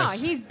 bases. No. Yes.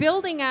 He's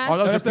building us Oh,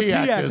 those That's are the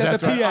PXs. PX.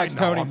 That's the right.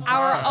 PX, I know. Tony.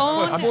 our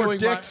own. I'm doing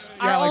Dix?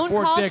 My, yeah, Our like own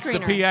Fort call Dix,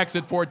 screener. the PX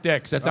at Fort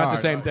Dix. That's not All the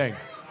right. same thing.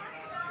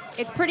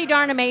 It's pretty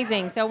darn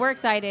amazing. So we're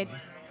excited.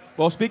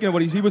 Well, speaking of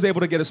what he was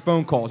able to get his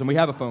phone calls, and we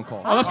have a phone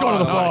call. Oh, let's go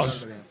to the nice.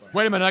 phones.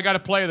 Wait a minute, I got to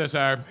play this,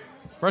 Aaron.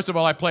 First of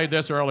all, I played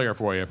this earlier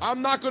for you.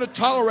 I'm not going to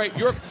tolerate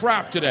your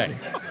crap today.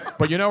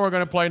 But you know we're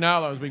going to play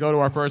now, though, as we go to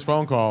our first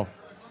phone call.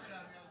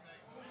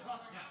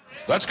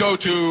 Let's go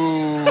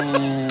to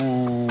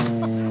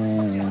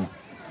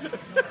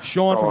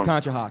Sean from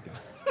Conshohocken.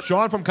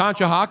 Sean from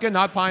Conshohocken,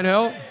 not Pine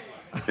Hill?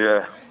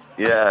 Yeah,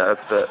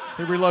 that's it.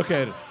 He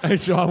relocated. Hey,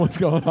 Sean, what's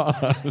going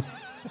on?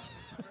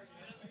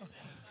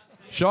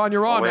 Sean,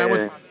 you're on,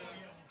 man.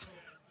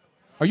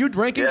 Are you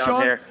drinking, Yeah, I'm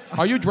Sean? here.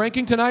 Are you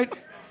drinking tonight?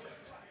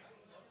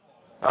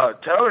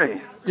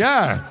 Tony.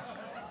 Yeah.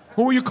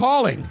 Who are you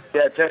calling?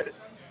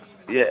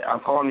 Yeah, I'm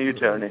calling you,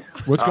 Tony.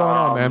 What's going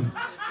on, man?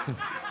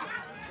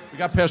 We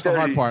got past the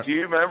hard part. Do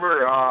you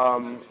remember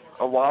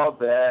a while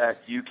back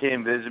you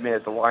came visit me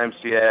at the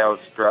YMCA? I was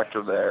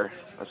director there.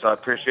 So I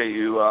appreciate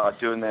you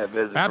doing that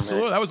visit.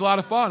 Absolutely. For me. That was a lot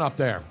of fun up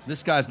there.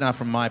 This guy's not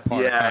from my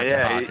part Yeah. of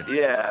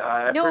Conshohocken.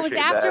 I No, it was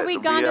appreciate after that.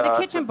 we'd gone to the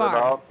kitchen took it bar.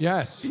 off.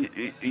 Yes.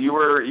 You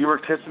were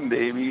kissing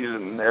babies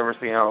and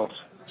everything else.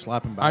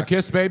 Slapping back. I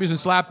kiss babies and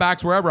slap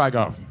backs wherever I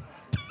go.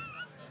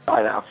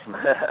 I know.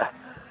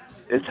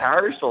 Is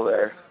Harry still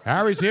there?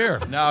 Harry's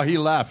here. No, he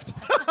left.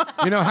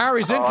 You know,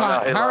 Harry's in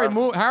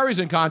no, Harry's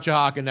in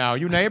Conshohocken now.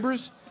 You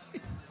neighbors?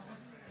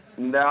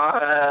 No,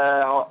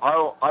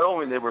 I don't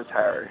mean neighbors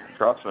Harry.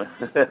 Trust me.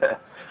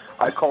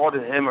 I called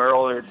him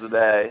earlier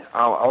today.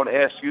 I want to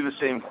ask you the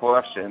same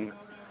question.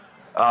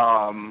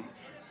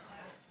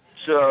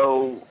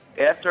 So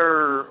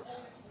after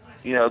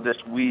this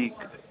week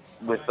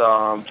with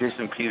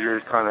Jason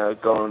Peters kind of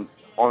going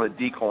on the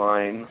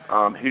decline,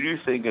 who do you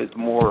think is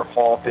more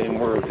Hall of Fame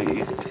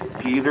worthy,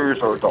 Peters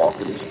or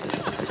Dawkins?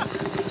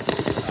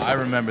 I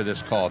remember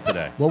this call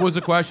today. What was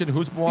the question?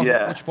 Whose fault?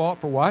 Yeah. Which fault?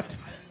 For what?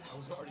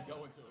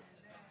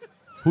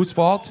 Whose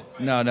fault?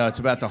 No, it's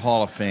about the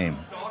Hall of Fame.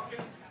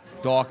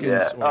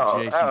 Dawkins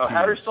or Jason Peters.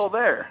 Harry's still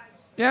there.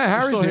 Yeah,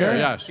 Harry's still here. here,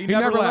 yes. He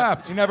never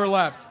left. He never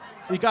left.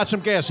 He got some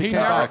gas. He came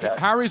never, back.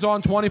 Harry's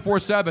on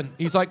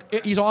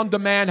 24/7. He's on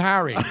demand,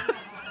 Harry.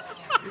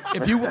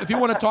 If you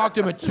want to talk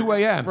to him at 2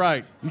 a.m.,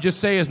 right, you just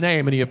say his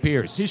name and he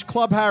appears. He's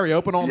Club Harry,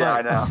 open all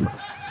night. Yeah, I know.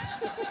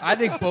 I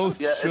think both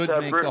should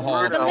make the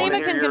Hall of The Fame.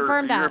 Lima can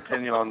confirm Your that.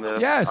 opinion on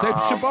this? Yes, they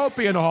should both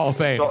be in the Hall of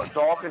Fame.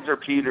 Dawkins or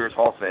Peters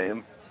Hall of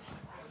Fame?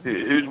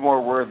 Who's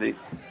more worthy?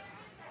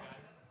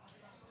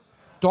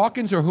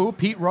 Dawkins or who?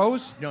 Pete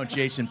Rose? No,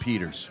 Jason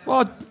Peters.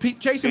 Well,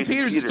 Jason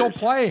Peters is still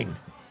playing.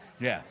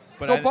 Yeah.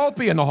 But They'll both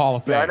be in the Hall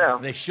of Fame. Yeah, I know.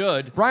 They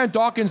should. Brian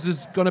Dawkins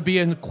is going to be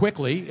in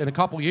quickly in a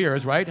couple of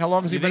years, right? How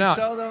long has he You been think out?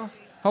 so, though?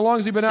 How long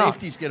has he been out?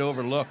 Safeties get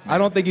overlooked. Man. I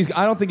don't think he's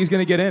going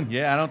to get in.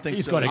 Yeah, I don't think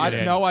He's so. going to get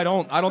in. No, I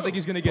don't. I don't think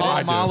he's going to get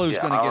in. Palomalu's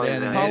going to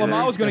get in.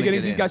 Palomalu's going to get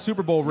in. He's got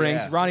Super Bowl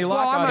rings. Yeah. Ronnie Well,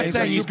 Lockout. I'm not has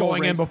saying got he's Super Bowl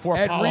going in rings. before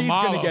Ed Reed's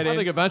going to Palomalu. get I in.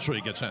 think eventually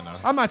he gets in, though.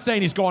 I'm not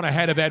saying he's going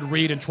ahead of Ed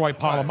Reed and Troy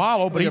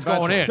Polamalu, but he's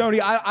going in.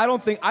 Tony, I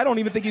don't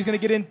even think he's going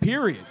to get in.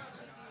 Period.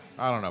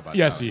 I don't know about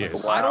Yes, that. he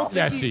is. I don't think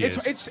Yes, he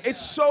is.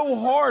 It's so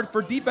hard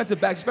for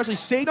defensive backs, especially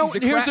safeties. No,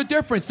 here's the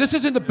difference. This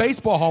isn't the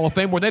baseball Hall of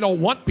Fame where they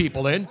don't want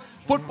people in.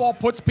 Football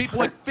puts people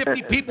like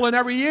 50 people in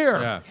every year.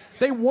 Yeah.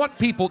 They want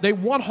people. They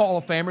want Hall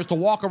of Famers to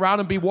walk around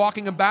and be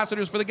walking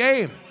ambassadors for the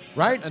game,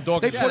 right? And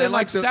Dawkins- they put Yeah, in they like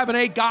like to- 7,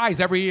 8 guys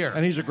every year.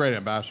 And he's a great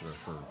ambassador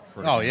for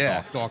Oh,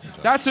 yeah. Dawkins.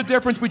 That's the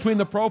difference between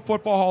the Pro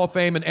Football Hall of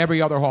Fame and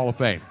every other Hall of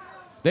Fame.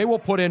 They will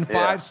put in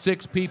 5,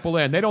 6 people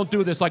in. They don't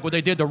do this like what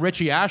they did to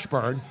Richie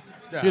Ashburn.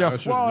 Yeah,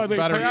 they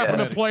happened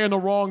to play in the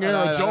wrong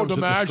era. Joe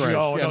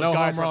DiMaggio and those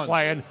guys were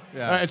playing.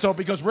 Yeah. And so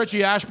because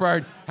Richie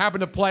Ashburn happened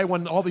to play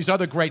when all these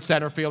other great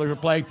center fielders were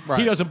playing, Right.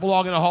 he doesn't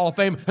belong in the Hall of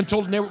Fame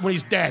until when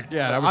he's dead.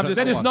 Yeah, that was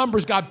Then his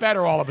numbers got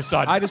better all of a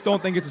sudden. I just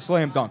don't think it's a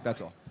slam dunk. That's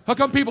all. How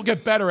come people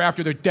get better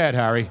after they're dead,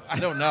 Harry? I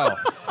don't know.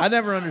 I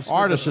never understood.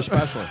 Artists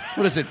especially.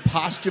 What is it,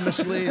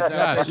 posthumously? Is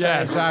that what they say?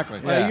 Yes.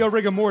 Exactly. Yeah. You go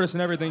rigor mortis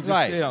and everything. Just,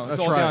 Right. it's That's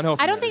all right. downhill.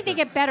 I don't think they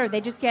get better.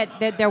 They just get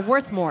they're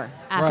worth more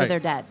after Right.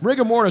 they're dead.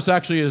 Rigor mortis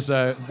actually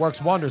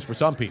works wonders for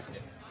some people.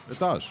 It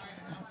does.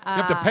 You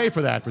have to pay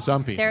for that for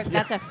some people.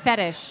 That's a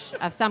fetish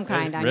of some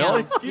kind. I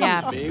Really? know.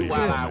 Yeah.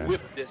 What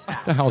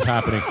the hell's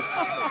happening?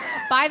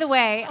 By the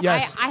way,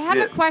 Yes. I have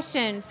a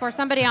question for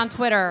somebody on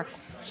Twitter.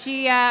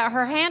 She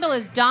her handle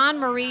is Dawn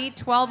Marie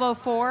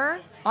 1204.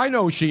 I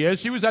know who she is.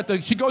 She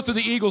goes to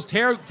the Eagles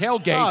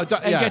tailgate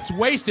and yeah. gets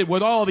wasted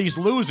with all these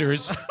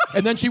losers,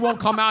 and then she won't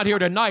come out here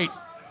tonight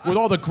with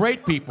all the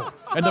great people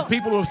and the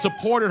people who have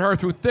supported her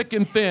through thick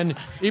and thin,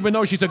 even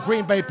though she's a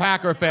Green Bay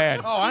Packer fan.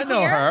 Oh, I She's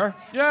know here? her.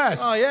 Yes.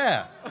 Oh,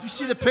 yeah. You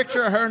see the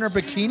picture of her in her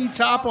bikini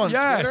top on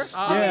Yes. Twitter?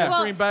 Yeah.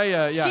 Well, Green Bay,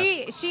 yeah.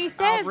 She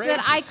says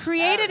that I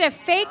created a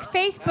fake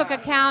Facebook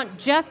account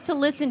just to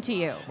listen to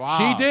you. Wow.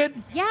 She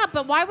did? Yeah,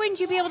 but why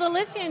wouldn't you be able to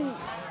listen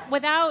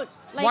without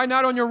like? Why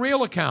not on your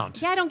real account?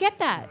 Yeah, I don't get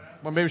that.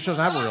 Well, maybe she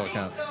doesn't have a real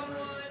account.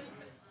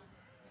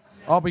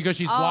 Oh, because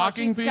she's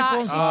blocking she's people?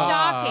 she's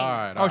stalking. All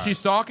right. Oh, she's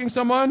stalking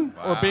someone?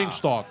 Or being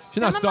stalked.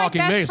 She's not Some of my stalking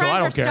best me, so I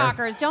friends don't are care.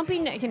 stalkers.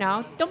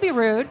 Don't be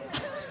rude.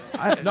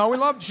 No, we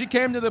love. She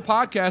came to the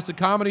podcast at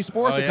Comedy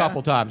Sports Oh, a yeah?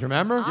 couple times.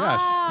 Remember?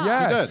 Ah.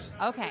 Yes.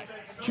 Okay.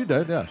 She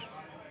did, yes.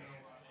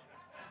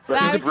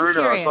 But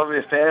Bruno, I thought I'd be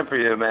a fan for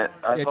you, man.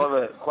 I thought a I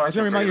was question going to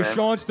for remind you, you, man.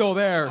 Sean's still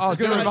there. Oh, He's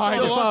gonna dude, remind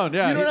still you. on,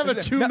 yeah. You don't have a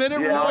 2-minute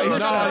rule?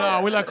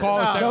 No, we let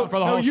Carlos stay on for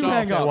the whole you show.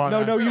 hang if they up.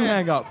 want. No, you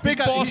hang up. Big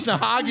Boston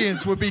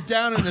Hoggians would be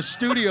down in the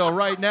studio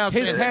right now.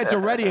 His saying, head's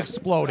already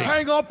exploding.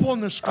 Hang up on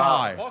the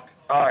sky. All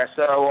right,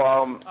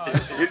 so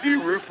who do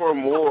you root for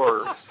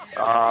more,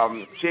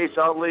 Chase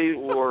Utley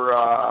or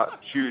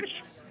Chooch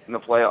in the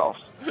playoffs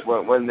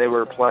when they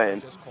were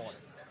playing?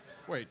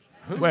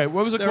 Wait,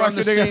 what was the They're question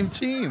on the again? same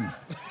team.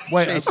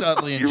 Wait, Chase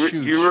Utley and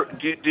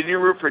Chooch. Did you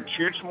root for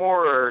Chooch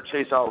more or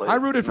Chase Utley? I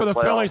rooted for the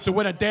Phillies to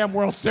win a damn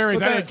World Series.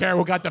 But I didn't care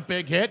who got the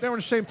big hit. They were on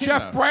the same team.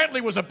 Jeff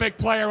Brantley was a big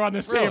player on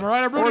this team, all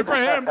right? I rooted for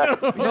him, too.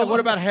 Yeah, what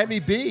about Heavy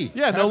B?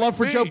 Yeah, no love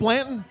for B. Joe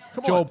Blanton?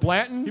 Come Joe on.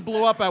 Blanton? He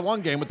blew up at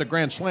one game with the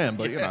grand slam,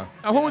 but, you know.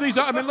 Now, who are these?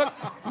 I mean,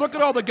 look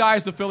at all the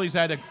guys the Phillies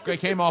had that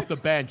came off the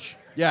bench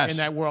Yes. in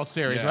that World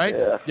Series, Yeah. right?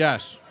 Yeah.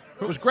 Yes.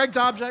 Was Greg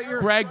Dobbs that year?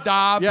 Greg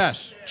Dobbs.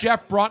 Yes.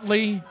 Jeff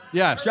Bruntley.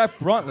 Yes. Jeff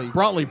Bruntley.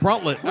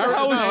 Bruntlet. Who the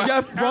hell is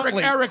Jeff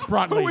Bruntley? Eric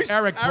Bruntley. Who is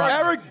Eric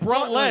Bruntley. Eric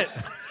Bruntley.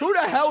 Who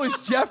the hell is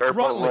Jeff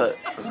Bruntley?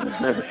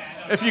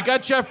 If you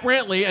got Jeff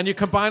Brantley and you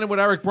combine him with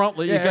Eric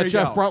Bruntley, Yeah, you there got you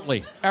Jeff go.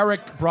 Bruntley.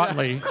 Eric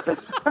Bruntley.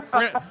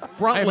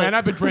 Bruntlet. Hey, man,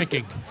 I've been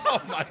drinking. Oh,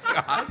 my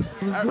God.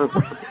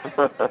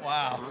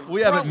 Wow.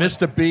 We haven't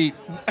missed a beat.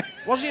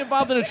 Was he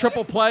involved in a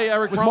triple play,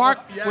 Eric Was Bruntley? Mark?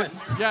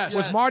 Yes.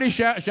 Was Marty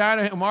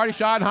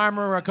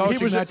Schottenheimer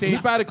coaching that team? He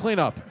batted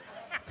cleanup.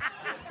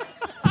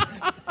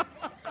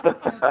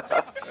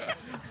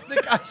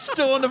 The guy's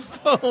still on the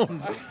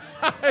phone.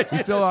 He's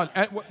still on.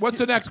 What's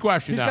the next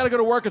question? He's now? got to go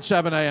to work at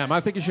 7 a.m.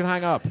 I think you should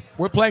hang up.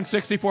 We're playing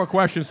 64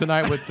 questions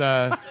tonight with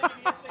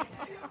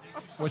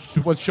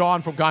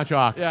Sean from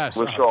Conshohock. Yes.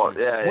 With Sean,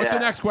 yeah. What's the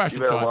next question,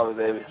 You better Sean? love it,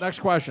 baby. Next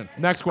question.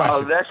 Next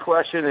question. The next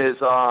question is,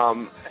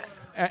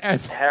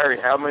 Harry,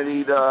 how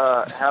many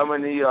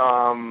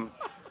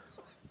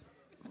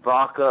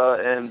vodka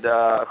and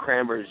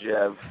cranberries did you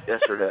have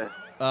yesterday?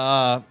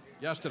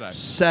 Yesterday.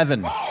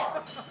 7.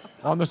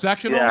 On the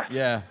sectional?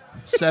 Yeah.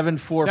 7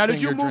 4 Now, finger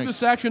did you move drinks. the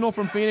sectional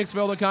from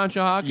Phoenixville to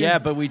Conshohock? Yeah,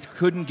 but we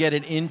couldn't get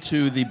it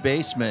into the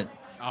basement,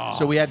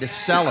 so we had to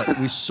sell it.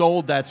 We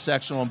sold that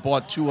sectional and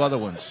bought 2 other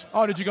ones.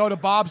 Oh, did you go to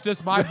Bob's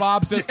Discount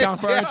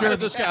Furniture?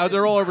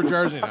 They're all over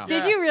Jersey now.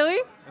 Did you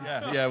really?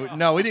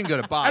 No, we didn't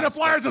go to Bob's. And the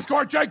Flyers have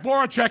scored. Jake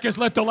Voracek has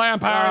lit the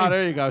lamp, Harry.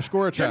 There you go.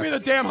 Score a check. Give me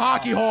the damn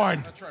hockey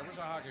horn. That's right. Where's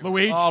the hockey horn?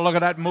 Luigi. Oh, look at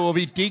that move.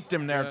 He deked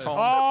him there, Tom.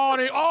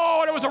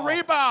 Oh, there was a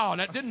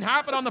rebound. That didn't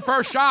happen on the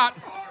first shot.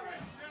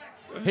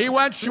 He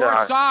went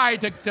short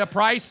side to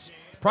Price.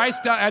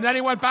 And then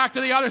he went back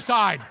to the other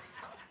side.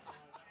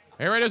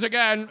 Here it is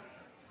again.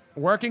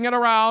 Working it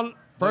around.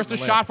 First a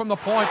shot from the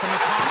point from the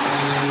top.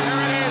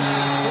 There it is.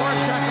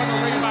 Voracek on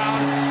the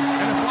rebound.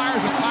 And the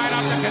Flyers are tied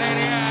up the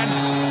Canadian.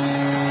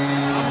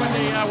 Up in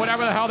the,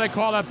 whatever the hell they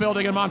call that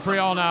building in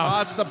Montreal now.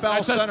 Oh, it's the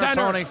Bell Center,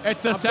 Tony.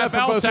 It's the I'm deaf in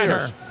Bell both Center.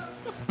 ears.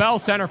 Bell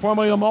Center,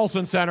 formerly the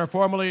Molson Center,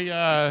 formerly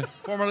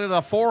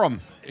the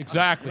Forum.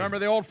 Exactly. Remember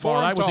the old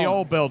Forum? That was the Tom?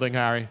 old building,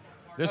 Harry.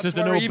 This is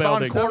the where new Yvonne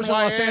building. Courtois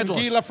Los and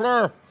Angeles. Guy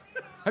Lafleur.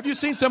 Have you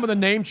seen some of the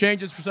name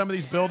changes for some of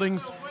these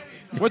buildings?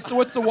 What's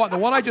the one? The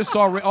one I just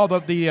saw. Oh,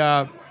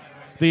 the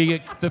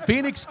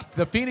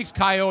Phoenix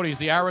Coyotes,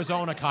 the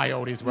Arizona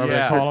Coyotes, whatever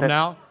they call them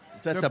now.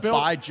 Is that They're the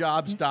built-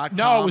 buyjobs.com?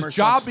 No, it was or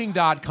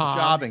jobbing.com.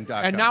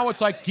 Jobbing.com. And now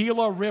it's like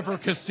Gila River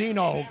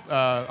Casino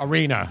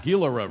Arena.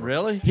 Gila River.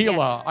 Really?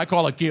 Gila. Yes. I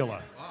call it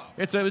Gila.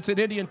 It's an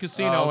Indian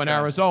casino in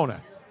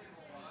Arizona.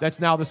 That's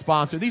now the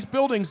sponsor. These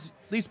buildings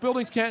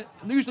can't.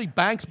 Usually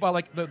banks buy,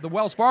 like the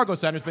Wells Fargo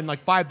Center's been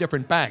like 5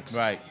 different banks.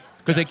 Right.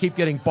 Because they keep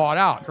getting bought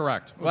out.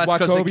 Correct. Well, that's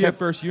 'cause they Wachovia, kept-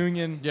 First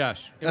Union.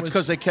 Yes. That's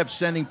because they kept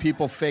sending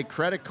people fake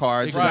credit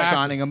cards and Exactly.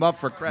 signing them up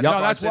for credit No,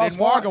 cards. that's they Wells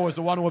didn't want. Fargo was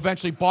the one who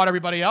eventually bought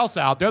everybody else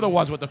out. They're the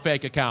ones with the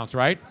fake accounts,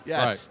 right?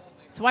 Yes.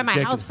 That's why my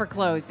house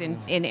foreclosed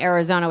in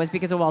Arizona was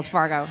because of Wells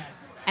Fargo.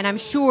 And I'm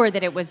sure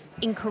that it was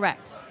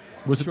incorrect.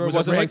 Was Sure, it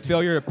wasn't like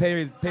failure to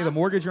pay the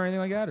mortgage or anything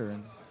like that, or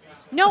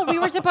No, we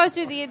were supposed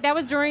to. That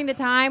was during the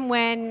time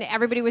when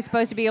everybody was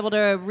supposed to be able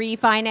to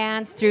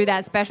refinance through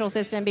that special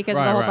system because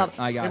of the whole bubble.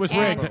 I got It was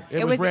And rigged.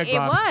 It was rigged,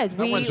 Rob. was. That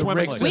went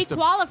swimmingly. We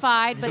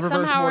qualified, the but reverse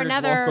somehow or mortgage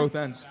lost another, both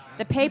ends.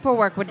 the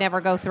paperwork would never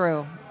go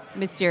through,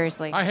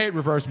 mysteriously. I hate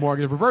reverse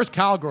mortgage. Reverse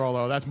cowgirl,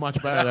 though, that's much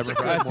better than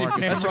reverse mortgage.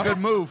 That's a good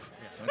move.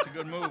 That's a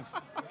good move.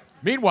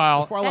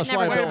 Meanwhile, Far less That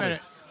never wait a liability.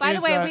 minute. By the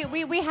Is,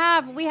 way,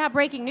 we have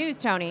breaking news,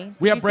 Tony.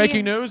 we Did have you see breaking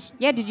it? news?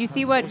 Yeah, did you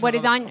see what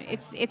is on?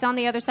 It's on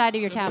the other side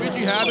of your tablet.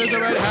 Did you have this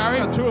already, Harry?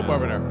 2 of them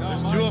over there.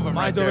 There's 2 of them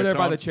mine's right over there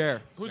by Tom. the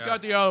chair. Who's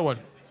got the other one?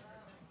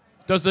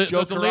 Does the Joe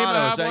does the Lima Corrado,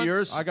 have is that one?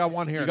 yours? I got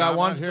one here. You got No,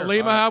 one? not here. Does the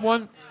Lima have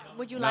one?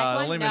 Would you No, like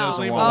one? Lima No.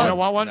 doesn't You want don't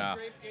want one? No.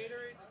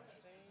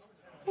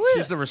 Woo.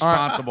 She's the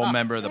responsible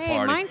member of the Hey,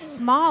 party. mine's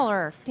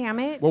smaller. Damn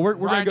it. Well, we're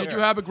going Ryan, to go. did you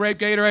have a grape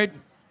Gatorade?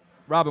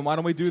 Robin, why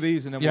don't we do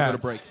these and then Yeah. we'll go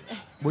to break?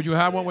 Would you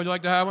have one? Would you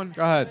like to have one?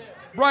 Go ahead.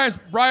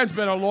 Brian's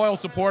been a loyal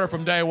supporter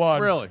from day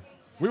one. Really?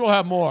 We will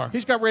have more.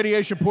 He's got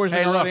radiation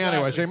poisoning Hey, look. already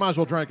anyway, so you might as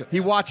well drink it. He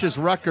watches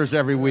Rutgers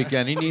every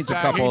weekend. He needs a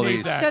Yeah, couple he of needs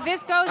these. that. So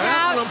this goes That's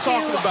out what I'm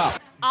talking to about.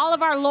 all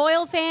of our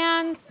loyal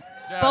fans,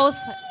 Yes. both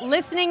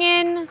listening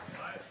in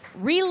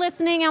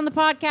re-listening on the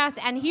podcast,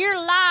 and here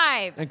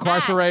live.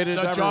 Incarcerated.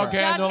 The Jug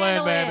Handle Inn,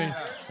 Jug baby. Handle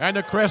And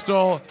the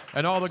Crystal,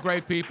 and all the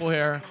great people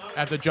here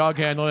at the Jug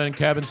Handle Inn,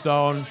 Kevin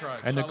Stone,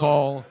 and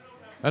Nicole.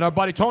 And our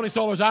buddy Tony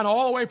Solozano,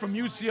 all the way from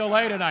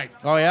UCLA tonight.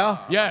 Oh, yeah?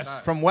 Yes.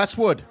 From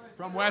Westwood.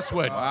 From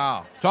Westwood.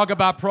 Wow. Talk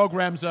about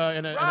programs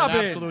in an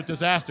absolute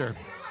disaster.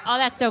 Oh,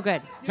 that's so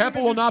good.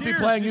 Temple will not be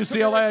playing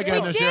UCLA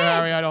again this year,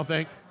 Harry, I don't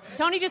think.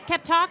 Tony just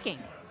kept talking.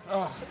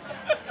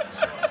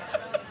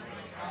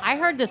 I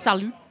heard the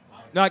salute.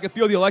 No, I can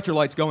feel the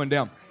electrolytes going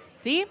down.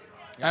 See?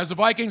 As the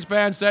Vikings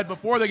fan said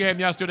before the game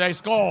yesterday,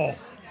 Skol.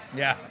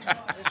 Yeah.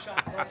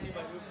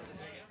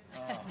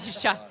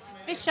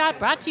 Fish shot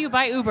brought to you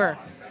by Uber.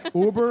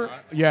 Uber?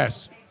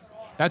 Yes.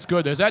 That's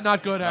good. Is that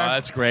not good, Harry? Oh,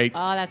 that's great.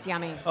 Oh, that's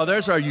yummy. Oh,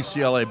 there's our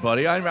UCLA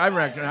buddy. I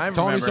remember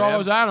Tony him.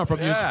 Solozano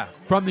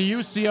from the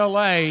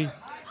UCLA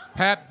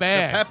Pep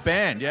Band. The Pep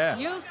Band, yeah.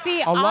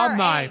 UCLA.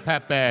 Alumni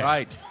Pep Band.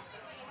 Right.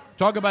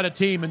 Talk about a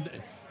team. And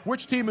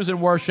which team is in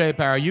worse shape,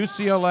 Harry?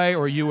 UCLA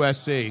or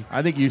USC?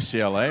 I think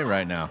UCLA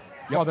right now.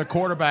 Oh, their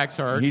quarterback's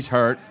hurt. He's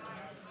hurt.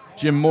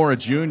 Jim Mora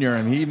Jr.,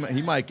 and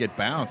he might get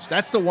bounced.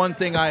 That's the one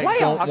thing I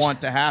don't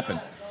want to happen,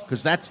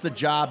 because that's the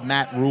job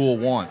Matt Rule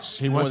wants.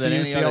 He wants more than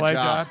the any UCLA other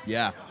job?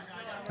 Yeah.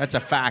 That's a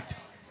fact.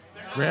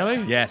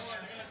 Really? Yes.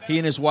 He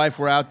and his wife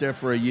were out there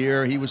for a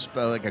year. He was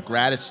like a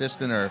grad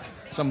assistant or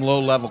some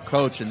low-level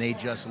coach, and they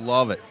just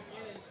love it.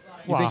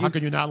 Well, how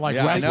can you not like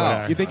Westwood?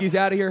 Harry? You think he's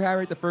out of here,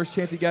 Harry, at the first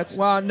chance he gets?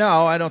 Well,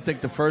 no, I don't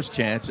think the first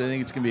chance. I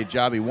think it's going to be a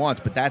job he wants,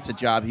 but that's a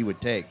job he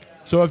would take.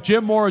 So if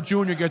Jim Mora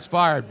Jr. gets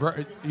fired,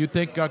 you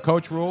think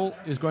Coach Rule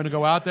is going to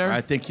go out there? I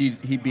think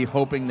he'd be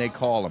hoping they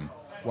call him.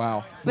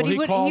 Wow. But he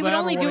would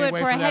only do it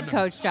for a head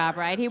coach job,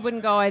 right? He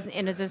wouldn't go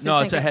in as assistant. No,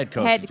 it's a head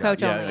coach. Head coach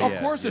job. only.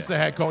 Of course it's the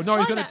head coach. No,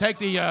 he's going to take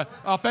the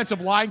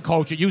offensive line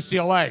coach at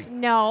UCLA.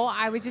 No,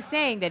 I was just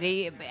saying that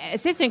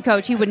assistant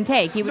coach he wouldn't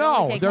take. He would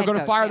only take they're head going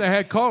to coach, fire yeah. the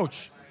head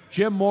coach,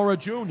 Jim Mora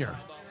Jr.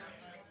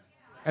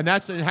 And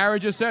Harry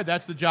just said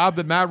that's the job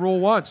that Matt Rule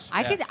wants.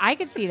 I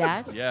could see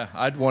that. Yeah,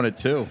 I'd want it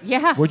too.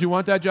 Yeah. Would you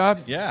want that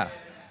job? Yeah.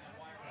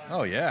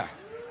 Oh, yeah.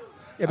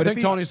 Yeah, I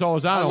think Tony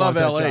Solozano I love wants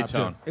that LA, job, too.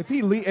 Tone. If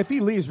he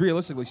leaves,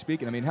 realistically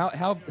speaking, I mean,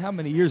 how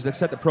many years that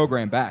set the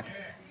program back?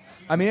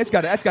 I mean, that's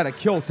got to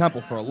kill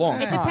Temple for a long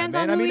time. It depends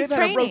man. on who I mean, he's they've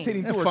had a training.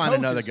 rotating They'll door of find coaches.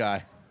 another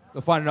guy.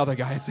 They'll find another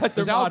guy. That's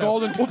their Is Al motto.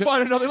 Golden- We'll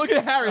find another. Look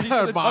at Harry. He's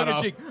the Motto. tongue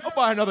in cheek. I'll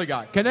find another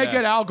guy. Can they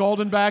get Al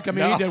Golden back? I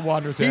mean, No. he did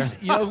wonders there.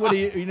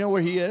 You know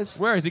where he is?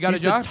 Where has he got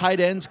He's a job? the tight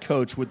ends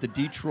coach with the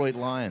Detroit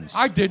Lions.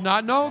 I did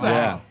not know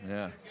that.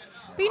 Yeah.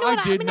 But you know I what?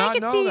 I did mean, not I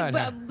could know see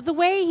that. the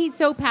way he's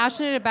so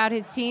passionate about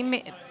his team.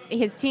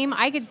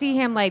 I could see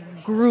him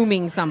like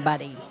grooming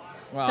somebody,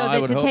 Well, so I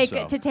that would to hope take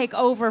so. to take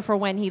over for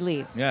when he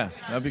leaves. Yeah,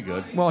 that'd be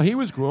good. Well, he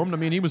was groomed. I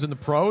mean, he was in the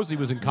pros. He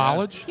was in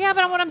college. Yeah,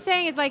 but what I'm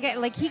saying is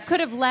like he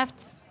could have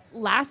left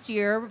last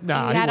year.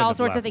 No, he he had all wouldn't have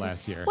sorts of left things.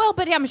 last year. Well,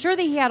 but I'm sure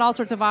that he had all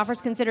sorts of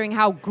offers considering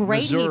how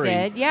great Missouri he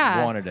did.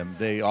 Yeah. wanted him.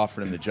 They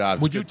offered him the job.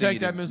 It's Would you good thing take he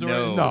that didn't-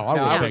 Missouri? No, I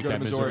wouldn't take go to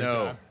that Missouri. No.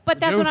 job. But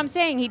that's You? what I'm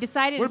saying. He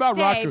decided What to about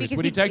stay Rutgers? because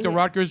Would he take the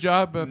Rutgers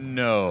job?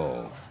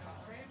 No.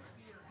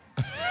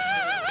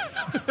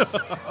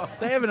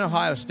 They have an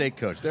Ohio State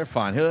coach. They're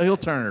fine. He'll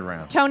turn it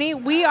around. Tony,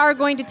 we are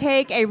going to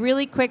take a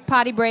really quick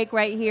potty break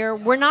right here.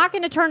 We're not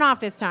going to turn off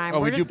this time. Oh,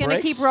 We're we just do going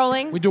to breaks? keep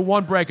rolling. We do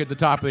one break at the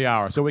top of the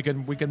hour, so we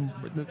can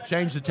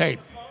change the tape.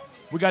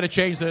 We got to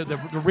change the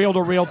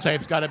reel-to-reel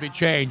tape's got to be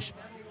changed.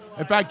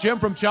 In fact, Jim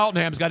from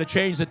Cheltenham's got to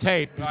change the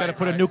tape. He's got to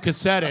put a new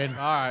cassette in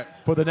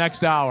for the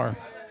next hour.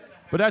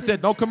 But that's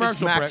it. No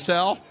commercial break.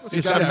 Maxell?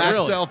 He's got a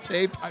really. Maxell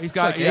tape? He's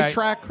got Like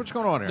 8-track? What's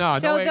going on here? No,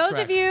 So no those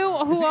 8-track. of you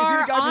who Is he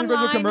are the guy from the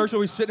online,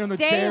 commercial? He's sitting on the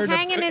stay chair.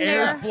 hanging the in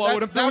air's there.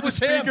 blowing him through the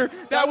speaker.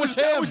 That was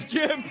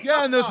Jim.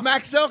 Yeah, and those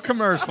Maxell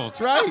commercials,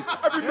 right?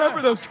 I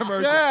remember those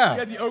commercials. Yeah. He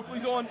had the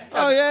Oakleys on.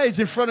 Oh, yeah, he's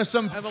in front of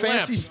some And the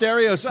fancy lamp.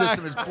 stereo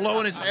system. It's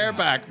blowing his hair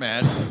back,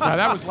 man. No,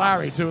 that was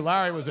Larry, too.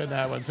 Larry was in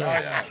that one, too.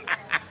 Okay,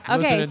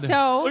 Listening to-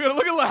 so Look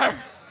at Larry.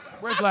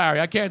 Where's Larry?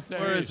 I can't say.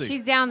 Where is he?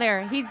 he's down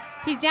there. He's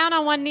down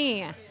on one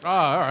knee. Oh,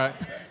 all right.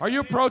 Are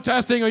you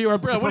protesting or you are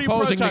what are you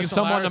proposing to protesting,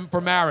 someone Larry?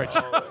 for marriage?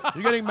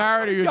 You getting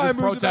married or you're Guy just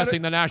moves about protesting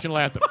it. the national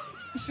anthem?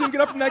 You see him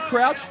get up from that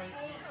crouch?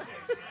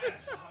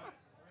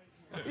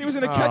 He was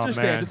in a catcher man.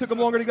 stance. It took him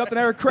longer to get up than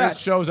Eric This Kratz.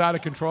 show's out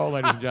of control,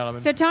 ladies and gentlemen.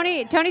 So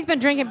Tony's been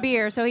drinking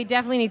beer, so he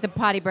definitely needs a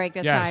potty break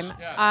this Yes.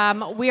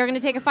 time. We are going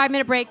to take a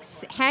 5-minute break.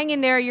 Hang in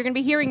there. You're going to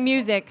be hearing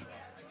music.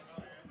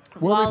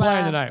 What are we while,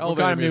 playing tonight? What kind of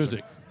elevator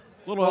music?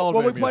 Little Well,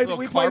 elevator we played. music.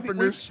 We played.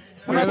 Carpenters.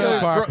 What about the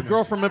Carpenters?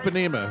 Girl from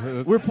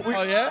Ipanema.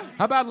 Oh, yeah?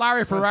 How about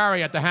Larry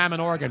Ferrari at the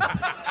Hammond organ?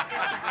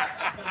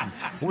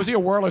 Was he a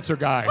Wurlitzer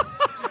guy?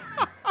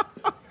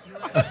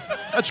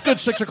 That's good.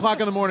 6 o'clock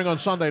in the morning on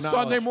Sunday night.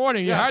 Sunday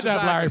morning, you had to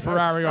have Larry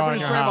Ferrari on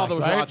Everybody's your grandmother house,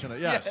 was right? watching it.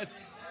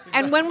 Yes.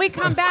 And when we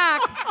come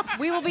back,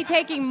 we will be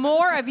taking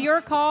more of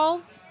your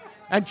calls.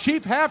 And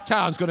Chief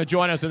Halftown's going to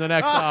join us in the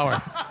next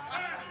hour.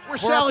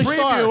 Where's For Sally a preview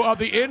Starr? of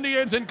the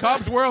Indians and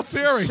Cubs World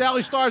Series.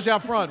 Sally Starr's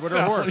out front with her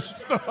Sally horse.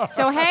 Starr.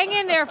 So hang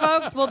in there,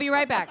 folks. We'll be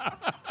right back.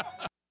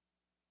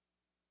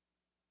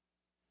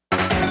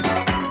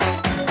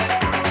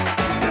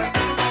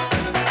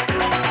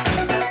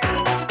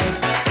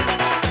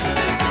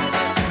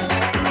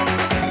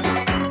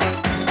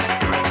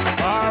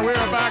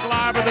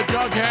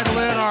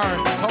 JughandleInn, our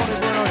Tony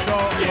Bruno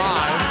show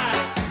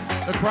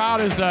live. The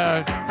crowd is,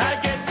 I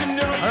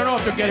don't know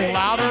if they're getting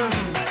louder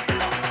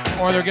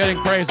or they're getting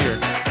crazier.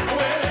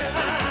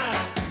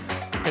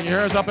 Can you hear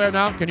us up there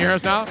now? Can you hear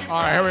us now?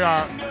 All right, here we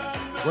are.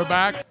 We're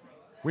back.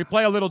 We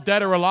play a little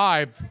Dead or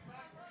Alive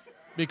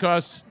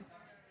because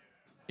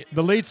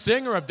the lead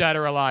singer of Dead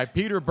or Alive,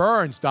 Peter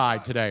Burns,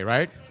 died today,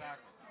 right?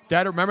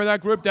 Remember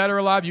that group, Dead or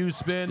Alive? You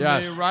spin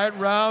me right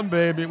round,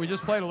 baby. We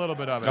just played a little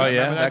bit of it. Oh,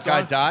 yeah? Remember That guy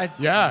song? died?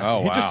 Yeah.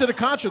 Oh, He wow. just did a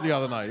concert the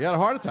other night. He had a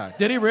heart attack.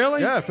 Did he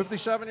really? Yeah,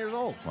 57 years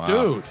old. Wow.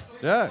 Dude.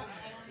 Yeah. How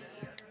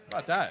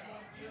about that?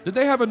 Did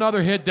they have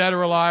another hit, Dead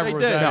or Alive? They or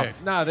was did. that it?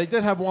 No, they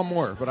did have one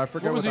more, but I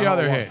forget What was the the hell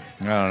other it was. hit?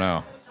 I don't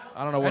know.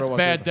 I don't know what That's it was.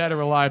 bad either. Dead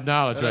or Alive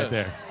knowledge It right is.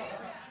 there.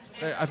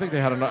 I think they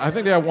had I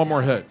think they had one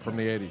more hit from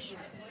the 80s.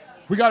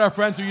 We got our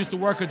friends who used to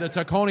work at the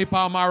Tacony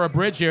Palmyra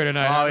Bridge here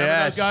tonight. Oh, Remember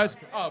yes. those guys?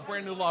 Oh,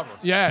 Brand New Lover.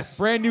 Yes.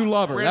 Brand New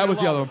Lover. Brand that New was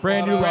the other one. Lover.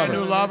 Brand New Brand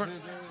Lover. New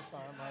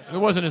Lover. It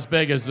wasn't as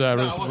big as it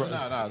wasn't,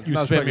 no, You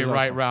not as Spin big Me as those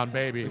Right ones. Round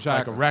Baby. It's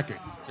Exactly. like a record.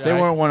 They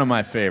weren't one of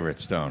my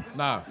favorites, Stone.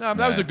 No. No, but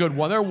that was a good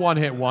one. They're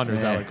one-hit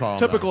wonders, I would call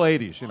them. Typical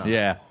 80s, you know.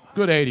 Yeah.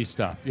 Good 80s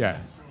stuff, yeah.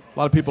 A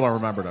lot of people don't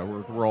remember that.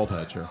 We're old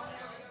heads here.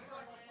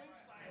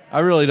 I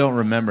really don't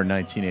remember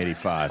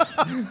 1985.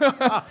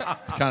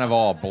 It's kind of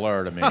all a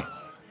blur to me. It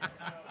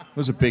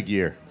was a big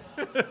year.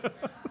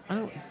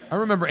 I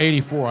remember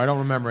 84. I don't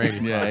remember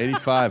 85. Yeah,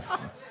 85.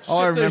 All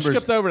I remember is,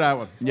 skipped over that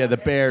one. yeah, the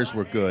Bears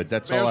were good.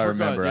 That's Bears all I were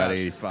remember good, out of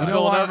yes. 85. You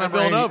know what? I remember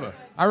Villanova. 80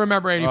 I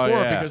remember 84 Oh,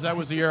 yeah. because that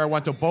was the year I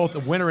went to both the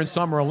Winter and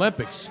Summer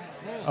Olympics.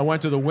 I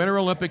went to the Winter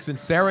Olympics in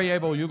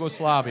Sarajevo,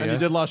 Yugoslavia. And you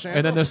did Los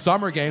And then the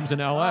Summer Games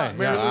in L.A.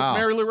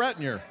 Mary Lou Retton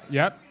year.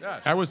 Yep.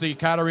 Yes. That was the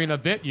Katarina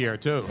Witt year,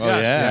 too. Oh, yeah.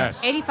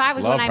 Yes. 85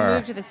 was Love when her. I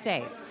moved to the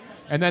States.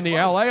 And then the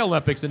L.A.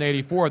 Olympics in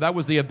 84, that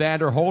was the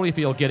Evander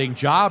Holyfield getting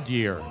jobbed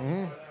year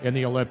in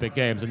the Olympic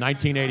Games in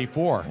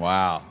 1984.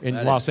 Wow. In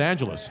That Los is-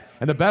 Angeles.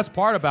 And the best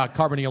part about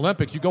covering the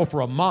Olympics, you go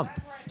for a month.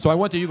 So I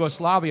went to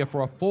Yugoslavia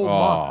for a full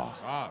month.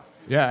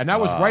 Yeah, and that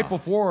was right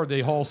before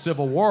the whole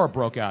Civil War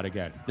broke out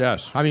again.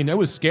 Yes. I mean, it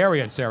was scary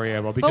in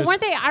Sarajevo because But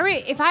weren't they?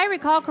 If I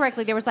recall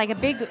correctly, there was like a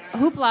big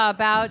hoopla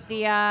about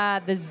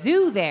the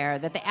zoo there,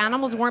 that the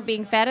animals weren't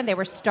being fed and they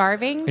were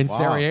starving. in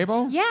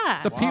Sarajevo,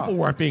 Yeah. the people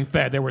weren't being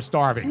fed; they were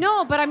starving.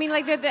 No, but I mean,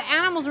 like the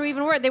animals were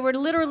even worse. They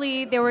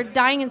were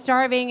dying and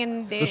starving,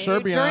 and The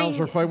Serbian during, animals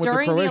were fighting with the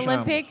during the Croatian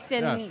Olympics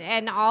animals. and Yes.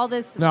 and all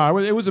this. No,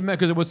 it was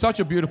because it was such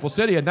a beautiful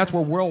city, and that's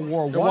where World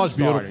War I was started,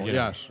 beautiful, you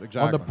know, yes, On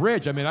exactly. the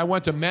bridge. I mean, I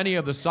went to many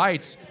of the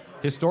sites,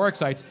 historic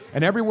sites,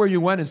 and everywhere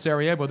you went in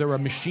Sarajevo, there were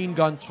machine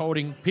gun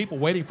toting people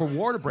waiting for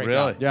war to break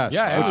Really? out. Yes.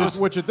 Yeah,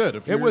 Which it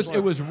did. It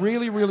was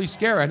really, really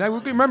scary. And I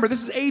remember,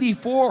 this is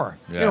 84.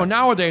 Yeah. You know,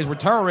 nowadays where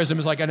terrorism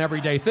is like an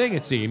everyday thing,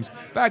 it seems.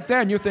 Back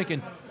then, you're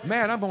thinking,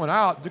 man, I'm going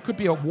out. There could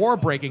be a war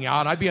breaking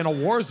out. I'd be in a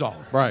war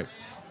zone. Right.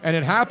 And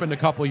it happened a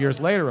couple of years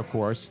later, of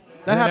course.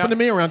 That happened to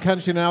me around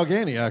Kensington and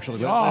Allegheny,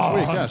 actually, last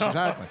week. Yes,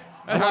 exactly.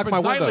 I That locked happens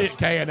my nightly windows. at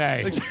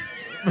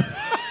K&A.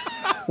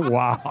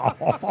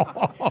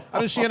 Wow. I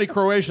didn't see any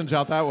Croatians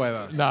out that way,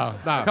 though. No.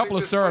 A couple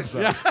of Serbs,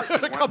 though. Yeah,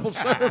 a couple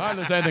Serbs. I don't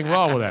think there's anything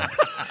wrong with that.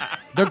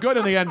 They're good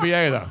in the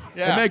NBA, though.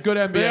 Yeah. They make good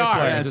NBA They are.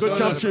 players. Good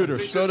jump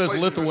shooters. So does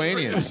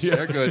Lithuanians.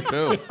 They're good,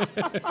 too.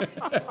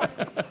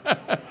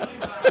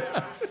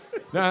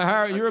 Now,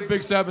 Harry, you're a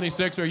big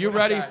 76er. Are you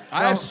ready?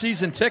 I have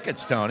season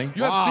tickets, Tony.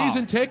 You have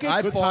season tickets?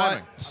 I Good bought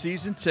timing.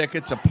 season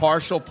tickets, a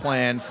partial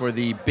plan for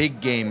the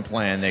big game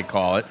plan, they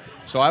call it.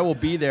 So I will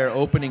be there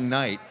opening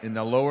night in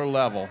the lower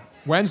level.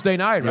 Wednesday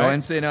night, right?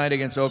 Wednesday night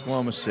against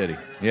Oklahoma City.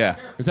 Yeah.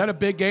 Is that a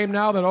big game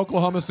now, that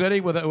Oklahoma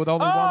City with only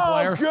one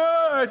player?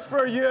 good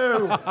for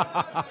you.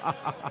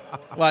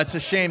 Well, it's a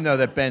shame, though,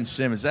 that Ben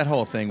Simmons, that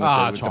whole thing with,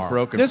 it's the hard.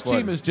 broken This foot.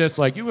 team is just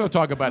like, you want to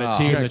talk about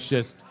a team that's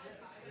just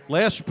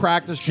Last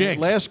practice,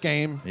 Jinx. last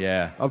game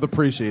Yeah. of the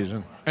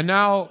preseason. And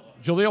now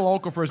Jahlil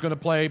Okafor is going to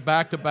play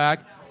back-to-back.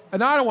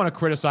 And I don't want to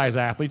criticize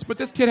athletes, but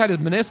this kid had his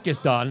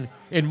meniscus done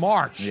in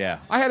March. Yeah.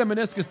 I had a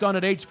meniscus done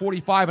at age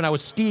 45, and I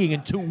was skiing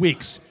in 2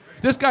 weeks.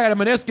 This guy had a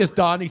meniscus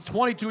done. He's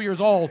 22 years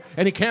old,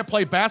 and he can't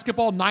play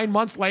basketball 9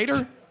 months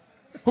later?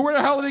 Where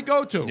the hell did he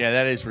go to? Yeah,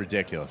 that is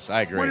ridiculous.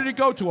 I agree. Where did he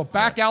go to? A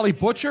back alley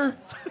butcher?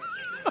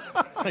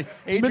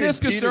 Adrian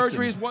Meniscus Peterson.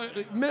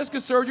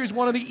 surgery is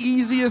one of the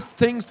easiest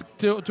things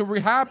to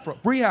rehab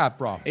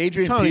from.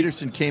 Adrian Tony.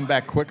 Peterson came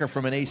back quicker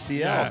from an ACL.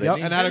 Yeah. Didn't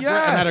he? And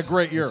had a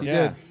great year. Yes, he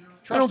did.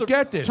 I don't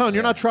get this. Tone,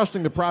 you're not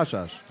trusting the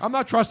process. I'm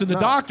not trusting the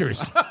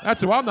doctors.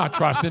 That's who I'm not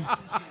trusting.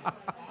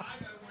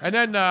 And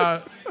then,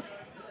 I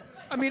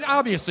mean,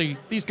 obviously,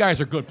 these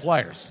guys are good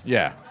players.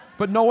 Yeah.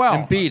 But Noel.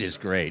 Embiid is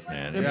great,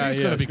 man. Embiid's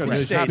going to be If he great.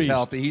 stays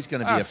healthy, he's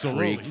going to be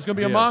Absolutely. a freak. He's going to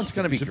be a He is. monster. He's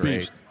going to be He's a great.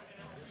 beast.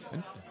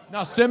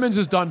 Now, Simmons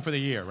is done for the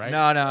year, right?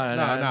 No.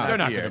 They're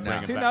not here, going to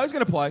bring no. him back. No, he's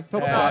going to play. They're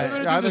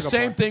going to do the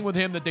same thing with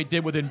him that they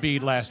did with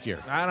Embiid last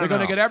year. I don't They're going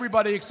to know. get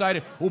everybody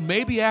excited. Well,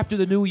 maybe after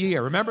the new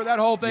year. Remember that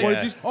whole thing?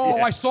 Yeah.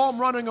 I saw him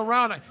running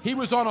around. He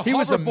was on a He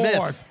was a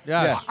hoverboard. myth.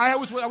 Yeah. I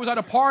was at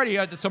a party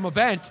at some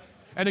event,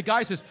 and the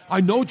guy says, I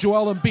know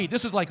Joel Embiid.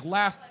 This is like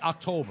last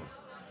October,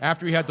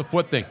 after he had the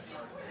foot thing.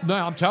 No,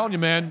 I'm telling you,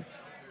 man,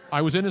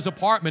 I was in his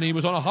apartment. He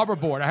was on a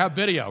hoverboard. I have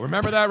video.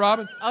 Remember that,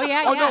 Robin? Oh,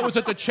 yeah, Oh, yeah. no, it was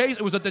at the Chase.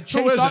 It was at the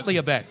Chase is it? Utley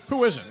event.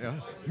 Who isn't? Yeah.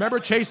 Remember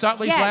Chase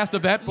Utley's Yes, last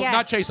event? Well, yes.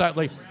 not Chase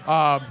Utley.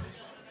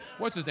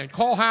 What's his name?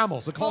 Cole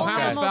Hamels. The Cole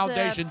Hamels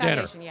Foundation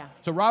dinner. Yeah.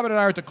 So Robin and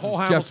I are at the Cole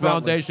Hamels Jeff Rutley.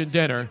 Foundation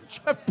dinner.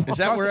 Is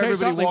that where Chase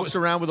everybody Utley walks was-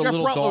 around with a Jeff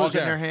little Rutley dog was in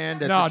there. their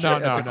hand at No,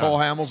 the Cole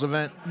Hamels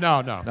event? No,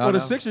 no. Well, the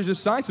Sixers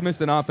just signed some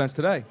instant offense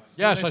today.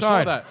 Yes, They I saw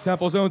signed. that.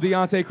 Temple's own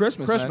Deontay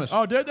Christmas. Christmas.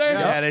 Man. Oh, did they?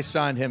 Yeah, they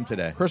signed him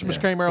today. Christmas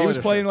Yeah. came early. He was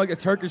this playing year. like a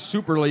Turkish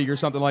Super League or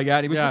something like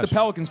that. He was Yes. with the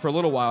Pelicans for a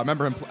little while. I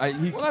remember him.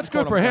 Well, that's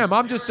good for him.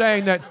 I'm just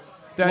saying that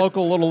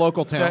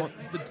local talent.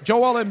 that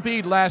Joel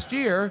Embiid last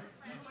year,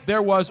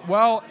 there was,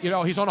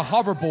 he's on a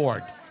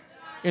hoverboard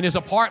in his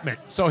apartment,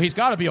 so he's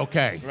got to be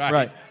okay.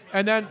 Right.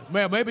 And then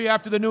maybe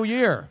after the new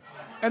year.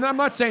 And I'm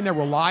not saying they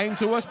were lying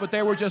to us, but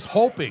they were just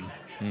hoping.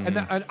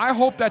 And I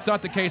hope that's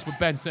not the case with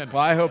Ben Simmons.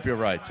 Well, I hope you're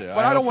right, too.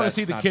 But I don't want to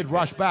see the kid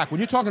rush back. When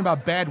you're talking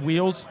about bad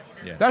wheels,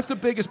 that's the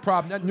biggest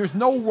problem. There's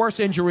no worse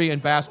injury in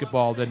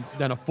basketball than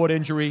a foot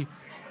injury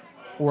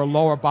or a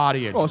lower body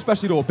injury. Well,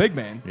 especially to a big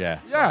man. Yeah.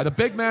 Yeah, the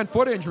big man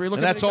foot injury. Look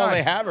And at that's the all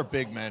guys. they have are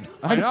big men.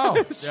 I know.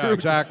 Yeah,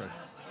 exactly.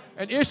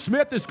 And Ish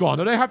Smith is gone.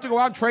 Do they have to go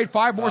out and trade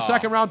 5 more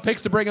second-round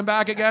picks to bring him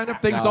back again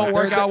if things don't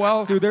work out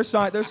well? Dude, they're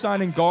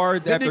signing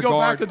guard Didn't after he go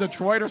guard. back to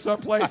Detroit or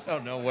someplace? I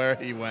don't know where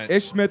he went.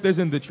 Ish Smith is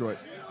in Detroit.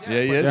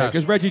 Yeah, he is.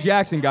 Because Reggie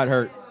Jackson got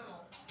hurt.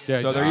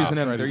 So they're using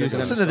him. right, They're using him.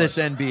 Listen to this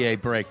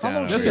NBA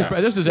breakdown. This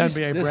is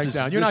NBA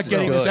breakdown. You're not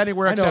getting this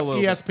anywhere I know except a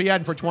little bit.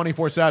 ESPN for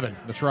 24/7.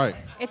 That's right.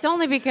 It's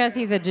only because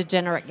he's a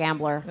degenerate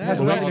gambler. It has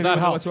Well, nothing to do that with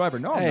it helps. whatsoever.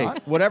 No, Hey, I'm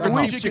not. whatever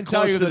Luigi helps you can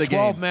tell close you to the the game.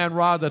 12-man, the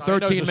he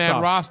knows his 13-man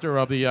stuff. roster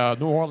of the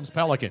New Orleans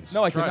Pelicans.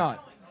 No, I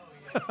cannot.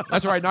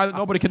 That's right.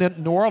 Nobody can.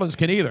 New Orleans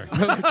can either.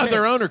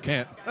 Their owner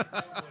can't.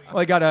 Well,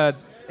 I got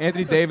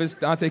Anthony Davis,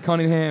 Dante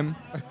Cunningham.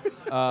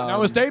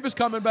 Now, is Davis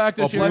coming back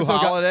this year? Drew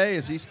Holiday,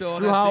 is he still on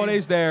Drew that team?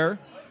 Holiday's there.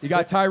 You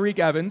got Tyreek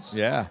Evans.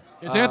 Yeah.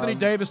 Is Anthony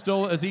Davis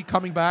still? Is he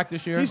coming back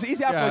this year? He's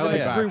out for the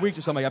next 3 weeks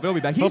or something like that. But he'll be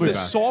back. He'll He's be the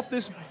back.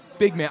 softest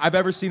big man I've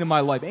ever seen in my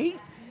life.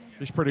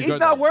 He's pretty He's good.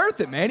 not worth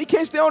it, man. He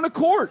can't stay on the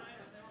court.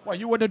 Well,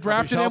 you wouldn't have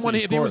drafted him when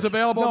if he was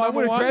available. No, I number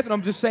wouldn't have one? drafted him.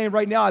 I'm just saying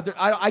right now,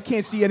 I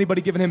can't see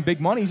anybody giving him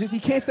big money. He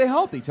can't stay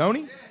healthy,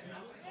 Tony.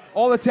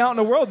 All the talent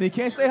in the world, and he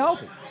can't stay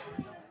healthy.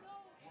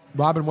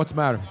 Robin, what's the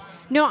matter?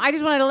 No, I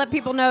just wanted to let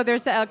people know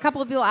there's a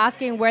couple of people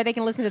asking where they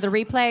can listen to the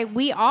replay.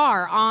 We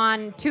are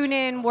on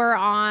TuneIn, we're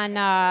on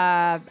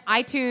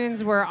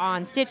iTunes, we're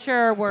on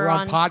Stitcher, we're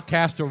on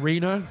Podcast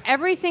Arena.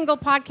 every single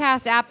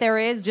podcast app there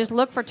is. Just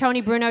look for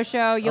Tony Bruno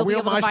Show. You'll Are we be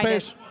on able to find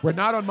it. MySpace? We're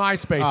not on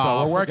MySpace, Oh,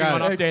 though. We're working on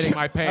forgot it. updating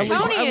my page.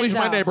 Tony At is, least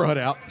my though. neighborhood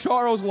out.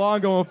 Charles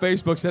Longo on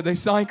Facebook said they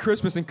signed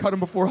Christmas and cut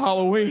him before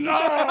Halloween.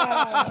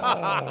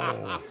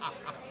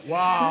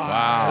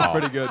 Wow. That's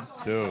pretty good.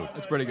 Dude.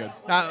 That's pretty good.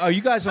 Now, are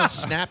you guys on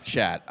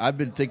Snapchat? I've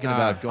been thinking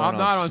about going I'm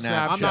not on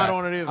Snapchat. I'm not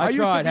on it either. I used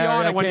to tried, be Harry.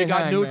 on I it when you can't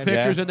got hang, nude man.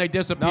 pictures Yeah. and they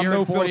disappeared No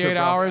in 48 filter,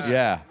 bro. hours.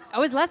 Yeah.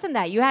 Oh, it's less than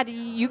that.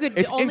 You could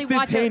It's only watch it.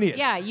 instantaneous.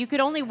 Yeah, you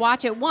could only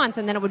watch it once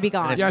and then it would be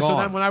gone. it's Yeah, so gone.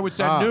 then when I would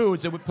send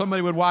nudes,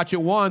 somebody would watch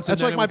it once and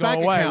That's then like it my would go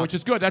bank away, account. which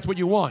is good. That's what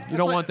you want. You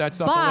don't want that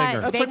stuff to But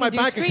linger. That's they like my can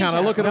do bank account. I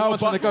look at it No,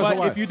 once when it goes but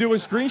away. if you do a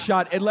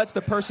screenshot, it lets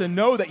the person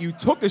know that you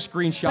took a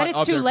screenshot. But it's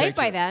of too their late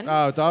picture. by then.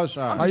 Oh, it does?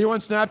 Are you on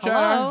Snapchat?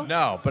 Hello?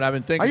 No, but I've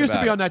been thinking I used to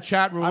about be it. on that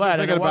chat roulette. and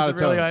thinking it about wasn't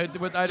it,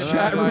 really. I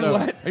Chat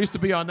roulette? I used to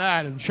be on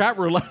that, and Chat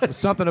roulette. there's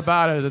something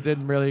about it that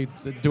didn't really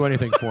do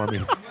anything for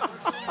me.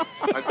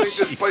 I think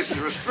this place is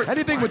restricted.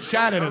 Anything with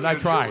chat in it, I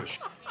tried.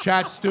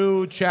 Chat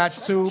stew, chat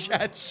soup,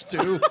 Chat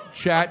stew.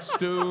 chat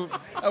stew.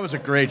 That was a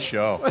great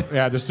show.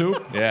 Yeah, the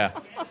soup. Yeah.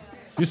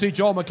 You see,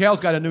 Joel McHale's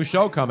got a new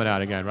show coming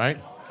out again, right?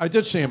 I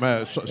did see him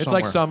It's somewhere.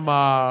 like some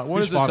what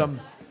He's is it? funny.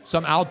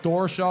 Some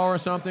outdoor show or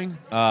something?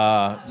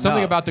 Something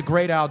no. about the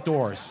great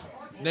outdoors.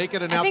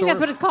 Naked and I outdoors. think that's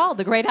what it's called,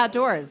 The Great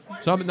Outdoors.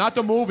 Not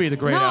the movie, The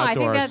Great No,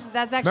 Outdoors. I think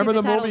that's actually Remember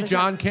the the title movie of the show.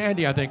 John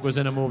Candy? I think was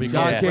in a movie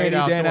John called Great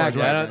Candy, Dan Outdoors.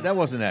 Aykroyd. Right? That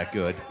wasn't that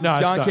good. No, it's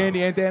John not.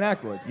 Candy and Dan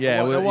Aykroyd.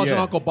 Yeah, it wasn't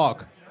yeah. Uncle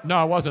Buck.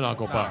 No, it wasn't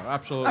Uncle Buck.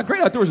 Absolutely.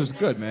 Great Outdoors is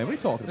good, man. What are you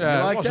talking about? Yeah,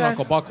 You it like wasn't that?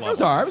 Uncle Buck It was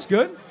level. all right. It was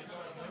good.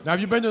 Now, have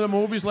you been to the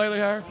movies lately,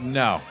 Harry?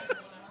 No.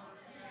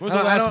 What was I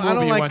the don't, I last don't, I movie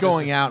don't you like went to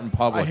going see? out in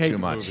public I hate too the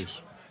much. movies.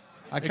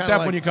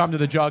 Except when you come to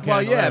the Jug Well,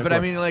 Handle. yeah, but I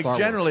mean, like, Far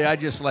generally, I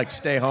just, like,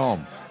 stay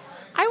home.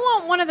 I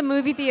want one of the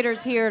movie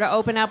theaters here to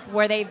open up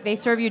where they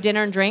serve you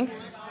dinner and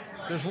drinks.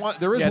 There is Yeah, one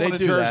they in do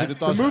Jersey that. that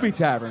The does movie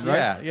tavern, right?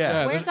 Yeah,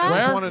 yeah. Where's there's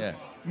that? one in- Yeah.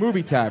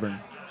 Movie tavern.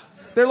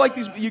 They're like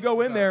these. You go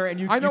in there and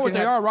you. I know you what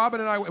can they have- are. Robin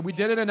and I, we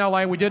did it in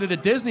L.A. We did it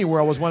at Disney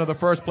World. Was one of the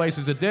first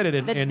places that did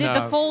it. Did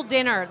the full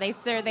dinner. They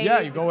serve.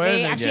 Yeah, you go in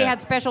They and- actually Yeah. had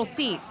special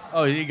seats.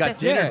 Oh, you got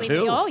dinner,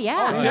 specifically- too? Oh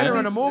yeah. dinner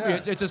in a movie.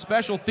 It's a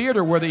special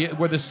theater where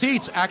the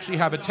seats actually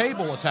have a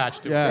table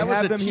attached to it. Yeah. That was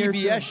have a them here,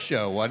 TBS too.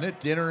 show, wasn't it?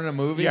 Dinner in a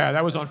movie? Yeah,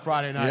 that was on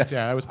Friday nights.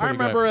 Yeah, that was I pretty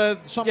remember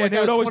something Yeah, like they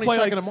that. would always 22nd play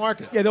like and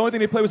Market. Yeah, the only thing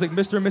they played was like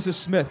Mr. and Mrs.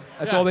 Smith.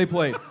 That's Yeah. all they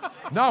played. good.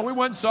 No, we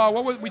went and saw.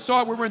 We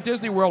saw it. We were in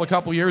Disney World a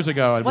couple years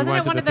ago, and Wasn't we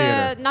it went one to of the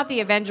theater. the not the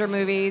Avenger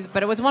movies,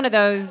 but it was one of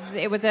those.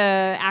 It was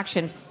a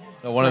action.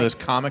 One of those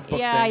comic book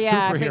Yeah, things?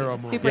 yeah.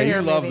 Superhero movie. Superhero Yeah,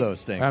 you love movies.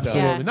 those things.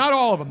 Absolutely. Yeah. Not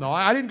all of them, though.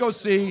 I didn't go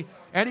see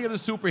any of the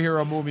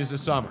superhero movies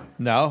this summer?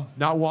 No.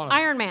 Not one.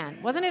 Iron Man.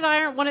 Wasn't it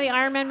one of the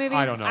Iron Man movies?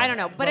 I don't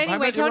know. But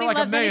anyway, Tony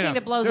loves anything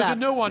that blows There's up. a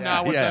new one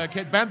now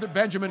with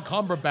Benjamin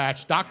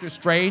Cumberbatch, Doctor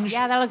Strange.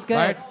 Yeah, that looks good.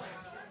 Right?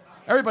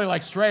 Everybody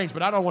likes Strange,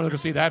 but I don't want to go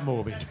see that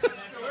movie.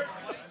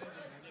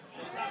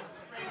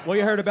 Well,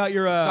 you heard about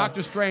your...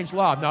 Doctor Strange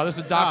Love. No, this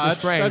is Doctor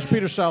Strange. That's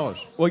Peter Sellers.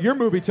 Well, your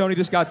movie, Tony,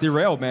 just got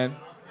derailed, man.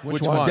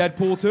 Which one?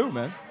 Deadpool 2,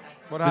 man.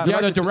 What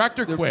happened? The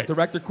director quit. The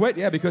director quit,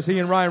 because he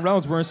and Ryan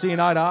Reynolds weren't seeing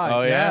eye to eye.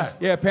 Oh, yeah?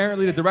 Yeah,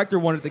 apparently the director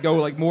wanted to go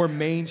like more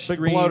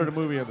mainstream, Big blow to the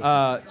movie of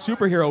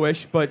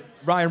superhero-ish, but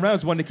Ryan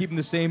Reynolds wanted to keep him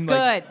the same, Good.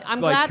 like,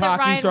 I'm like glad that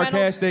cocky, Ryan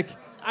sarcastic.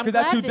 Because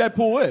that's who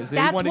Deadpool is. He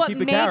That's wanted what to keep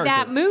the made character.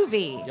 that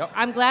movie. Yep.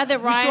 I'm glad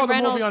that We Ryan saw the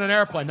Reynolds movie on an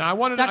airplane.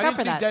 Now, I stuck up didn't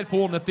for see that.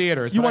 Deadpool in the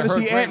theaters. You but I want to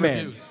heard see great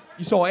Ant-Man. reviews.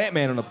 You saw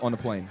Ant-Man on the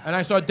plane. And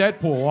I saw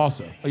Deadpool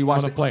also. Oh, you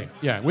watched on the plane.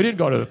 Yeah, we didn't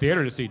go to the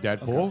theater to see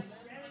Deadpool. Okay.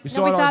 We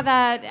No, we it saw on-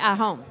 that at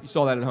home. You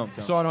saw that at home,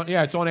 Tony. Saw it on,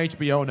 it's on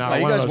HBO now. Wow,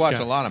 you one of guys those watch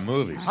channels. a lot of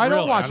movies. I don't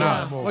Really, watch a I lot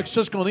know. of movies.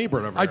 Like Siskel and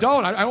Ebert over I here.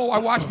 don't. I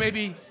watch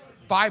maybe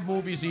 5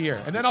 movies a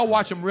year, and then I'll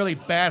watch a really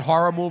bad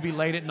horror movie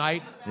late at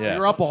night. Yeah.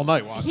 You're up all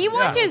night watching. He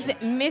watches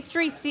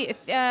Mystery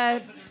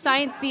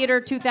Science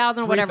Theater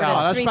 2000, whatever it is.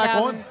 3,000. That's back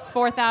 3,000,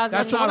 4,000.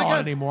 That's not on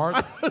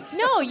anymore.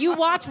 No, you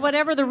watch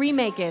whatever the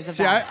remake is of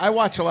See, that. I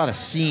watch a lot of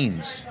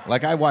scenes.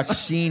 Like, I watch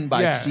scene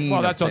by scene.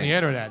 Well, of that's on the things.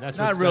 internet. That's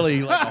not what's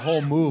really like a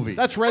whole movie.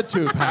 That's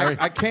RedTube, Harry.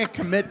 I can't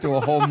commit to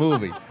a whole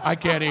movie. I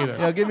can't either. You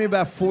know, give me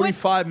about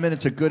 45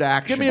 minutes of good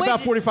action. Give me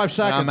about 45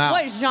 seconds. I'm out.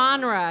 What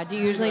genre do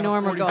you usually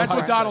normally go That's for?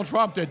 what Donald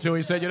Trump did too.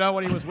 He said, you know,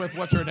 when he was with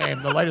what's her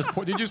name, the latest.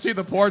 Did you see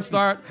the porn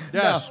star?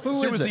 Yes.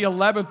 Who she is was it? the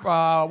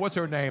 11th. What's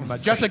her name?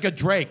 Jessica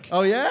Drake.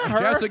 Oh yeah, her?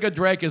 Jessica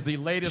Drake is the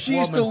latest She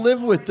woman. used to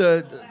live with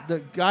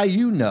the guy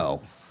you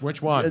know.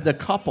 Which one? The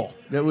couple.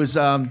 That was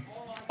oh,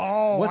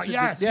 what's it?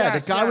 yes, Yeah,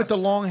 yes, the guy yes. with the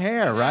long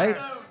hair, right?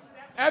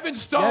 Evan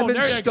Stone. Evan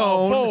there you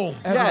Stone. go. Boom.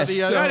 Yes,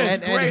 that is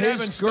and great.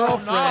 his Evan Stone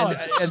girlfriend, knowledge.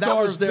 and that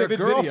was their Vivid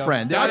Video.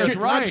 girlfriend. That They is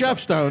were- right. Not Jeff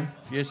Stone.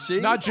 You see?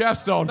 Not Jeff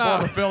Stone,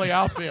 former Philly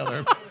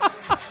outfielder.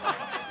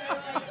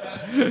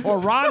 Or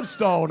Ron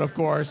Stone, of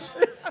course.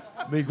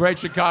 The great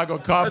Chicago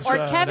Cubs. Or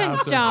Kevin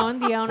announcer. Stone,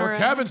 the owner Or of...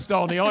 Kevin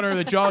Stone, the owner of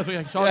the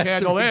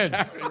JughandleInn.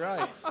 exactly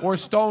right. Or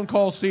Stone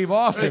Cold Steve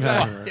Austin.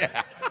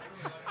 Yeah.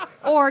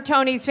 Or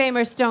Tony's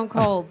famous Stone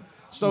Cold.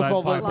 Stone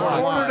Cold Lead Blue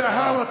pipe. Boy. Ordered a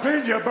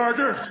jalapeno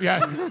burger.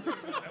 Yeah.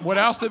 What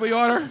else did we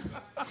order?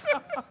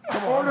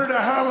 Ordered a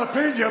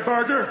jalapeno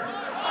burger.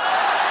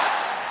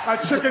 A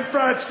chicken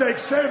fried steak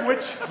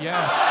sandwich.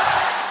 Yeah.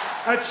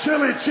 A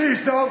chili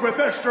cheese dog with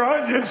extra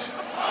onions.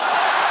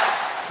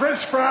 French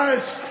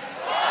fries.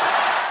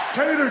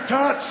 Tater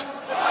tots.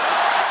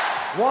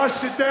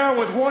 Washed it down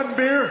with 1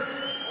 beer.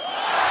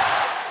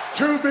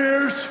 2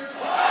 beers.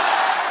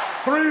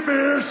 3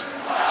 beers.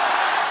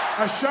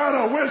 A shot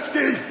of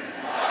whiskey.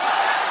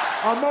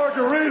 A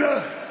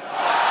margarita.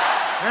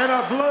 And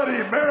a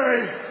Bloody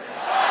Mary.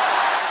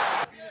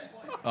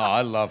 Oh,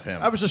 I love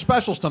him. That was the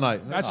specials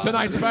tonight. That's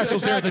tonight's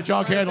specials here at the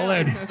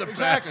JughandleInn.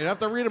 Exactly. You have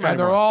to read them And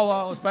they're anymore.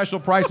 all special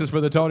prices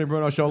for the Tony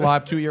Bruno Show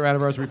Live 2-year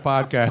anniversary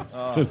podcast.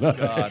 Oh,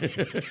 God.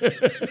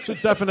 It's a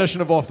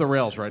definition of off the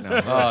rails right now.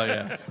 Oh,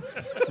 yeah.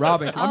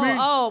 Robin,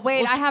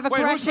 Wait, I have a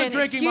wait, who's correction. been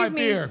drinking Excuse my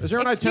me. beer? Is there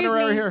an Excuse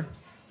itinerary me. here?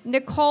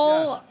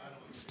 Nicole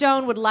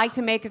Stone would like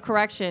to make a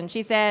correction.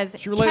 She says,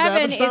 related to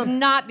Kevin Evan is Stone?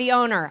 not the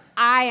owner.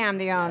 I am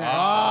the owner.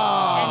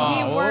 And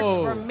he works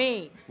for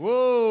me.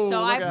 Whoa.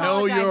 So I Know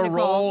apologize, your Nicole.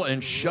 role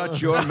and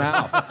shut your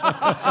mouth.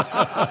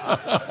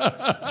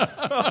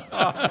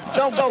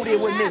 Don't go there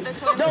with me.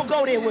 Don't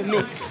go there with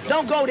me.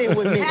 Don't go there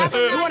with me.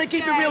 You want to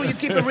keep it real, you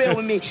keep it real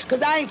with me.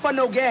 Because I ain't for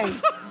no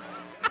game.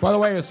 By the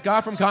way, is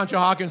Scott from Concha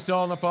Hawkins still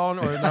on the phone?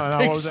 Or no,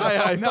 what was it?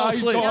 I fell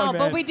asleep. No,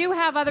 but we do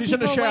have other He's in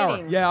people the shower.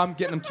 waiting. Yeah, I'm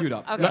getting them queued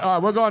up. Okay. All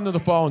right, we're going to the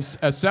phones.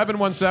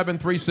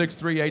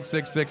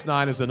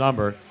 717-363-8669 is the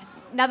number.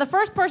 Now, the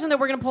first person that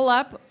we're going to pull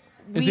up...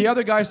 Is the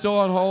other guy still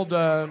on hold?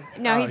 No,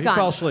 he's he gone.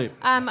 fell asleep.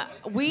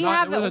 We Not,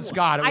 have... it wasn't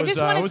Scott. It I was, just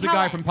want it to was the tell...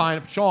 guy from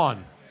Pine...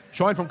 Sean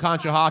from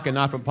Conshohocken,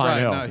 not from Pine Right,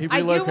 Hill. no, he I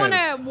do relocated. want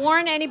to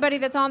warn anybody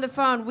that's on the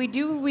phone. We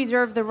do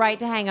reserve the right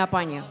to hang up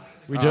on you.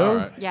 We do? All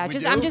right. Yeah, We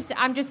just do?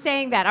 I'm just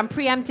saying that. I'm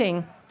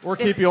preempting. Or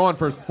this. keep you on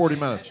for 40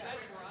 minutes.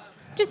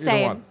 Just Either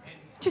saying. one.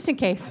 Just in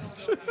case.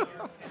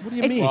 What do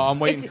you It's, mean? Well, I'm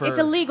waiting for... it's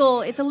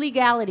a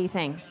legality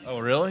thing. Oh,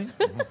 really?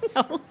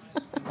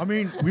 I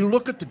mean, we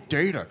look at the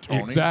data,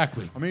 Tony.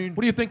 Exactly. I mean,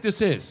 what do you think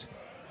this is?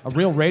 A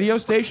real radio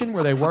station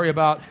where they worry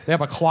about... They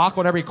have a clock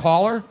on every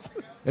caller,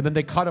 and then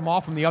they cut him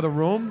off from the other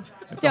room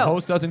if the So-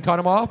 host doesn't cut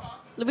him off?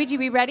 Luigi,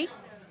 we ready?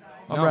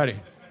 I'm ready.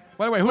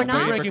 By the way, who's We're been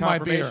not? drinking my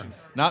beer?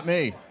 Not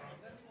me.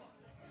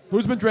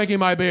 Who's been drinking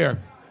my beer?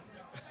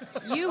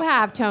 You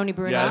have, Tony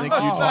Bruno. Yeah, I think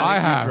I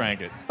have.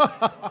 drank it.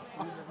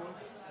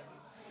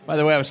 By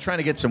the way, I was trying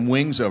to get some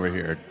wings over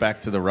here,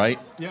 back to the right.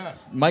 Yeah.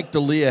 Mike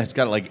D'Elia has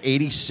got like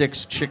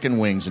 86 chicken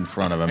wings in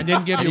front of him. And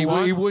didn't give you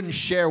one? He wouldn't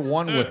share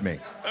one with me.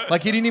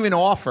 Like, he didn't even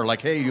offer,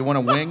 like, hey, you want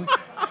a wing?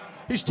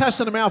 he's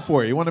testing them out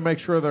for you. You want to make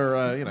sure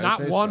they're, Not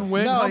taste one good.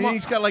 wing? No, How mu-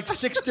 he's got like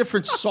 6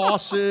 different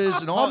sauces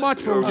and all. How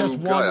much for just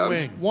one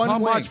wing? One How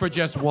wing. much for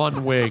just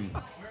one wing?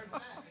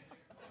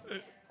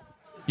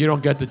 You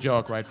don't get the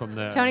joke right from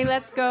there. Tony,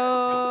 let's go.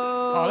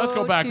 Oh, let's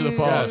go back to the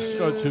phones.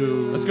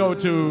 Let's go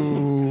to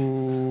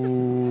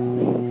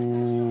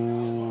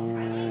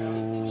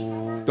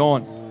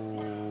Dawn.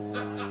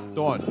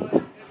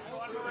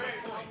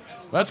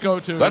 Let's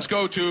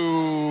go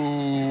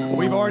to.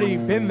 We've already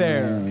been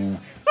there.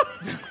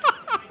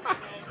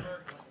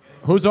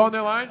 Who's on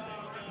their line?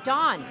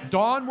 Dawn.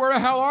 Dawn, where the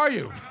hell are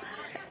you?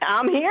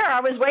 I'm here.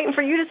 I was waiting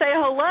for you to say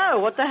hello.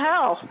 What the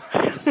hell?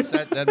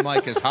 That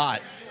mic is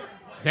hot.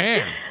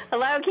 Damn.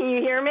 Hello, can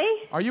you hear me?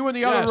 Are you in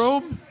the other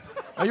room?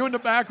 Are you in the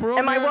back room?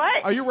 Am I here?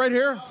 what? Are you right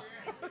here?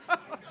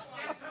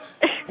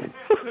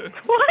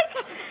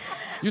 What?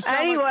 You sound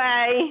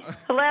Anyway,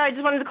 hello, I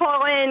just wanted to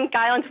call in.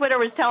 Guy on Twitter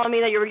was telling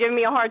me that you were giving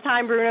me a hard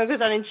time, Bruno,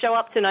 because I didn't show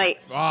up tonight.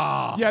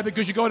 Ah. Yeah,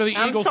 because you go to the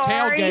I'm Eagles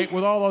sorry. tailgate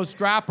with all those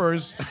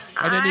strappers,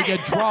 and then you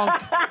get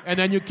drunk, and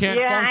then you can't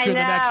Yeah, function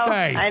I know. the next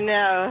day. I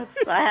know.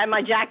 I had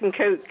my Jack and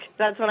Coke.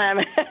 That's what I'm.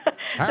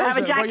 So I have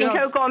a it? Jack Well, you and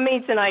know- Coke on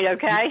me tonight,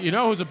 okay? You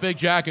know who's a big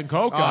Jack and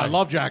Coke guy? I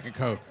love Jack and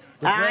Coke.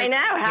 I know,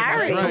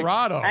 Harry.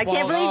 Corrado. I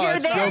can't believe you were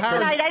there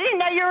tonight. I didn't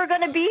know you were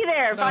going to be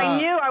there. If I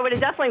knew, I would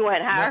have definitely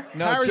went, Harry.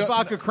 Harry's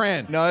vodka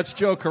cran. No, it's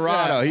Joe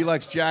Corrado. He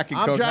likes Jack and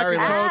I'm Coke. Jack Harry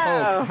and likes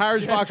Coke. Coke.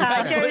 Harry's vodka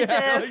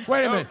cran.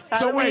 Wait a minute.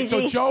 So wait,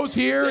 so Joe's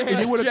here, and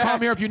you would have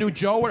come here if you knew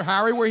Joe or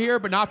Harry were here,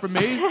 but not for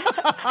me?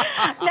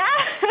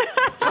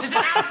 This is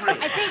an outrage.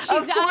 I think she's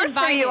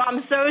uninvited. You.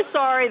 I'm so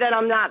sorry that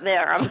I'm not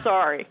there. I'm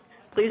sorry.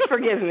 Please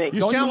forgive me.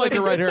 Don't you live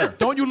right here.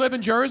 Don't you live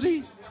in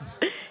Jersey?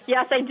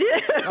 Yes, I do.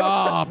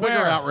 Oh, bigger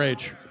Where?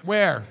 outrage.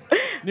 Where?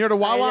 Near the I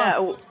Wawa?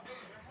 know.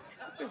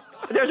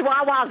 There's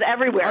Wawas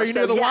everywhere. Are you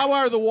near so the yes.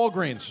 Wawa or the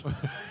Walgreens?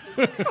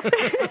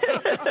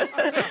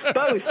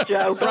 Both,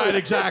 Joe. Both. Right,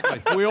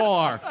 exactly. We all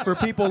are. For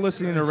people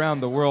listening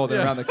around the world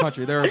and around the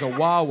country, there is a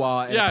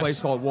Wawa and Yes. a place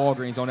called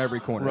Walgreens on every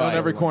corner. On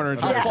every corner in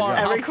Yes, Jersey.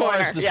 every How far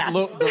corner. is the, Yeah.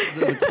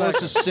 the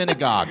closest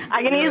synagogue?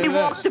 I can easily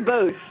walk to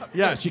both.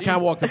 Yes, you can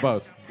walk to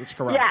both. That's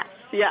correct.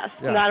 Yes,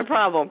 Yeah. not a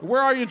problem.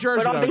 Where are you in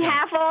Jersey? But on though?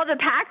 behalf of all the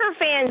Packer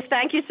fans,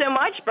 thank you so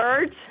much,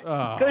 Birds.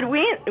 Oh. Good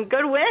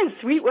win,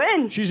 sweet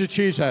win. She's a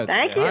cheesehead.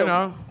 Thank you. I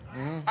know.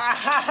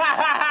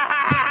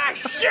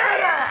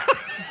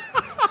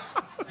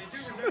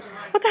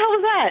 What the hell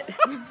was that?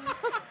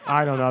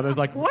 I don't know. There's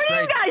like What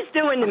are you guys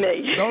doing to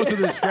me? those are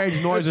the strange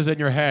noises in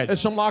your head.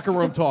 It's some locker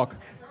room talk.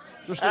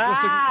 Just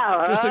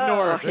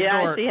ignore it. Yeah,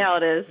 Ignore I see it. how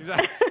it is.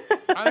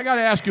 I got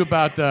to ask you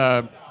about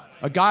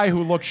a guy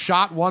who looked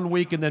shot one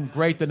week and then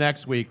great the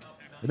next week,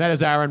 and that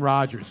is Aaron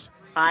Rodgers.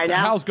 I know. What the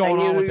hell's going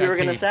I knew on with what you were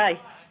that going to team?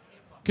 say.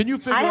 Can you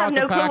figure I have out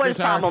no the clue what Packers? his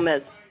problem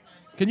is.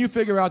 Can you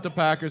figure out the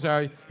Packers,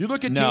 Harry? You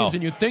look at No. teams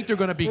and you think they're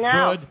going to be No.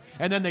 good,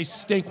 and then they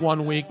stink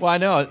one week. Well, I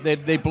know.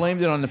 They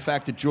blamed it on the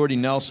fact that Jordy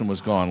Nelson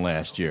was gone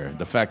last year.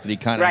 The fact that he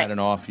kind of Right. had an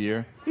off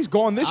year. He's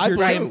gone this year,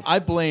 too. I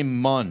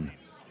blame Munn.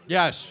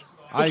 Yes,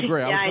 I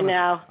agree. Yeah, I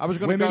know. I was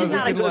going to Women go.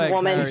 He's not a weak in good legs,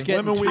 woman. Harry. He's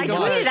getting Women too weak I in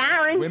much. legs. tweeted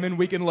Aaron. Women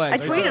weak in I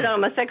legs. tweeted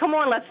him. I said, come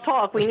on, let's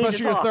talk. We need Especially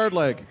to your talk. third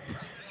leg.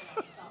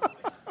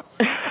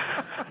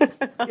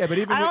 Yeah, but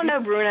even I don't know,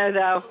 Bruno,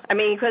 though. I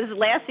mean, because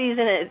last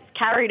season it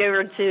carried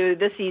over to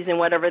this season,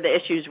 whatever the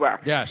issues were.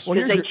 Yes. Well,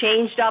 Because here's they your-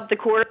 changed up the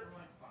quarter.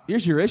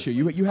 Here's your issue.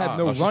 You have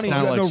no she running. You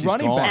sound have like no she's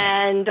running gone. back.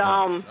 And,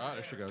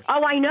 there she goes.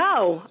 oh, I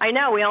know.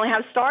 We only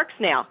have Starks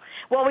now.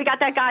 Well, we got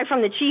that guy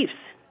from the Chiefs.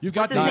 You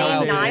got What's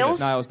his name? Niles?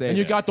 Niles Davis. and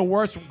you got the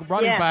worst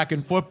running Yeah. back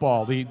in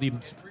football, the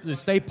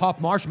Stay Puft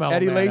Marshmallow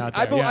Eddie Man Lacy. out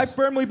there. I Yes.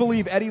 firmly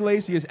believe Eddie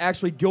Lacy is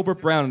actually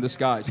Gilbert Brown in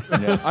disguise.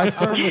 I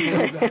firmly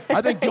believe that.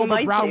 I think Gilbert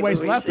might Brown be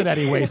weighs less than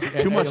Eddie Lacy.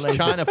 Too much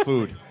China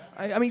food.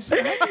 I mean,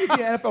 so how can you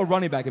be an NFL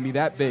running back and be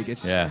that big?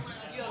 It's Yeah.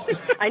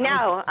 I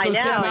know. Those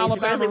damn He's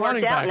Alabama really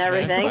running worked out and backs,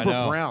 man. everything. I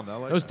know. Brown. I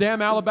like Those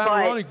damn Alabama But-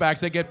 running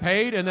backs, they get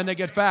paid and then they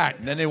get fat.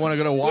 And then they want to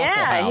go to Waffle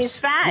Yeah, House. he's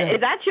fat. Yeah.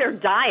 That's your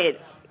diet.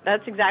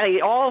 That's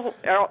exactly all.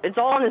 It's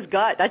all in his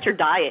gut. That's your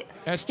diet.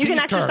 That's You can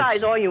cheese curds.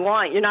 exercise all you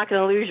want. You're not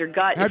going to lose your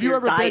gut. Have if you your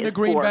ever diet been to is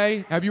Green poor.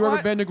 Bay? Have you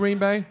ever been to Green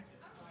Bay?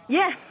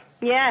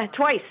 Yeah,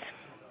 twice.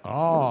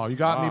 Oh, you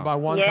got me by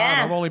one Yeah.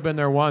 time. I've only been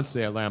there once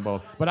there,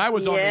 Lambeau. But I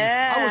was on the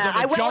Yeah, I was on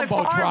I the went with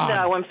Favre, jumbotron.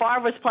 though, when Favre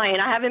was playing.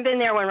 I haven't been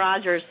there when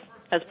Rodgers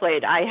has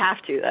played. I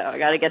have to, though. I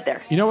got to get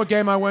there. You know what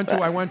game I went to?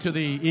 I went to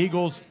the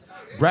Eagles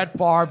Brett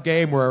Favre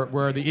game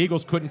where the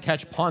Eagles couldn't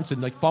catch punts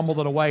and they fumbled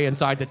it away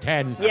inside the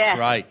 10. Yeah. That's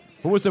right.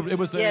 Who was the? It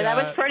was the. Yeah, that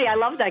was pretty. I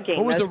love that game.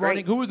 Who was That the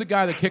running? Who was the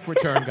guy, the kick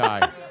return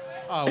guy?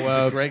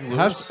 Greg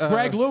Lewis?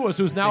 Greg Lewis,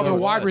 who's now the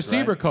wide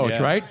receiver coach,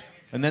 Yeah. right?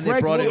 And then they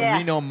Greg brought in Lewis-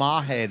 Reno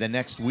Mahe the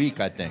next week,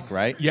 I think,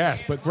 right?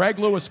 Yes, but Greg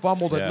Lewis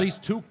fumbled at Yeah.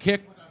 least two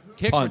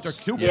Punts. or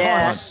two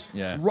Yeah. punts.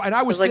 Yeah. Right, and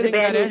I was It was like sitting the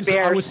in that Bad end News zone.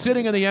 I Bears. was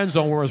sitting in the end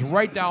zone where it was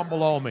right down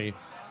below me.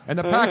 And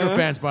the Packer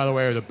fans, by the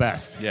way, are the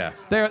best. Yeah.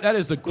 That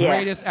is the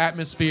greatest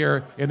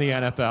atmosphere in the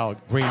NFL,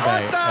 Green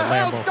Bay at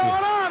Lambeau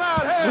Field.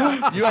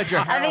 You had your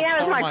I think that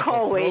was my Carmichael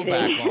call waiting.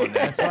 throwback on there.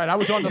 That's right. I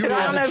was on the I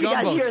don't know if you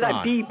guys hear that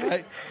Jumbotron, beep.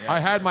 right? I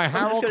had my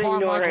Harold just gonna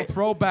ignore Carmichael it.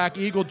 throwback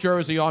Eagle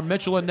jersey on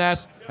Mitchell and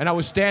Ness, and I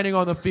was standing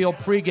on the field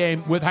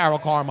pregame with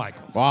Harold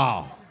Carmichael.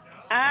 Wow.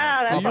 Oh,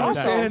 Yeah, that's you were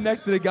awesome. standing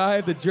next to the guy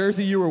at the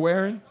jersey you were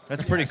wearing.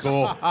 That's pretty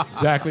cool.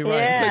 Exactly right.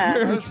 Yeah. It's like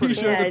you're in a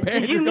t-shirt Yeah. and the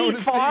band Did you you're going meet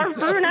to see. Favre,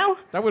 Bruno?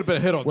 That would have been a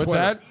hit on What's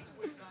Twitter. that?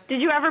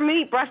 Did you ever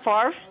meet Brett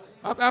Favre?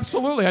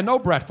 Absolutely. I know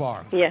Brett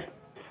Favre. Yeah.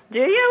 Do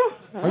you?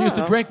 I used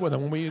to drink with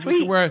him when we used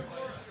to wear.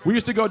 We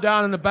used to go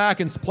down in the back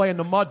and play in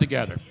the mud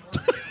together.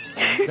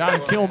 Down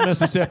in Kiln,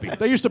 Mississippi.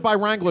 They used to buy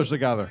Wranglers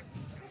together.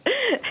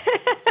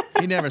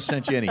 He never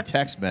sent you any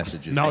text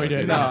messages. No, he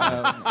didn't.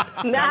 Nah.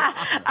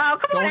 Oh,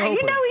 come on.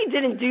 You know he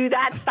didn't do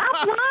that.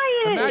 Stop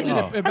lying.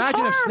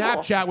 Imagine if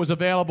Snapchat was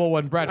available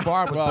when Brett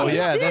Favre was Well, playing.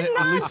 yeah, then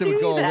at least it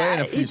would go away in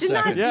a few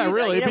seconds. Yeah,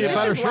 really, he'd be in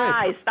better shape.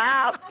 Lie.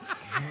 Stop.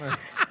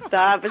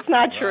 Stop. It's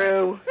not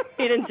true.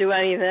 He didn't do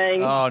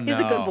anything. Oh, He's a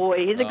no. good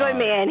boy. He's a good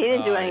man. He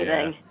didn't do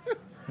anything.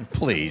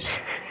 Please,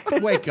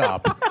 wake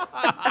up.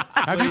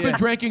 Have you been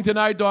drinking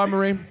tonight, Dawn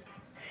Marie?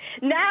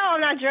 No, I'm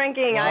not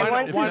drinking. I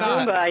went to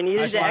Zumba. I needed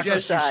to suggest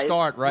exercise. you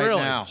start right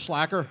Really? now.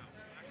 Slacker?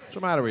 What's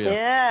the matter with you?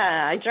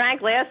 Yeah, I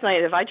drank last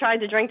night. If I tried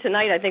to drink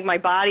tonight, I think my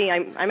body,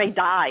 I may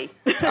die.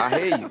 I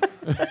hear you.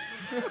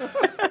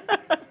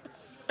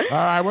 All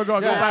right, we're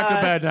going to go back to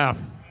bed now.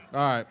 All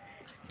right.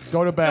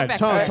 Go to bed. back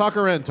to Tone, bed. tuck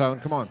her in, Tone.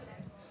 Come on.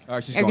 All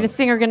right, she's Are you going. going to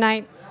sing her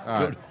goodnight?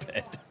 All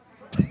right.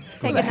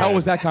 Where the hell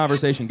was that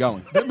conversation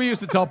going? Then we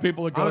used to tell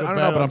people to go to I don't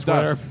bed know, but on I'm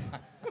Twitter.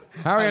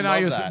 deaf. Harry and I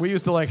love used that. we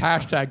used to like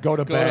hashtag go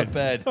to Go bed.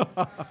 to bed.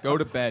 Go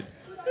to bed.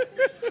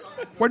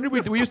 When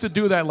did we used to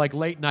do that like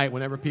late night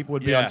whenever people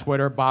would be Yeah. on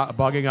Twitter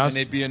bugging us, And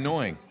they'd be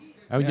annoying.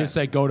 and we just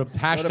say go to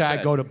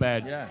hashtag go to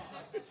bed. Yeah.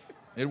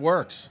 It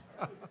works.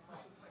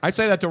 I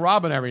say that to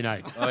Robin every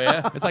night. Oh,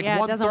 yeah? It's like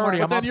Yeah, it doesn't 1:30. work. I'm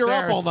But then you're up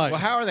upstairs. all night. Well,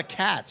 how are the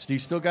cats? Do you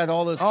still got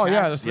all those Oh cats?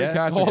 yeah, the three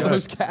cats. All are good.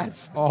 those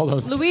cats. All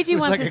those. Luigi It's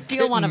wants like to a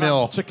steal one of kitten mill.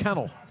 them. It's a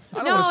kennel.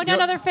 No,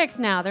 they're fixed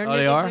now. They're Oh,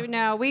 they are?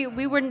 No, we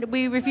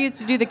refused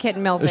to do the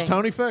kitten mill Is thing.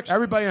 Tony fixed?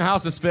 Everybody in the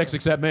house is fixed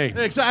except me.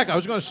 Exactly. I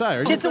was going to say. Are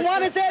you Did the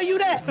water tell you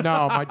that?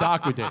 No, my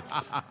doctor did.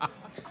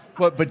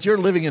 But you're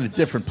living in a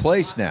different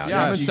place now.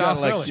 Yeah, I'm in you South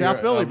got, like, Philly. your,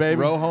 South Philly,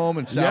 baby. Row home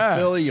in South Yeah,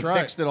 Philly. You that's right.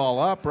 fixed it all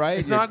up, right?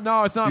 It's not.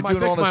 No, it's not. you're I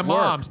doing fixed all my this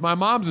work. mom's. My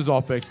mom's is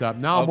all fixed up.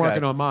 Now I'm Okay.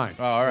 working on mine.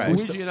 Oh, all right.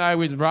 Luigi and I,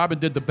 Robin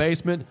did the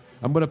basement.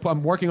 I'm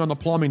working on the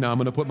plumbing now. I'm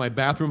going to put my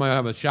bathroom. I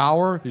have a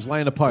shower. He's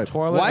laying the pipe.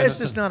 Toilet. Why and is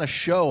this not a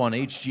show on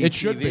HGTV? It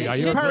should be. I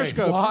agree.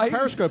 Periscope. Why?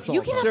 Periscope's all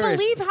You the can't time.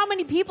 believe how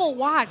many people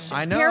watch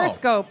I know.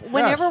 Periscope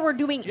whenever we're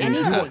doing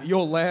anything.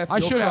 You'll laugh. I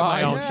you'll should have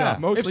cry. my own Yeah, show.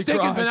 Mostly If Stinking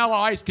cry. Vanilla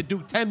Ice could do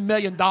 $10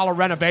 million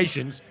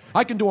renovations,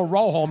 I can do a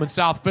row home in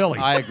South Philly.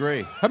 I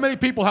agree. How many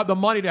people have the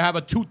money to have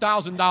a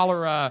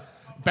 $2,000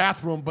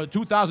 bathroom, but a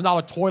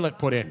 $2,000 toilet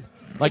put in,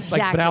 like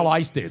Exactly. Vanilla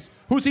Ice did?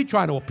 Who's he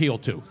trying to appeal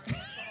to?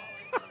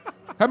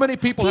 How many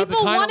people have the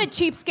People kind want a of...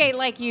 cheapskate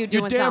like you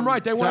doing You're damn something.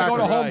 right. They want to go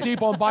to Exactly Home right.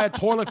 Depot and buy a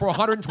toilet for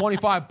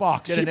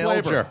 $125. Get an Cheap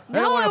labor. Elger. They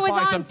don't No, wanna it was buy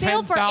on some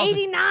sale for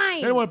 $10,000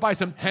 $89. They don't want to buy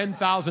some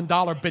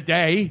 $10,000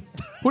 bidet.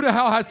 Who the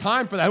hell has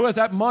time for that? Who has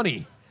that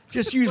money?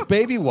 Just use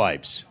baby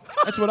wipes.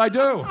 That's what I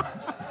do.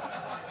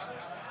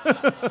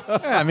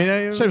 Yeah, I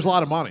mean, Saves a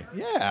lot of money.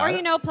 yeah.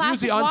 Or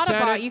plastic the water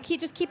bottle. unscented- You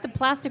just keep the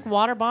plastic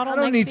water bottle. I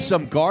don't next need to you.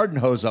 some garden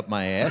hose up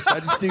my ass. I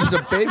just need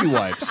some baby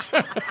wipes,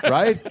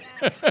 right?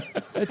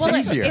 It's Well,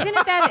 easier. Isn't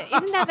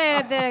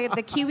that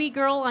the Kiwi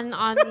girl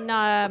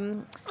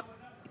on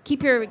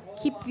keep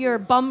your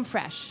bum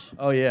fresh?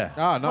 Oh yeah.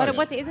 Ah,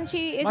 nice. Isn't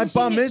she? My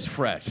bum is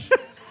fresh.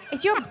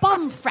 Is your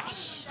bum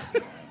fresh?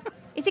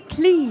 Is it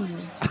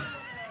clean?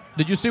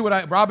 Did you see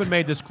what Robin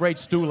made this great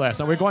stew last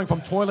night? We're going from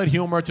toilet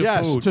humor to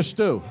Yes, food. to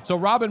stew. So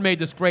Robin made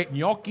this great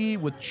gnocchi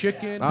with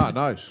chicken. Ah,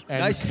 nice. And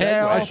Nice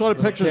kale. segue. I saw the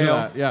pictures Kale,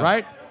 of that. Yeah.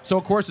 Right? So,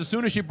 of course, as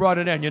soon as she brought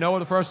it in, you know what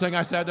the first thing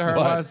I said to her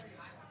What? was?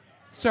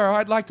 Sir,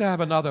 I'd like to have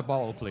another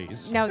bowl,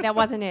 please. No, that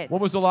wasn't it.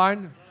 What was the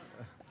line?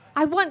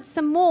 I want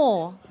some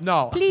more.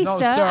 No. Please, no,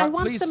 sir, I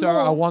want please, some sir,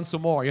 more. I want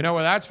some more. You know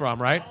where that's from,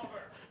 right?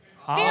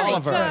 Very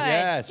Oliver, good.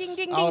 yes. Ding,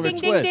 ding, ding, Oliver ding,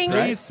 ding, Twist, ding.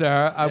 right? Please,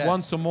 sir, I Yeah.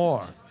 want some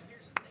more.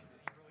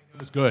 It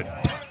was good.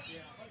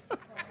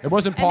 It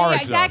wasn't And then,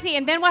 porridge, exactly.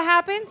 And then what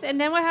happens?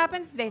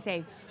 They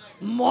say,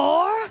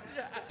 more?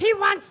 He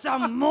wants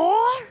some more?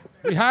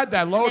 though. We had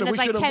that loaded. there's We,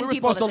 like should've- 10 we were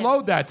people supposed to that say-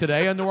 load that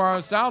today into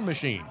our sound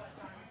machine.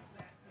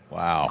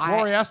 Wow.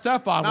 Gloria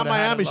Estefan Not would have had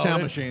Miami it sound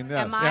loaded. machine.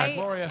 Yeah. Am I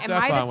Gloria the Estefan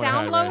would have sound had it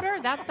ready. loader?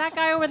 That's that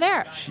guy over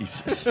there.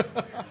 Jesus. What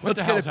Let's the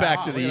get hell's it back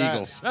that? to the Look at that.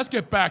 Eagles. Let's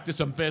get back to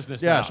some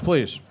business Yes, now.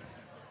 please.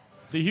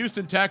 The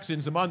Houston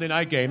Texans, the Monday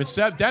night game.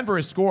 Denver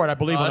has scored, I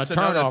believe, Oh, on a that's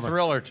another turnover.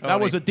 thriller, Tony. That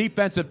was a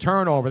defensive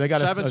turnover. They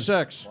got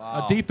 7-6.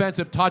 a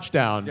defensive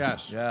touchdown.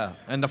 Yes. Yeah.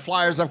 And the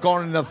Flyers have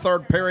gone into the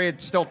third period,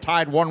 still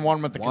tied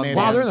 1-1 with the Canadiens.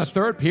 Wow, they're in the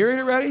third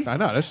period already? I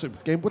know. This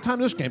game. What time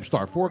does this game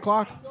start? 4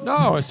 o'clock?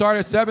 No, it started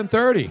at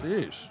 7:30.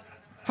 Jeez.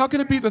 How can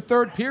it be the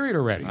third period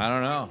already? I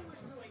don't know.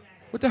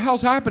 What the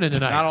hell's happening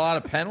tonight? Not a lot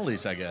of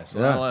penalties, I guess.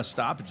 Yeah. Not a lot of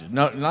stoppages.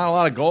 Not a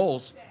lot of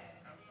goals.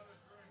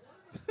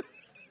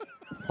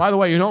 By the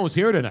way, you know who's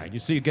here tonight? You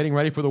see, getting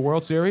ready for the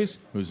World Series?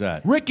 Who's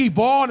that? Ricky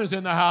Vaughn is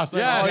in the house.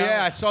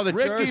 Yeah, I saw the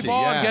Ricky jersey.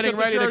 Vaughn yeah. getting Get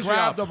the ready to jersey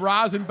grab up. the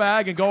rosin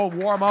bag and go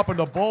warm up in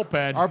the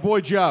bullpen Our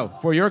boy Joe.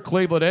 for your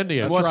Cleveland He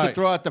Indians. wants to right.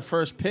 throw out the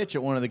first pitch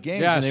at one of the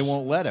games, Yes. and they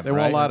won't let him. They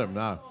right? won't let him,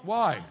 no.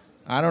 Why?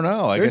 I don't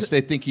know. I guess they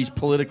think he's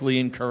politically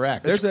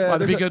incorrect.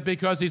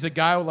 Because he's a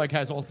guy who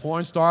has all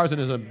porn stars and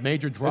is a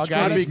major drug addict.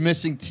 addict. He's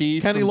missing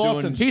teeth. Kenny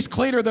Lofton. He's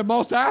cleaner than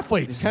most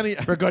athletes.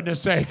 For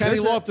goodness sake. Kenny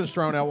Lofton's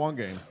thrown out one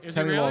game. Is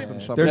Kenny he really?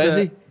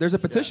 Lofton. There's a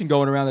petition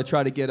going around to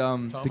try to get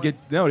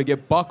to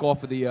get Buck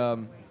off of the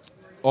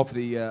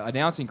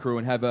announcing crew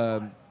and have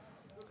Bob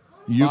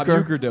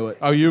Uecker do it.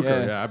 Oh, Uecker.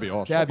 Yeah, that'd be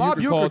awesome. Yeah, Bob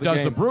Uecker does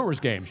game. the Brewers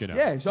games,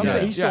 Yeah, so I'm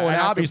saying he's still an and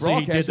active obviously he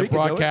did broadcaster. the He could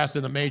do it. broadcast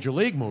in the major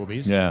league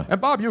movies. Yeah.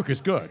 And Bob Uecker's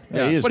good.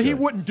 Yeah, he is but he good.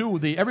 wouldn't do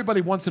the. Everybody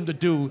wants him to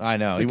do. I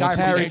know. The He guy wants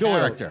from Harry the Doyle.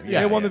 character.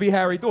 They want him to be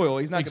Harry Doyle.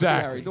 He's not going to be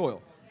Harry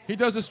Doyle. He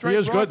does a straight. He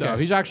is good though.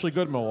 broadcast. He's actually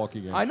good in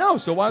Milwaukee games. I know.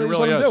 So why He don't you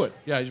really let him do is. it?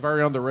 Yeah, he's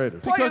very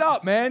underrated. Play it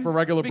up, man. For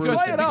regular Brewers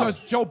games. Because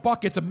Joe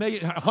Buck gets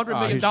 $100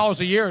 million a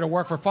year to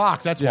work for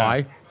Fox. That's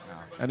why.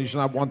 And he's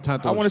not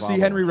 1/10. I want to see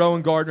Henry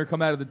Rowan Gardner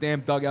come out of the damn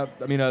dugout.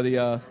 I mean,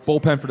 the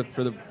bullpen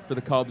for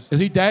the Cubs. Is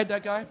he dead?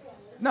 That guy?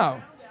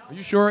 No. Are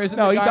you sure? Isn't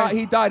No, the he guy? died.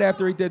 He died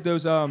after he did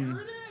those.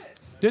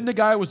 Didn't the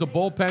guy who was the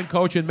bullpen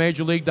coach in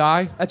Major League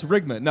die? That's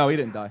Rigman. No, he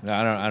didn't die. No,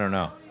 I don't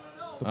know.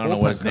 The I don't know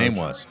what his bullpen name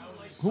coach. was.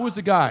 Who was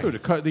the guy? Who,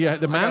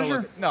 the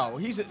manager? No,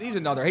 he's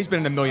another. He's been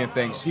in a million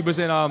things. He was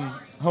in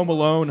Home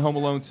Alone, Home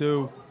Alone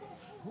 2.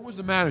 Who was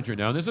the manager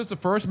now? This is the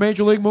first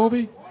Major League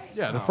movie?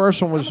 Yeah, the first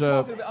one was.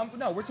 No,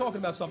 we're talking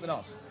about something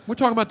else. We're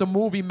talking about the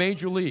movie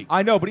Major League.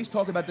 I know, but he's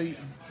talking about the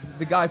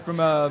guy from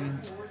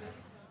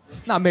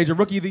not Major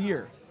Rookie of the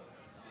Year.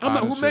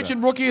 Who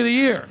mentioned Rookie of the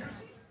Year?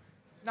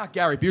 Not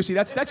Gary Busey.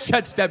 That's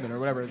Chet Stedman or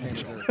whatever his name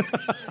is.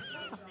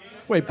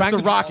 Wait, That's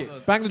the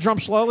Rocket. Bang the drum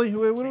slowly.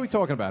 What are we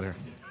talking about here?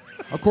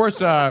 Of course.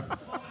 Never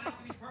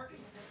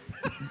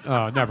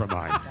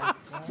mind.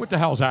 What the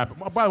hell's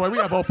happened? By the way, we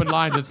have open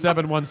lines at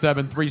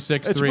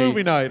 717-363. It's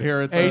movie night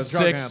here at the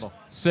Jug Handle.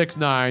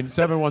 8669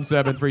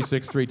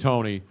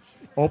 717-363-TONY.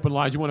 Open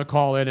lines. You want to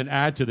call in and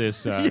add to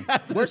this?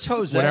 Where's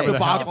Jose? Whatever the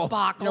hell.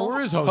 Debacle. Yeah,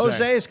 where is Jose?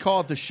 Jose has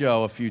called the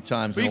show a few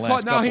times in the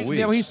last couple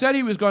weeks. He said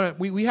he was going to.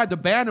 We had to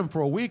ban him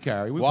for a week,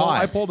 Harry.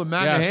 Why? I pulled a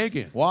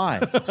Hagen. Why?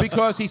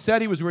 Because he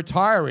said he was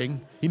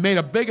retiring. He made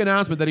a big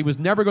announcement that he was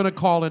never going to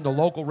call into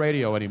local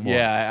radio anymore.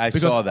 Yeah, I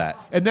saw that.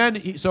 And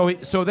then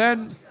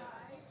then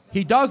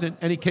he doesn't,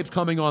 and he keeps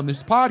coming on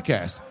this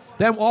podcast.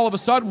 Then all of a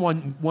sudden,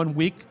 one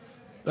week,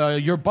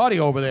 your buddy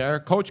over there,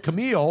 Coach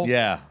Camille,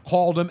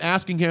 called him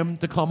asking him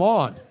to come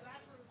on.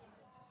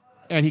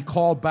 And he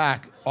called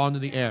back onto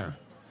the air.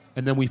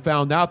 And then we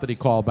found out that he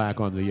called back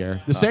onto the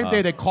air. The same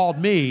day they called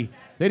me,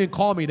 they didn't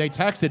call me, they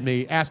texted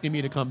me asking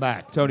me to come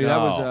back. Tony, that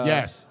was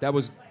yes. That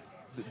was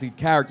the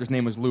character's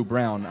name was Lou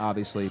Brown,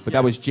 obviously, but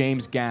that was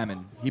James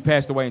Gammon. He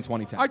passed away in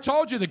 2010. I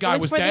told you the guy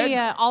It was for dead.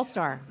 the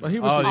All-Star. Well, he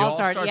was the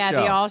All-Star. All-Star Yeah,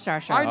 show. the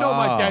All-Star show. I know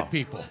my dead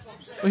people.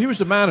 Well, he was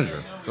the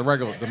manager, the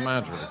manager of the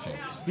team.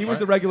 He was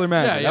the regular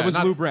manager. Yeah, that was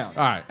not- Lou Brown.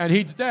 All right. And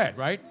he's dead,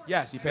 right?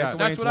 Yes, he passed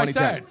away That's in what I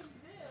 2010. said.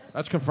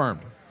 That's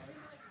confirmed.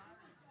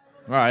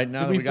 All right,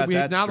 now that we got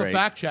that now straight. the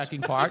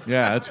fact-checking part.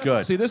 Yeah, that's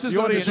good. See, this is The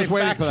going to be audience is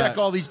waiting fact for check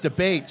that. all these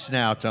debates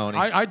now, Tony.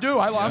 I do.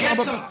 Get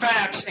some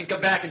facts and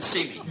come back and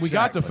see me. We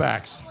got the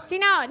facts. See,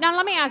 now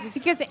let me ask you,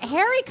 because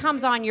Harry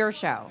comes on your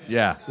show.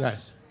 Yeah.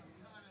 Yes.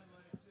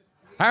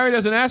 Harry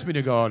doesn't ask me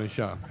to go on his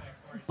show.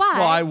 But,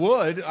 Well, I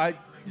would. I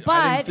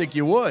didn't think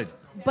you would.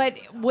 but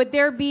would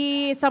there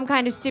be some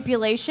kind of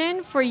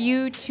stipulation for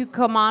you to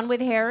come on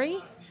with Harry?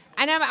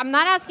 And I'm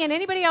not asking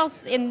anybody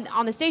else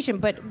on the station,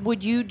 but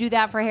would you do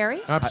that for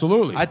Harry?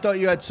 Absolutely. I thought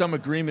you had some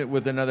agreement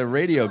with another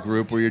radio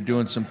group where you're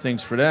doing some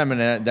things for them,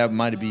 and that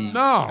might be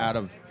out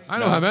of. I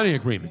don't have any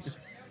agreements.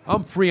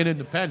 I'm free and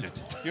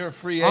independent. You're a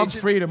free I'm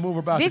agent? free to move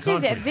about This the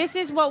is country. this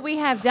is what we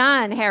have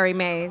done,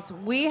 HarryMayes.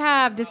 We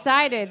have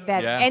decided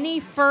that Yeah. any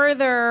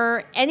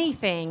further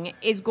anything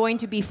is going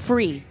to be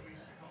free.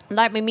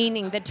 Like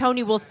meaning that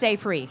Tony will stay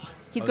free.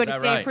 He's Oh, going is to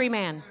that stay a right? free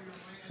man.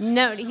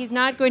 No, he's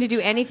not going to do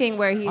anything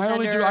where he's I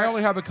under.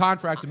 only have a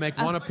contract to make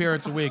one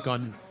appearance a week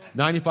on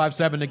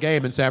 95.7 The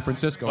Game in San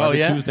Francisco Oh, every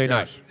yeah? Tuesday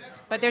night.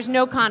 But there's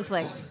no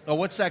conflict. Oh,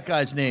 what's that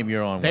guy's name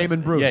you're on with? Damon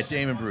Bruce. Yeah,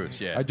 Damon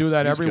Bruce, yeah. I do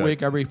that He's every good.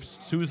 week, every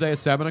Tuesday at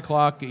 7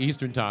 o'clock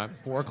Eastern Time,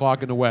 4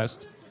 o'clock in the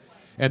West.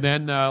 And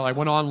then I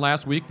went on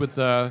last week with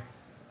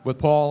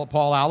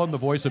Paul Allen, the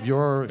voice of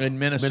your in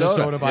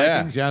Minnesota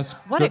Vikings. Yes.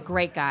 What a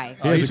great guy.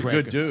 He is he's a great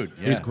good dude.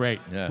 He's Yeah.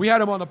 great. Yeah. We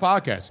had him on the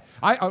podcast.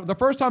 The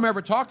first time I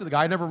ever talked to the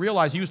guy, I never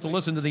realized he used to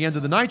listen to the End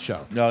of the Night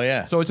show. Oh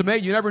yeah. So it's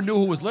amazing. You never knew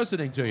who was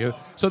listening to you.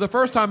 So the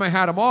first time I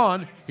had him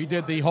on, he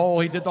did the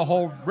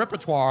whole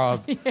repertoire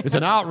of it's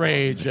an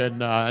outrage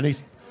and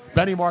he's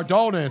Benny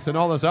Mardones and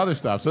all this other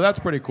stuff. So that's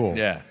pretty cool.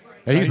 Yeah.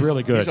 And he's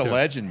really good. He's a too.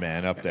 legend,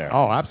 man, up there.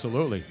 Oh,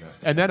 absolutely.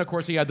 And then of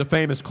course he had the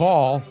famous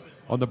call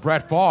on the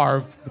Brett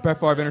Favre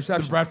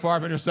interception. The Brett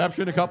Favre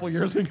interception a couple of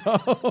years ago.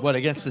 What,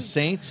 against the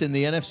Saints in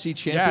the NFC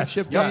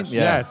Championship Yes. game?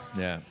 Yes.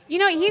 Yeah. You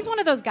know, he's one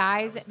of those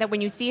guys that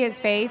when you see his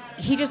face,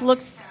 he just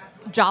looks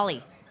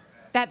jolly.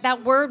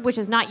 That word, which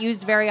is not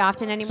used very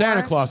often anymore.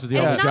 Santa Claus is the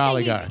And old it's not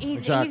jolly that guy. he's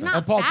Exactly. not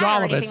And Paul fat or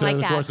Jolivet, anything like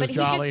of that. course, But is he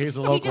jolly. He's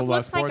a local he just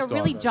looks like a sports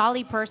really dog.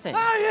 jolly person.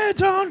 Oh, yeah,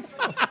 Tom.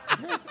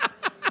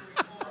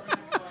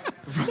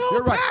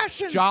 You're right.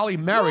 Jolly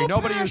Mary.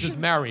 Nobody uses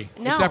Mary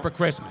No. except for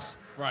Christmas.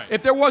 Right.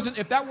 If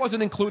that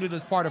wasn't included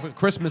as part of a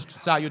Christmas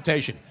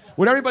salutation,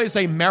 would everybody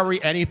say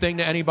 "merry" anything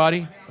to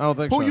anybody? I don't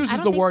think Who so. uses I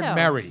don't the think word so.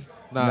 "merry"?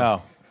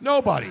 No.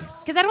 Nobody.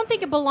 Because I don't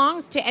think it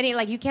belongs to any.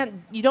 Like you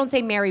don't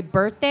say "Merry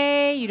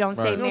Birthday." You don't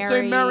say You don't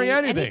 "Merry." say "merry"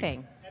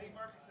 anything.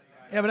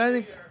 Yeah, but I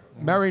think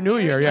Merry New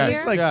Year, yes.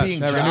 It's like being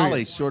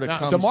jolly sort of Now,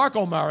 comes.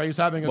 DeMarco Murray's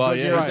having a good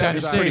year yeah, in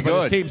Tennessee, pretty but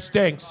his good. team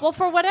stinks. Well,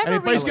 for whatever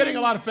But he's reason, getting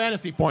a lot of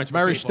fantasy points.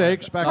 Mary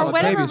Stakes back for on the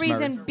whatever Davies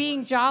reason, marriage.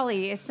 being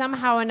jolly is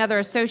somehow or another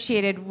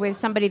associated with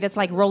somebody that's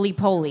like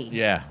roly-poly.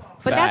 Yeah.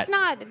 But that's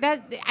not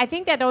that. I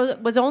think that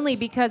was only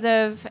because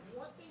of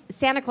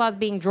Santa Claus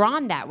being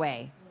drawn that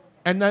way.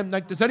 And then,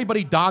 like, does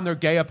anybody don their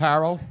gay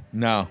apparel?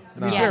 No.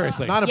 Yes.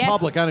 Seriously. Not in Yes.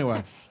 public,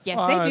 anyway. Yes,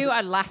 they do.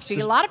 Actually,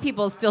 a lot of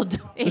people still do.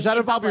 Does that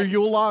involve your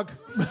Yule log?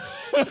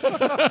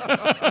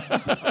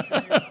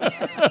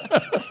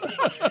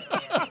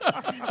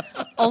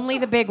 Only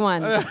the big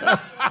one.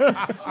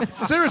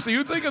 Seriously,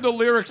 you think of the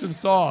lyrics and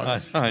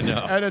songs. I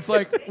know. And it's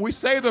like, we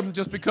say them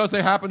just because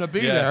they happen to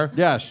be there.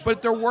 Yes.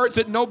 But they're words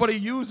that nobody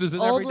uses in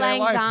Old everyday Lang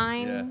life.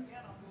 Syne.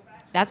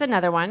 That's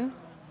another one.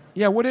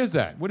 Yeah, what is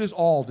that? What is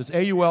AULD? It's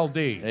AULD.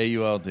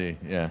 AULD,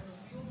 yeah.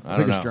 I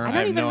think don't it's know. German. I don't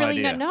have even no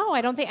really idea. know.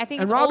 I don't think. I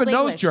think And it's Robin Old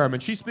knows English. German.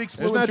 She speaks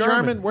Isn't fluent that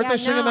German? Weren't Yeah, they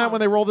singing no. that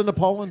when they rolled into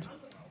Poland?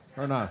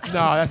 Or not? No,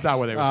 that's not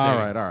what they were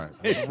saying. All right.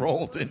 It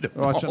rolled into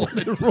Oh, it's-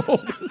 Poland.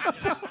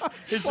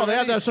 well, they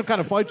had to have some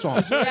kind of fight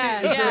song.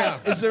 Yeah.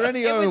 Is there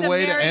any It was other a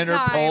way to merry enter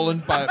time.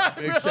 Poland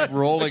except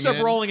rolling Except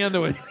in? rolling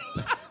into it.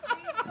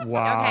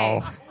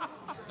 Wow.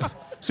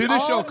 See,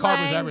 this show Old covers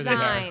Lang everything.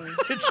 Syne.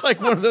 It's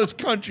like one of those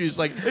countries.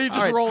 Like, You just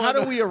all right, roll how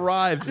into- do we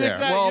arrive there?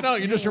 Exactly. Well,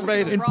 You just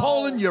made it. in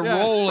Poland, you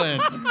roll in.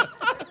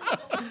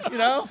 You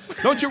know?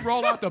 Don't you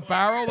roll out the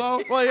barrel,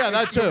 though? Well, yeah,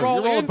 that too. You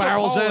roll the into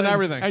barrels in Poland, and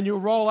everything. And you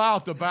roll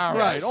out the barrel.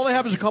 Right. All they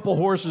have is a couple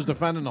horses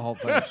defending the whole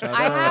thing. So I they're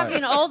have all right.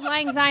 an Old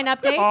Lang Syne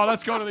update. Oh,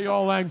 let's go to the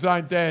old Lang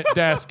Syne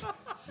desk,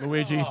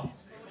 Luigi.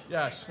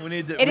 Yes. We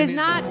need to, It is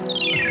not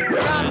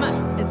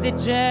from the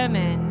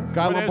Germans.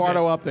 Guy What is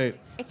Lombardo update.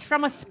 It's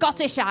from a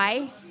Scottish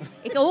eye.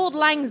 It's Old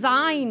Lang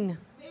Syne.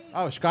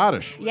 Oh,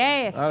 Scottish.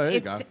 Yes, Oh, there you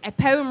it's go. a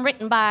poem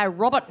written by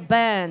Robert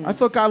Burns. I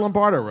thought Guy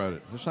Lombardo wrote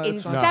it. in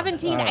It's not-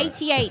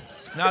 1788.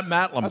 Not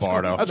Matt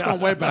Lombardo. That's going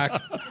way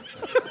back.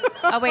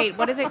 Oh wait,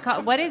 what is it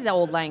called? What does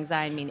Old Lang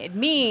Syne mean? It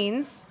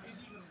means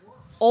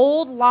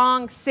old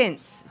long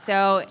since.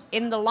 So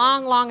in the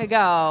long, long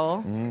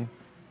ago,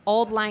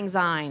 Old Lang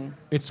Syne.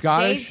 It's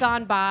Scottish? Days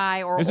gone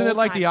by, or Isn't old it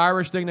like the times.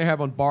 Irish thing they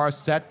have on bars?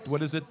 Set,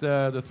 what is it,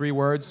 the three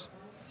words?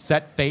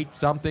 Set fate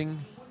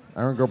something?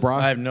 Aaron Gobra.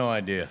 I have no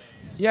idea.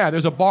 Yeah,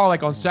 there's a bar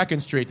like on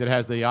 2nd Street that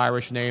has the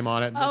Irish name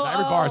on it.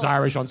 Every bar is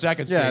Irish on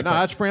 2nd Street. Yeah, no,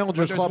 that's but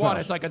Fralinger's there's one.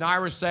 Clubhouse. It's like an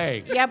Irish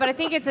saying. Yeah, but I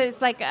think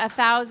it's like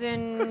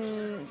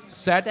 1,000.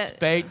 Set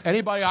fate.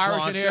 Anybody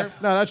Irish in here?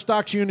 No, that's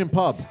Doc's Union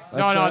Pub. No,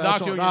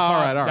 Doc's Union All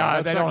Pub. right, all right.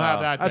 No, they don't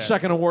have that That's there.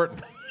 second and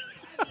Wharton.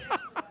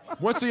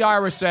 What's the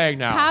Irish saying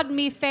now? Cod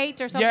me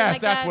fate or something Yes,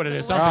 like that's that. what it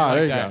is. Something Ah,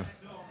 there like you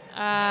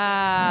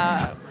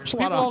that.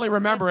 People of- only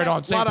remember it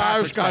on a St. lot of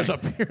Irish Patrick's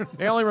guys Day. up here.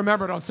 They only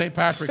remember it on St.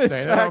 Patrick's Day. They don't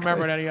Exactly.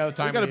 remember it any other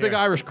time. We got a of the big year.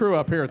 Irish crew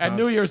up here, Tom. And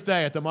New Year's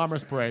Day at the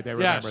Mummers Parade, they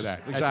remember Yes,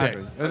 that. That's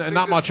exactly. it. And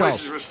not much This else.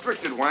 place is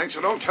restricted, Wang,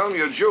 so don't tell me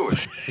you're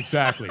Jewish.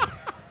 Exactly.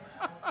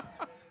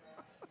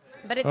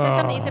 But it says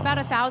something. It's about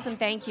 1,000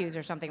 thank yous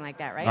or something like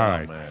that, right? All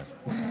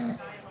right.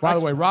 By the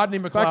way, Rodney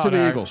McLeod. back to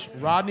the Eagles.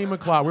 Rodney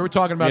McLeod. We were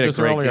talking about He had a this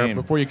great earlier game.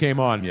 before you came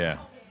on. Yeah.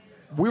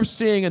 We're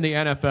seeing in the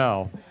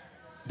NFL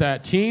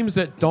that teams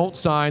that don't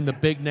sign the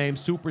big name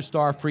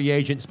superstar free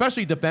agent,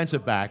 especially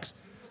defensive backs,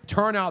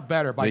 turn out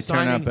better by They turn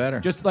signing. out better.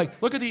 Just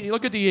like look at the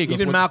Eagles.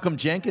 Even With- Malcolm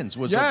Jenkins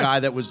was Yes. a guy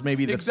that was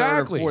maybe the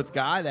Exactly. third or fourth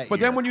guy that But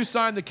year. then when you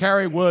sign the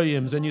Kerry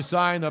Williams and you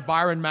sign the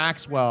Byron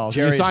Maxwell, and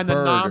you Jarius sign the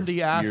Byrd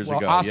Nnamdi years ago,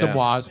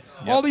 Asamoahs,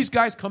 yeah. all these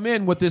guys come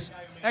in with this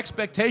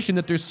expectation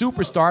that they're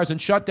superstars and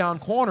shut down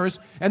corners,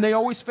 and they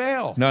always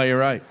fail. No, you're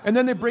right. And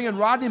then they bring in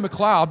Rodney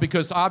McLeod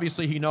because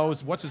obviously he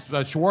knows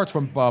Schwartz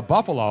from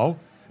Buffalo,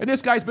 and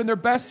this guy's been their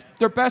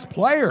best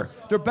player,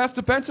 their best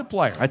defensive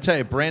player. I tell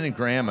you, Brandon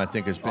Graham, I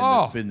think, has been,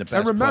 been the best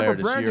and remember player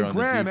this year Brandon on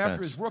Graham the defense.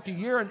 after his rookie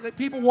year, and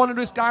people wanted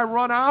this guy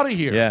run out of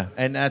here. Yeah,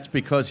 and that's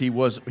because he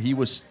was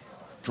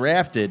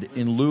drafted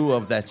in lieu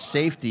of that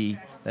safety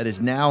that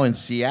is now in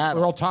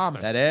Seattle. Earl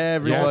Thomas. That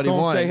everybody Don't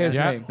wanted. say his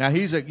name. Now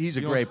he's a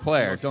great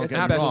player. Don't it's get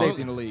the me best wrong.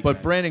 safety in the league.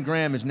 But Brandon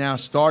Graham is now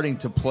starting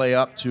to play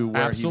up to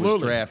where Absolutely. he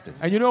was drafted.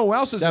 And you know who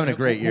else is He's having a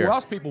great year. Who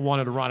else people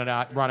wanted to run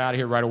out of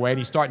here right away, and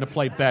he's starting to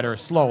play better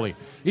slowly.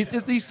 Some of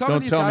Don't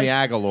these tell guys, me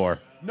Aguilar.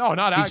 No,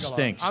 not He Aguilar.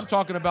 stinks. I'm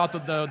talking about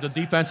the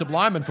defensive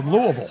lineman from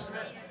Louisville.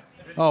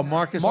 Oh,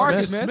 Marcus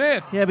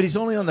Smith. Yeah, but he's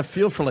only on the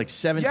field for like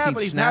 17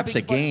 but he's snaps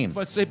a game.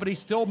 But he's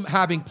still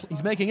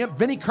he's making it.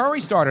 Vinny Curry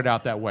started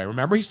out that way.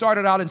 Remember, he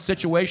started out in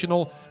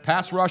situational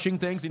pass rushing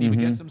things, and he would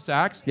get some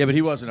sacks. Yeah, but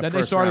he wasn't a Then they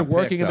first started round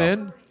working pick, him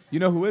though. in. You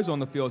know who is on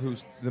the field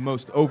who's the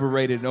most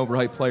overrated and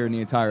overhyped player in the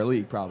entire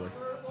league, probably?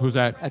 Who's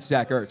that? That's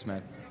Zach Ertz,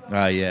 man.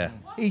 Yeah.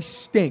 He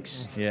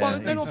stinks. Yeah. Well,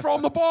 they don't throw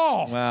him the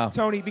ball. Wow.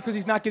 Tony, because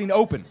he's not getting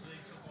open.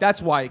 That's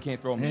why he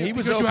can't throw him. He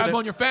was because you have him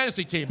on your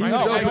fantasy team, right?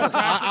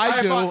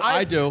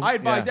 I do. I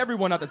advised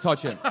everyone not to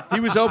touch him. He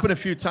was open a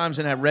few times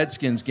in that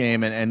Redskins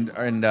game,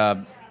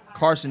 and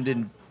Carson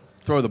didn't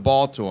throw the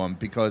ball to him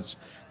because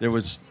he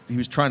was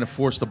trying to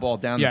force the ball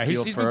down the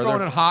field he's further. been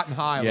throwing it hot and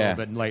high a little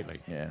bit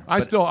lately. Yeah,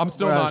 I'm still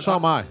not. So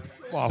am I.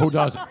 Well, who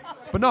doesn't?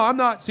 But no, I'm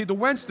not. See, the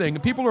Wentz thing,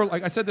 people are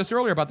like I said this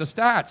earlier about the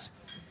stats.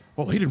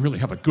 Well, he didn't really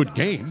have a good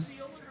game.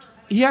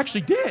 He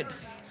actually did.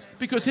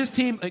 Because his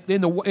team,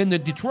 in the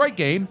Detroit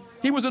game,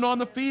 he wasn't on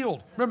the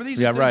field. Remember,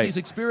 these are things he's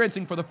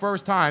experiencing for the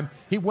first time.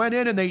 He went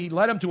in and they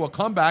led him to a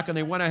comeback and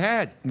they went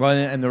ahead. Well,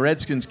 in the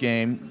Redskins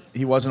game,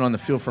 he wasn't on the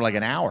field for like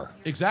an hour.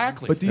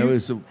 Exactly. But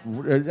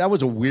that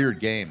was a weird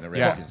game, the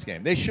Redskins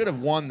game. They should have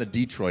won the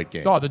Detroit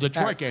game. No, the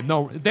Detroit game.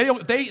 No,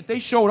 they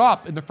showed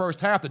up in the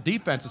first half, the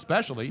defense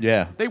especially.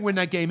 Yeah. They win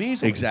that game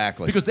easily.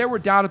 Exactly. Because they were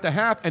down at the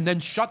half and then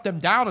shut them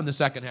down in the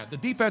second half. The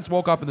defense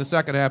woke up in the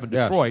second half in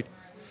Detroit.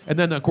 And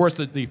then, of course,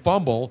 the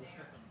fumble,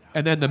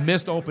 and then the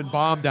missed open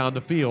bomb down the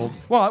field.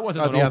 Well, that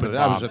wasn't an open bomb.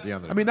 That was at the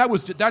end of it. I mean,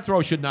 that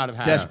throw should not have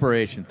happened.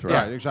 Desperation throw.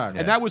 Yeah,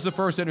 exactly. And that was the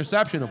first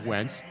interception of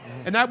Wentz.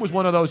 And that was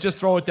one of those just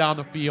throw it down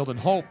the field and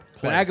hope.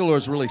 But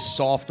Aguilar's really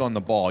soft on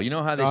the ball. You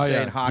know how they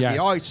say in hockey,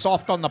 he's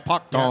soft on the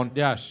puck, Don.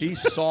 Yeah. Yes. He's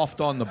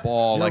soft on the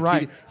ball. You're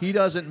right. He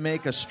doesn't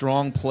make a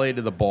strong play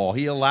to the ball.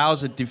 He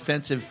allows a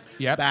defensive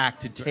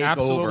back to take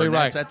over.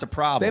 Right. That's a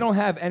problem. They don't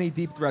have any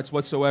deep threats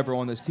whatsoever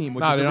on this team.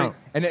 No, they don't.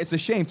 And it's a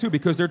shame, too,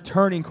 because they're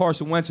turning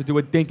Carson Wentz into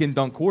a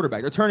dink-and-dunk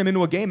quarterback. They're turning him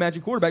into a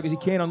game-managing quarterback because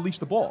he can't unleash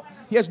the ball.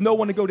 He has no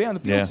one to go down the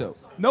field to.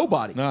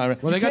 Nobody. No,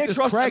 well, they got this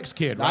Craig's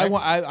kid, right?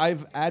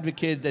 I've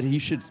advocated that he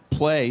should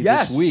play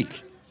this week.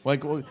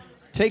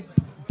 Take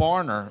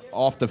Barner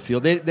off the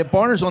field.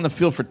 Barner's on the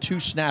field for 2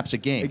 snaps a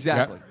game.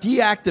 Exactly.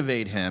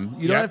 Deactivate him.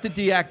 You don't have to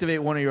deactivate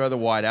one of your other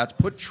wideouts.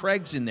 Put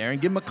Treggs in there and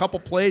give him a couple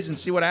plays and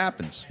see what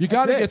happens. You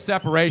got to get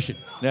separation.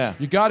 Yeah.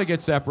 You got to get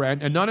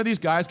separation. And none of these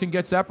guys can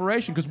get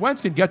separation because Wentz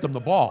can get them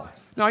the ball.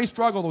 Now, he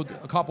struggled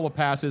with a couple of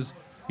passes.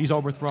 He's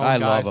overthrown guys.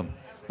 I love him.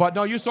 But,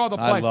 no, you saw the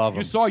play. I love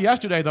him. You saw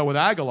yesterday, though, with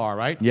Aguilar,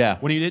 right? Yeah.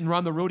 When he didn't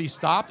run the route, he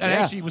stopped. And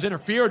actually, he was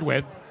interfered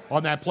with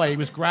on that play. He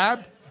was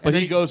grabbed. But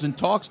he goes and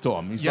talks to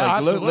him. He's like,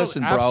 absolutely,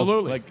 listen, bro.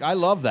 Absolutely. Like, I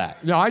love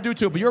that. No, I do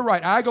too. But you're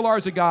right.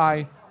 Aguilar's a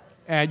guy,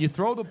 and you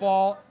throw the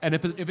ball, and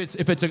if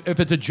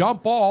it's a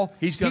jump ball,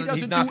 he's not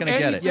going to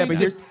get it. Yeah,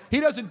 but he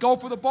doesn't go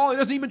for the ball. He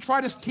doesn't even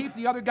try to keep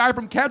the other guy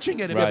from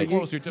catching it and get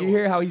closer to him. You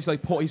hear how he's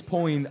like he's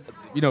pulling,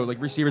 like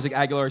receivers like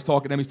Aguilar is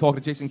talking to him. He's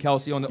talking to Jason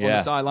Kelsey on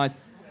the sidelines.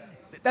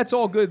 That's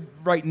all good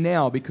right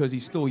now because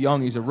he's still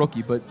young. He's a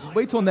rookie. But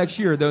wait till next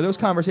year, though. Those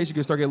conversations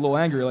can start getting a little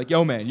angry. Like,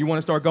 yo, man, you want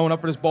to start going up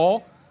for this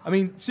ball? I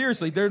mean,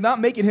 seriously, they're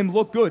not making him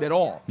look good at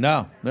all.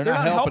 No, they're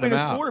not helping him his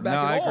out. quarterback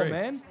at all,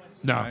 man.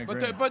 No,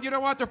 but you know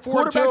what? They're 4-2.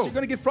 Quarterbacks are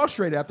going to get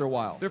frustrated after a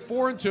while. They're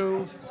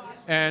 4-2,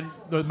 and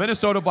the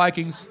Minnesota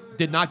Vikings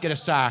did not get a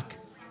sack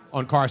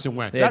on Carson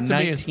Wentz. They had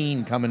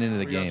 19 coming into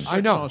the game. I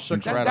know.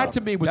 That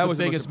to me was the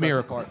biggest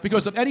miracle.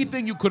 Because of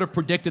anything you could have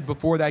predicted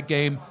before that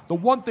game, the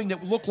one thing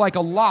that looked like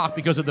a lock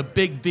because of the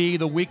big V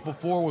the week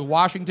before with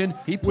Washington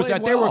was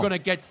that they were going to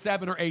get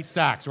 7 or 8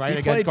 sacks, right?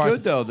 He played Carson.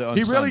 good, though, on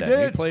He really Sunday.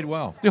 did. He played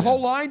well. The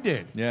whole line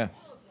did. Yeah.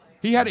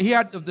 He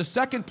had the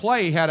second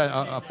play. He had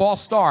a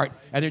false start,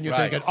 and then you're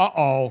thinking,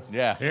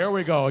 here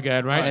we go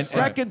again, right? And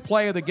second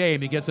play of the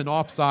game, he gets an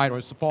offside or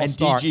a false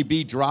start. And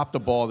DGB dropped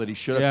the ball that he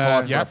should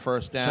have caught for a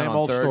first down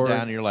on third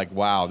down, and you're like,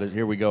 wow,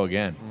 here we go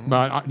again.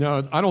 But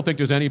I don't think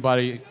there's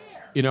anybody,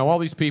 all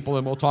these people,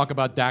 and we'll talk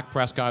about Dak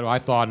Prescott, who I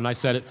thought, and I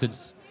said it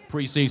since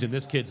preseason,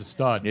 this kid's a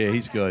stud. Yeah,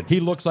 he's good. He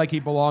looks like he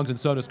belongs, and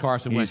so does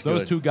Carson Wentz. Those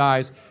good. two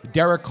guys,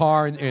 Derek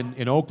Carr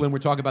in Oakland, we're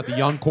talking about the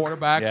young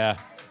quarterbacks. Yeah.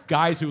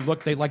 Guys who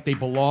look like they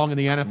belong in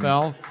the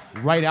NFL,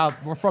 right out.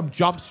 We're from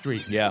Jump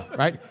Street. Yeah.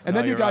 Right? And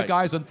then you got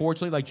guys,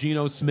 unfortunately, like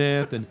Geno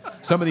Smith and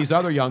some of these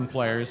other young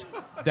players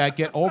that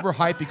get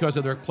overhyped because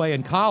of their play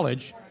in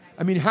college.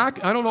 I mean, I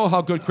don't know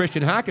how good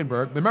Christian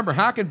Hackenberg. Remember,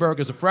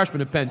 Hackenberg is a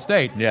freshman at Penn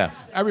State. Yeah.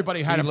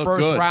 Everybody had He a looked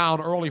good.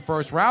 early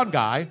first round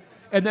guy,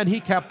 and then he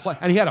kept playing.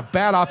 And he had a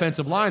bad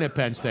offensive line at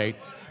Penn State,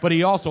 but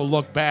he also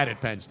looked bad at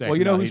Penn State.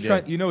 Well, who's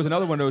trying? Was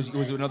another one of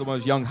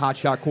those young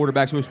hotshot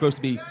quarterbacks who was supposed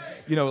to be,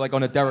 like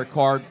on a Derek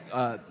Carr,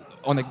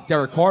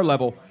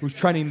 level, who's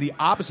trending the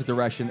opposite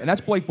direction, and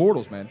that's Blake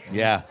Bortles, man.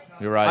 Yeah,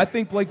 you're right. I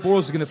think Blake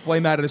Bortles is going to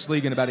flame out of this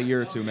league in about a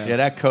year or two, man. Yeah,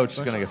 that coach is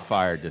going to get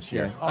fired this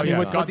year. Yeah.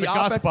 With the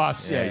Gus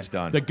bus. Yeah, he's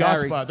done. The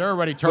Gus bus. They're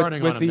already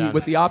turning on him.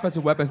 With the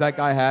offensive weapons that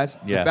guy has,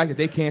 the fact that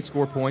they can't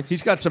score points.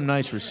 He's got some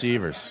nice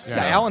receivers. He's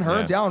got Allen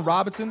Hurns, Allen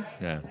Robinson.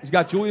 Yeah. He's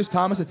got Julius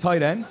Thomas at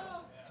tight end.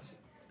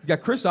 He's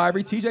got Chris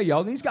Ivory, T.J.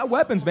 Yeldon. He's got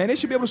weapons, man. They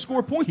should be able to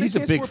score points. He's a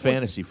big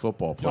fantasy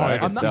football player. I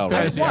can tell.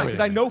 Because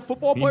I know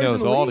football players. He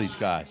knows all these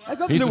guys. Has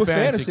nothing to do with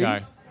fantasy.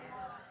 Guy.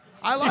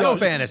 I like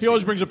fantasy. He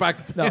always brings it back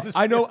to fantasy.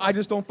 I know. I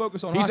just don't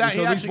focus on hockey. He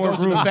actually goes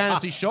to the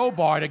fantasy show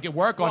bar to get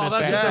work on his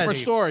fantasy. That's a different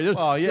story. There's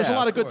a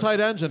lot of good tight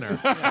ends in there. You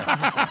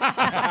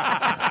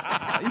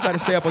got to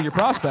stay up on your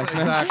prospects,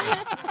 man.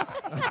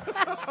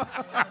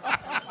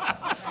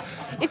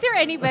 Is there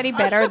anybody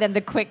better than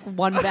the quick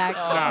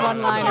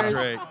one-liners?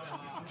 Great.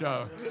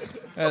 Joe.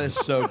 That is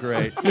so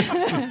great.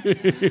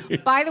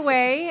 By the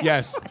way,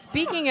 Yes.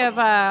 Speaking of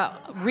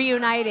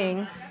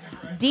reuniting,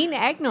 Dean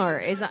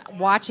Egner is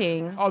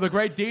watching. Oh, the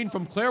great Dean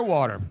from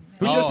Clearwater.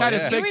 Who just had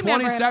his big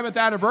 27th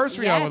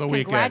anniversary over the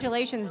weekend.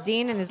 Congratulations,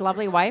 Dean and his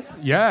lovely wife.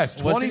 Yes,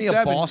 27. Wasn't he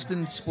a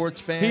Boston sports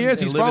fan? He is.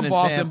 He's from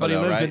Boston, Tampa, but he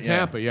though, lives right? in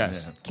Tampa,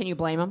 yes. Can you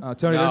blame him?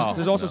 Tony,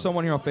 there's also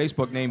someone here on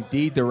Facebook named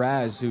Dee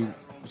Deraz who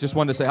just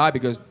wanted to say hi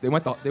because they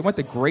went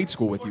to grade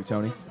school with you,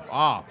 Tony.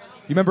 Ah.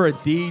 You remember a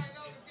Dee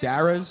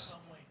Deraz?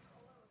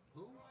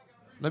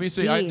 Let me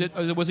see.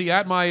 Was he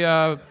at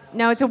my...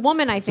 No, it's a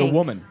woman, I think. It's a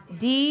woman.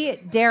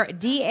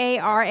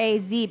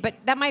 D-A-R-A-Z, but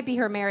that might be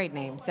her married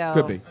name. So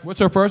Could be. What's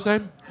her first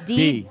name?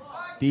 D.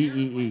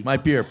 D-E-E.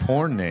 Might be her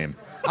porn name.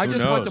 I Who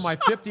just knows? went to my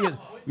 50th...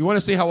 You want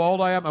to see how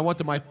old I am? I went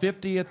to my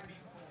 50th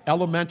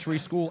elementary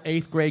school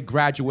 8th grade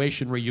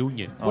graduation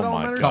reunion. Oh,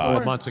 my God. A couple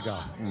of months ago.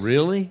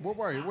 Really? Where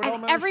were you?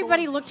 And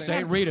everybody looked St.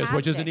 fantastic. Rita's,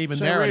 which isn't even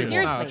St. there Rita's.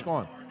 anymore. No, Seriously. it's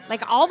gone.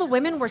 Like all the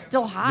women were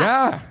still hot.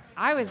 Yeah.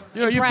 I was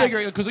You impressed.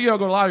 figure, because go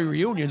to a lot of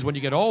reunions when you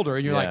get older,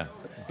 and you're like,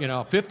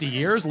 50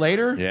 years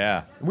later?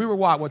 Yeah. We were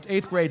what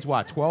 8th grade's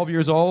what, 12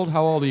 years old?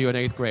 How old are you in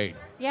 8th grade?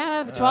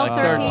 Yeah, 12,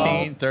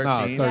 13. 13. No,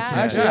 13. 13. I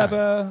actually have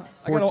a...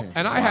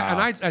 And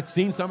I had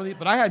seen some of these,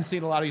 but I hadn't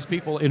seen a lot of these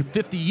people in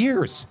 50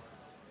 years.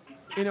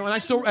 And a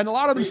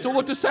lot of them still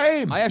look the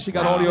same. I actually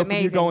got audio from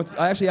you going...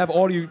 I actually have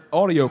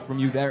audio from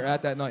you there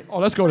at that night. Oh,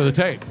 let's go to the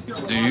tape.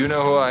 Do you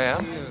know who I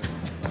am?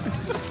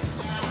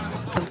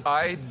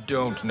 I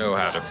don't know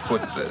how to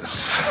put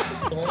this,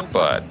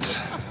 but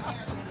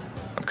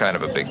I'm kind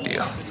of a big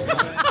deal.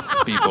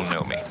 People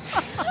know me.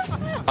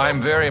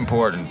 I'm very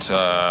important.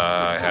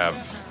 I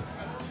have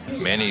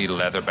many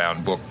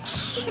leather-bound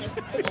books,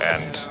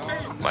 and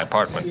my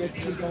apartment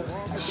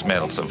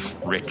smells of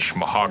rich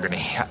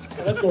mahogany.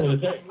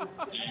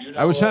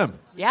 That was him.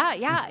 Yeah.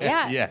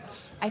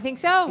 Yes. I think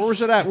so. Where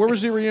was it at? Where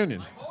was the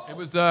reunion? It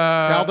was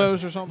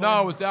Caldo's or something?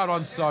 No, it was down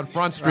on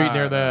Front Street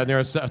near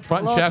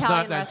Front and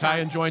Chestnut, that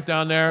Italian joint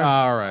down there.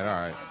 All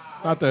right.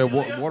 Not the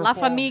waterfall? La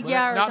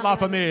Famiglia or Not La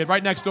something. Familia,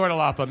 right next door to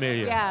La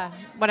Familia. Yeah,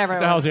 whatever. What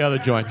the hell's the other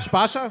joint?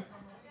 Spasso?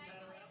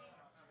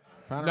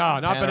 No,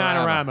 not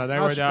Bananarama. They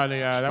were down the.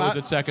 That was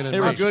at Second and They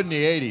were Main. good in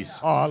the 80s.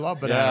 Oh, I love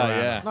Bananarama.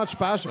 Yeah. Not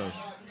Spasso's.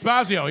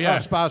 Spazio, yeah.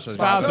 Spazzo's.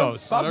 Spazzos.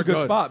 Spazzo's a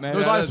good spot, man. There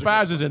was a lot of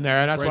spazzes in there,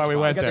 and that's why we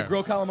went You got there. the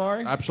grilled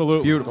calamari?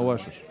 Absolutely. Beautiful.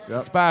 Delicious.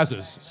 Yep.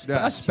 Spazzes.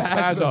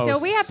 Spazzos. So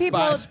we have people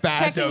Spazzos.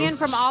 checking in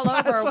from all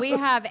over. We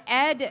have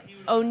Ed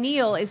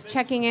O'Neill is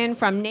checking in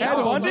from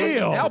Naples.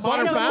 O'Neill. Al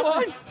Bundy on the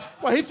line?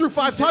 Well, he threw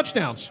 5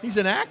 touchdowns. He's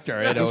an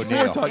actor, Ed He's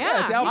O'Neill.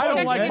 Yeah, it's Al I don't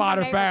Bundy. like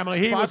Modern Family.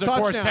 He 5 was, of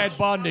course, touchdowns. Ted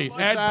Bundy.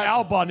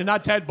 Al Bundy,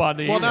 not Ted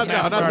Bundy. Well, He was not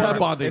mass Ted murderer.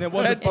 Bundy. And it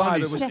wasn't Ted 5, it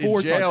Bundy's was in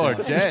 4 jail or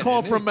touchdowns. dead. He's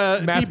called from Mass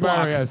D-Block.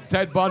 murderer, yes.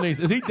 Ted Bundy's.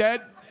 Is he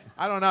dead?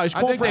 I don't know. He's I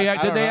called think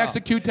from, did they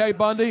execute Ted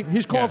Bundy?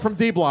 He's called from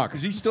D-Block.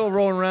 Is he still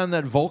rolling around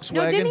that Volkswagen?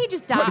 No, didn't he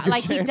just die?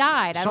 Like he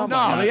died? I don't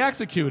No, know. they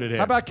executed him.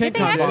 How about King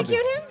Did they Kong?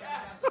 execute him?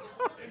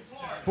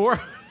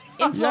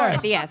 In Florida,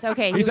 yes.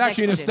 Okay. He He's was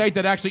actually in a executed. state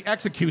that actually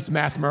executes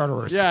mass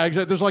murderers. Yeah,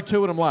 exactly. There's like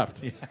 2 of them left.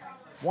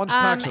 One's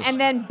Texas. And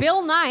then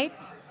Bill Knight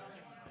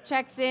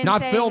checks in.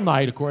 Not saying, Phil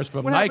Knight, of course,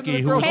 from What happened to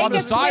Nike, the who was girl? on Take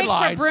the a swig for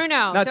sidelines. Bruno.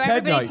 Not So Ted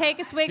everybody Knight. take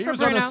a swig He for was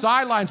Bruno. on the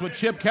sidelines with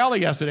Chip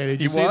Kelly yesterday.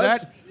 Did you see was?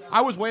 that? I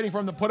was waiting for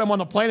him to put him on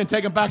the plane and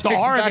take him back to Take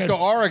him Oregon. back to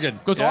Oregon.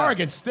 Because Yeah.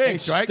 Oregon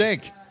stinks, They right?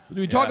 stink.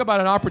 You talk about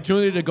an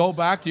opportunity to go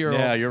back to your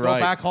you're go right.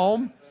 back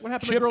home. What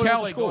happened to Chip the girl you went to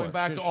Kelly school going with?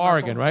 back to She's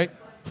Oregon, right?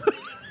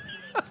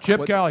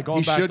 Chip Kelly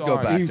going He back should to go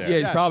Oregon. back He's, there. yeah,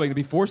 he's Yes. probably going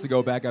to be forced to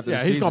go back after Yeah,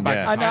 the he's season. going back.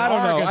 Yeah. I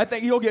don't know. Oregon. I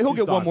think he'll get He's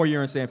one done. more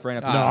year in San Fran.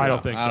 After No, this. I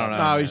don't think so. I don't know.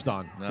 No, he's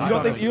done.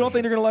 You don't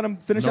think they're going to let him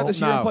finish out this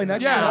year and play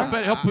next year?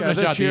 Yeah, he'll finish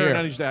this out the year, year.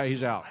 and then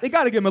he's out. They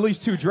got to give him at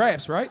least 2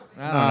 drafts, right?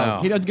 I don't know.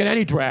 He doesn't get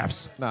any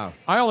drafts. No.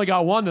 I only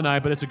got one tonight,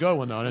 but it's a good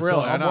one, though. And it's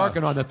Really? I'm I know.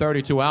 working on the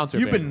 32-ouncer.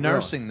 You've been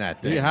nursing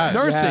that thing. He has.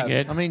 Nursing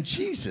it. I mean,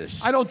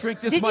 Jesus. I don't drink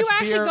this Did much you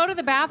actually beer. go to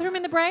the bathroom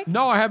in the break?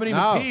 No, I haven't even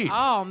No. peed.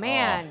 Oh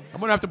man. I'm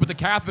going to have to put the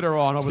catheter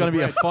on It's over going to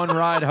the be a break. fun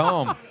ride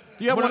home.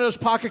 Do you have one of those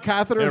pocket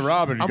catheters? Hey,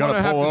 Robin, you I'm got gonna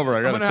to have pull over. I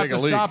I'm got gonna to have take a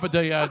to leak. stop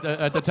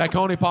at the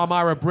Tacony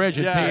Palmyra Bridge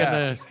and pee in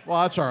the.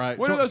 Well, that's all right.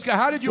 What are those guys?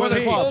 How did you When the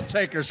pee? toll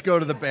takers go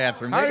to the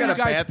bathroom. How They do got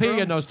you a guys bathroom?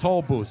 pee in those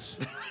toll booths?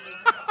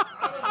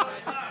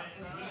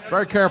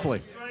 Very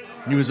carefully.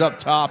 He was up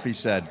top, he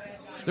said.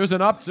 There's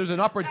an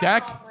upper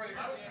deck.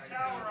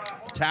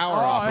 Tower Oh,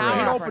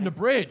 operator. he opened the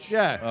bridge.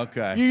 Yeah.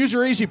 Okay. You use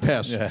your Easy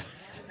Piss. Yeah.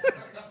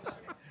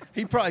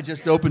 He probably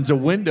just opens a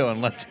window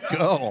and lets it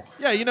go.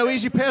 Yeah, you know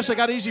Easy Piss? I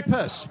got Easy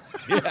Piss.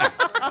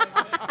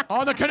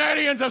 Oh, the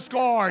Canadians have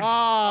scored.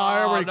 Oh,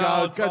 there we no,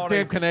 go. Tony.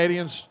 Goddamn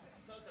Canadians.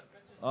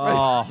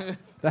 Oh,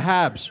 The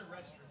Habs.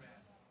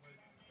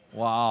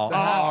 wow.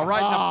 Oh,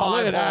 right in the 5-hole.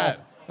 look at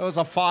that. That was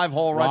a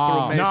 5-hole right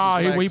Wow. through Mace's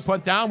No, he legs.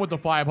 put down with the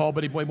 5-hole,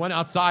 but he went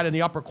outside in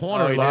the upper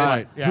corner. Oh, he did?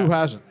 Right. Yeah. Who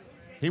hasn't?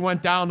 He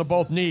went down to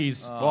both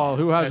knees. Well,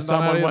 who as hasn't done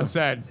that someone either? once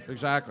said.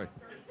 Exactly.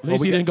 At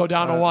least he didn't go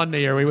down to one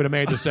knee, or he would have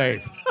made the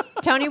save.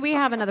 Tony, we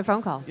have another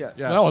phone call. Yeah.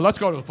 No, let's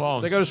go to the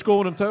phones. They go to school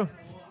with him, too?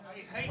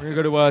 We're going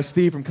to go to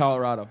Steve from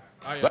Colorado.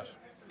 Oh, yes.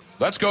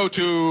 Let's go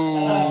to.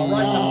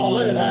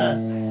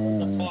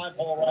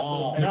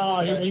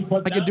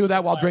 I can do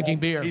that while drinking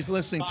beer. He's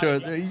listening to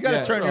it. You got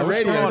to turn your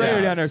radio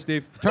down. there,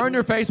 Steve. Turn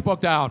your Facebook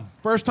down.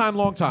 First time,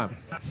 long time.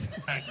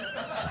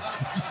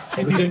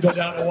 If he didn't go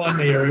down to 1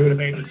 meter, he would have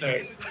made the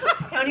save.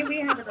 Tony,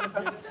 we have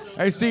a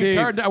Hey, Steve,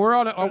 we're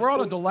on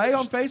a delay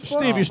on Facebook?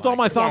 Steve, you stole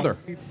my thunder.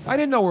 Yes. I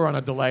didn't know we were on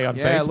a delay on Facebook.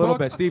 Yeah, a little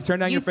bit. Steve, turn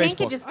down You your think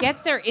Facebook. it just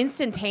gets there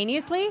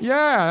instantaneously?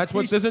 Yeah, that's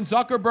what. Isn't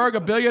Zuckerberg a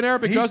billionaire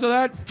because of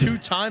that? 2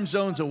 time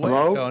zones away,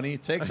 Hello? Tony.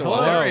 It takes a Hello.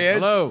 while. There he is.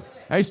 Hello.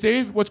 Hey,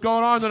 Steve, what's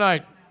going on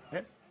tonight?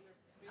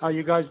 How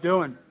you guys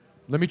doing?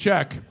 Let me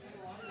check.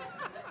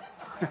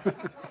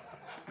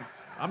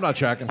 I'm not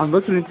checking. I'm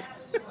listening.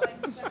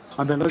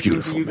 I've been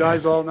listening to you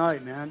guys all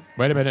night, man.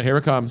 Wait a minute. Here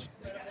it comes.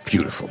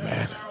 Beautiful,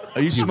 man.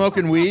 Are you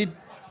smoking weed?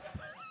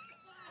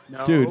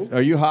 No. Dude,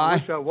 are you high? I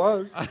wish I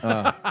was.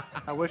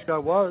 I wish I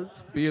was.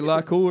 Be a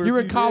lot cooler. You're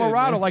if in you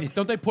Colorado. did, man.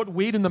 Don't they put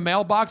weed in the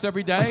mailbox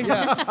every day?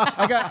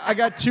 I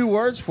got 2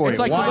 words for It's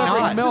you. like Why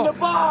delivering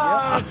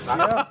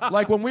not? milk.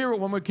 Like when we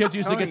were kids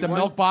used to get the Tony,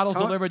 milk bottles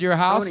Tony, delivered to your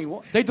house. Tony,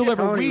 They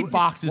deliver Tony, weed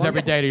boxes one-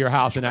 every day to your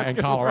house in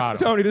Colorado.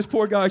 Tony, this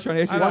poor guy's trying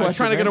to ask you a question.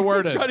 trying to get a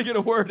word in. Trying to get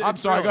a word in. I'm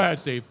sorry. Go ahead,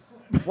 Steve.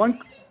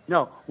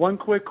 One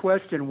quick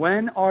question.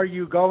 When are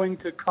you going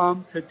to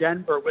come to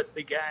Denver with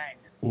the gang?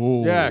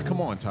 Ooh. Yeah, come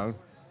on, Tone.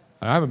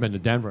 I haven't been to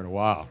Denver in a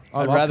while.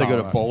 I'd rather go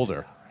to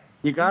Boulder.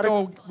 You got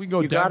to we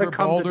go You got Denver, to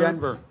come Boulder. to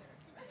Denver.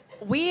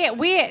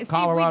 Steve,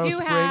 Colorado we do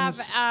Springs.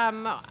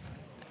 have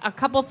a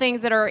couple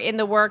things that are in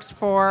the works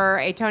for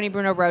a Tony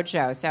Bruno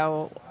roadshow.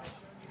 So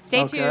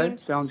stay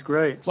tuned. Sounds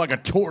great. It's like a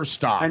tour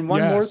stop. And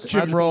one more thing.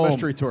 Jim Rome.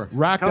 Mystery tour.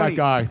 Rack Tony. that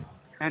guy.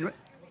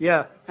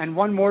 And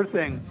one more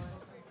thing.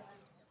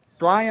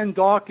 Brian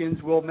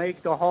Dawkins will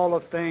make the Hall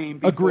of Fame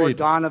before Agreed.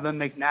 Donovan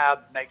McNabb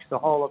makes the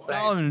Hall of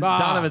Fame.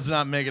 Donovan's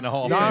not making the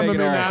Hall of Fame. Donovan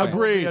McNabb Agreed.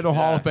 agreed at the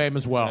Hall of Fame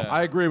as well.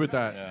 I agree with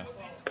that.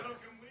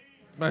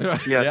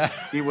 Yes,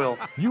 he will.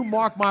 You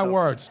mark my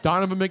words.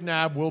 Donovan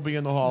McNabb will be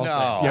in the Hall of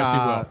Fame.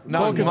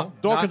 Yes, he will.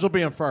 Dawkins will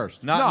be in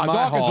first.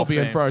 Dawkins will be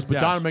in first, but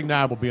Yes. Donovan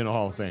McNabb will be in the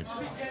Hall of Fame.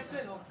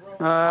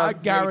 I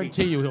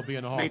guarantee you he'll be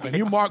in the Hall of Fame.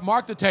 You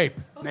mark the tape.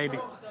 Maybe.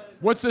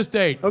 What's this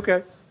date?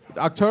 Okay.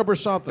 October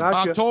something.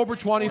 Gotcha. October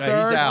 23rd,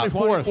 Yeah, he's out.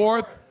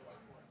 24th.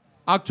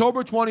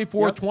 October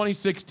 24th, Yep.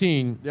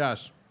 2016.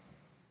 Yes.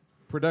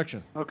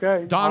 Prediction.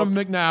 Okay. Donovan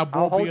McNabb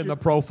will be in the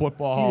Pro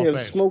Football Hall of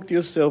Fame. smoked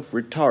yourself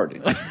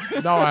retarded.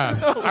 No,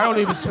 I don't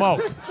even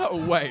smoke. No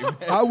way, man.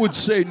 I would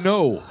say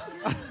no.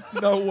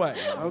 No way.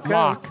 Okay.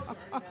 Lock.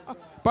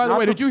 By the Not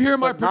way, did you hear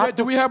my but not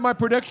did we have my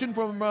prediction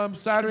from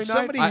Saturday night?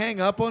 Somebody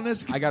hang up on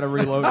this? I got to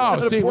reload.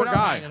 No, Steve, poor we're not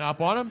guy. hanging up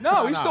on him.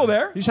 No, he's still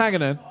there. He's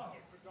hanging in.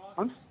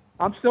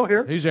 I'm still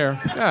here. He's there.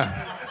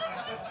 Yeah.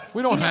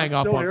 We don't hang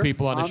up still on here.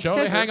 people on the show.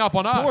 They hang up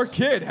on us. Poor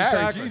kid, Harry.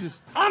 Exactly.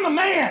 Jesus. I'm a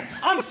man.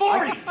 I'm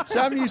 40. So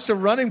I'm used to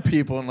running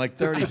people in like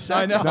 30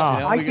 seconds. know. You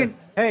know, we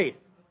got-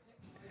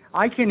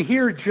 I can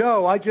hear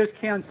Joe. I just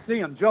can't see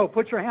him. Joe,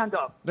 put your hand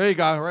up. There you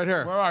go, right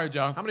here. Where are you,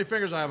 Joe? How many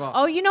fingers I have up?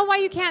 Oh, you know why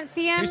you can't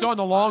see him? He's on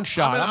the long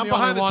shot. I'm the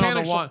behind only the one on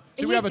tanning one.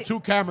 See, we have a He's-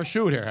 2-camera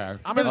shoot here, Harry.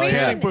 I'm in the reason-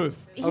 tanning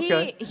booth.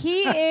 Okay.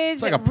 He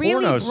is like a really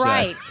porno set.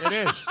 bright. It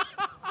is.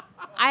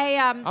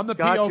 I'm the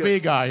Gotcha.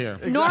 POV guy here.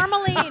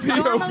 normally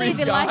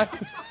the light.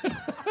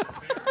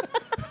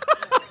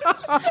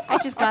 I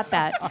just got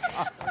that.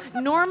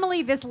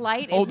 Normally, this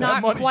light is Hold that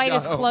not money quite shot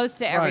as up. close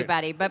to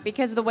everybody, but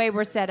because of the way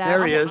we're set up,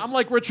 There he is. I'm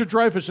like Richard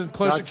Dreyfuss in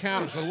Close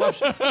Encounters.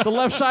 The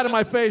left side of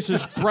my face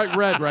is bright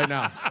red right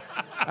now.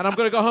 And I'm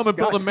going to go home and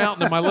build a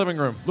mountain in my living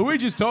room.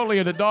 Luigi's totally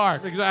in the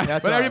dark. Exactly.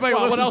 But everybody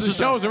Well, who what listens else to the is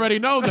there? show's already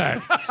known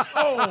that.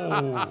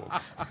 Oh.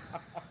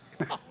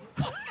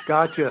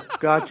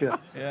 Gotcha.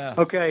 Yeah.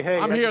 Okay, hey,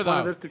 I'm I here, just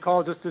wanted though. us to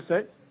call just to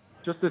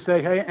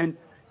say hey, and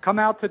come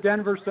out to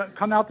Denver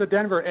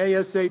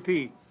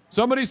ASAP.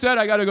 Somebody said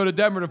I got to go to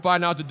Denver to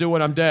find out to do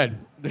when I'm dead.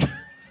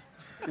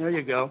 There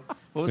you go.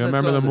 What was You that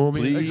remember the song?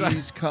 movie?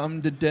 Please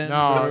come to Denver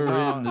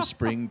No. in the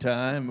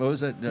springtime. What was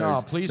that?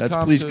 No, please That's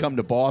come please to come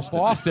to Boston.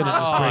 Boston in the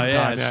Oh, springtime.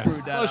 yeah, yes.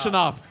 screwed that Close up.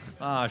 enough.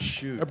 Ah,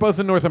 shoot. They're both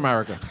in North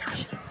America.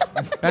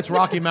 That's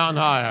Rocky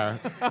Mountain High,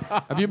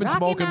 Harry. Have you been Rocky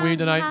smoking weed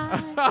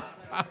Mountain tonight?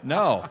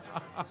 No.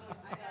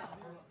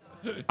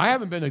 I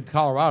haven't been to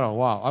Colorado in a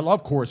while. I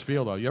love Coors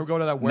Field, though. You ever go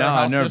to that warehouse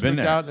I've never district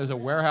been there. out? There's a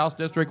warehouse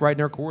district right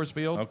near Coors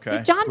Field. Okay.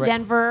 Did John Great.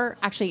 Denver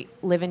actually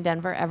live in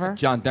Denver ever?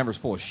 John Denver's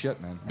full of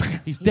shit, man.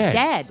 He's dead.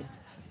 Dead.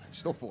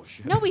 Still full of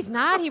shit. No, he's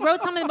not. He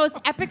wrote some of the most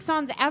epic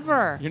songs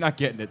ever. You're not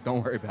getting it.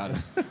 Don't worry about it.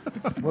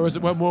 Where was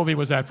it? What movie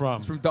was that from?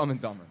 It's from Dumb and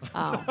Dumber.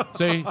 Oh.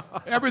 See,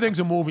 everything's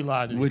a movie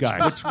line to these Which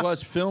guys.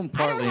 was filmed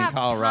partly in have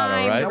Colorado,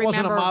 time right? to That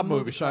wasn't a remember mob movie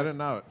movie, so I didn't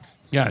know it.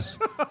 Yes.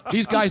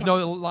 These guys know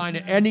the line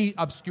of any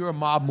obscure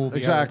mob movie.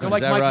 Exactly. They're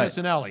like Is that Mike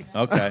right? Missinelli.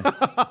 Okay.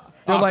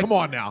 They're like, Come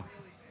on now.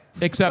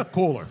 except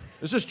cooler.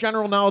 Is this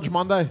General Knowledge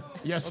Monday?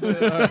 Yes. I'm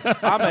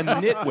a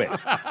nitwit.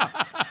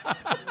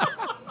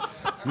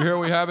 You hear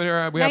we have it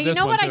here? We Now, have you this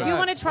know one, what I too. do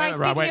want to try? Wait,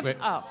 Rob, Speaking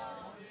wait. of,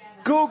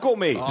 Google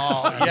me.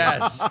 Oh,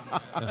 yes.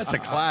 That's a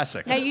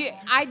classic. now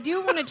I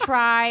do want to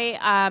try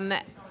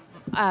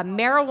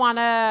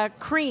marijuana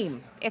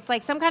cream. It's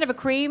like some kind of a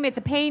cream. It's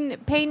a pain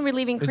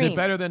relieving Is cream. it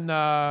better than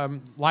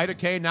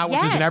lidocaine now, which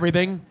is in Yes.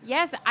 everything?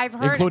 Yes, I've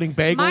heard. Including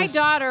bagels? My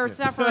daughter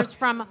suffers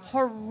from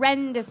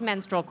horrendous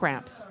menstrual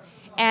cramps,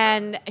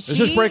 and Is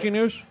this breaking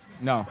news?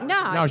 No.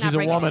 No, it's she's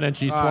not a woman breaking and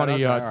she's All right, 20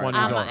 okay, all right. 20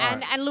 years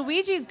old. And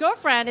Luigi's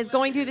girlfriend is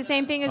going through the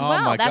same thing as Oh,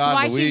 well. my That's God,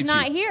 why Luigi. she's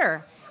not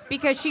here.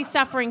 Because she's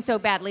suffering so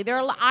badly.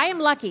 I am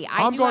lucky.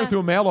 I'm going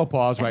through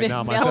menopause right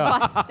now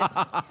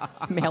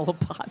myself.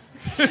 Menopause.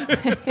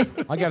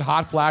 I get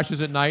hot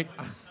flashes at night.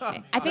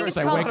 I think it's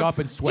I called. wake up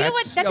in sweats. You know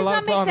what? That does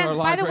not make sense.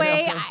 By the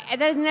way, that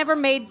has never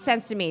made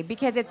sense to me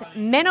because it's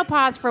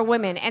menopause for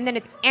women and then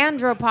it's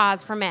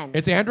andropause for men.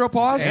 It's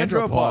andropause?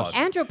 Andropause.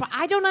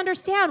 I don't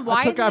understand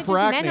why I took isn't it just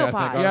acne, I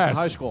menopause? think, in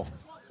high school.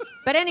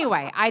 But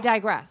anyway, I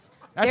digress.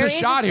 That's There a is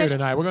shot here special-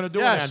 tonight. We're going to do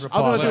Yes, an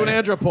I'm going andropause. to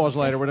do an andropause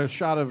later with a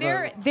shot of.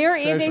 There is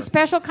treasure. a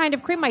special kind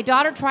of cream. My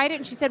daughter tried it,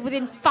 and she said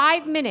within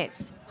 5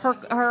 minutes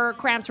her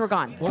cramps were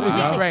gone. What was the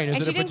Completely. strain? Is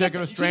And it she a didn't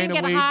particular get, strain She of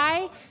didn't get weed?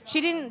 high.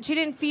 She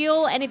didn't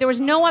feel any. There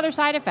was no other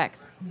side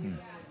effects.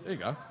 There you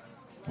go.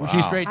 Was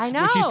she straight? I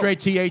Was she know. straight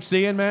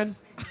THC in, man?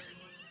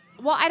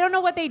 Well, I don't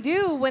know what they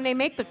do when they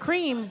make the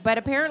cream, but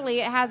apparently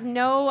it has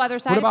no other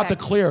side What about the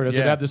effects. clear? Does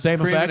it have the same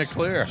Cream and effects? a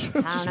clear.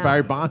 Just know.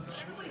 Barry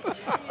Bonds.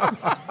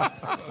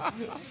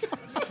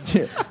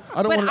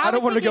 I don't But want. I I don't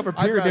was want to give a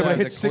thinking- period. Be able to I'd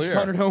hit rather have the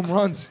 600 home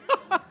runs.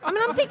 I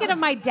mean, I'm thinking of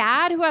my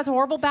dad who has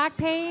horrible back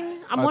pain.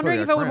 I'm I wondering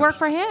thought if he it had would work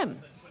for him.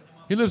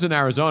 He lives in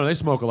Arizona. They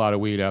smoke a lot of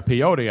weed.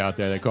 Peyote out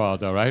there, they call it,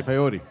 though, right?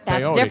 Peyote.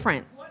 That's Peyote.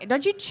 different.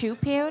 Don't you chew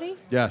peyote?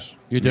 Yes.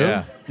 You do?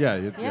 Yeah. Yeah.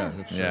 Yeah.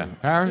 It's, Yeah.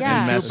 Harry,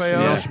 Yeah. you You chew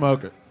don't peyote?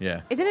 smoke it.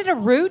 Yeah. Isn't it a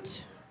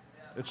root?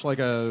 It's like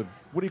a.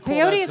 What do you call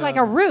Peyote that? is like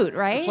a root,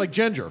 right? It's like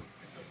ginger.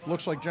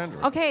 Looks like ginger.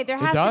 Okay, there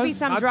has to be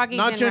some druggies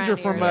Not in ginger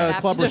around from here.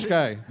 That's- Club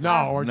Risque.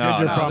 No, or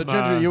ginger no, from the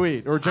ginger you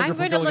eat, or ginger I'm from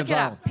going to look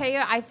Gilligan's it Island.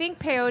 up. I think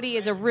peyote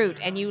is a root,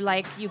 and you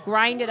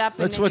grind it up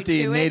and That's then what you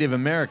the chew Native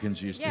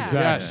Americans used to Yeah. do.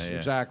 Yes,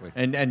 exactly.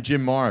 And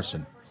Jim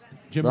Morrison.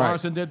 Jim Right.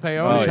 Morrison did Oh,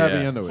 peyote? He's heavy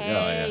yeah. into it.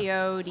 it.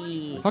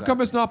 Peyote. How come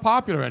it's not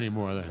popular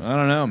anymore then? I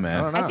don't know, man.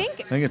 I don't know. I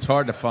think it's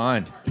hard to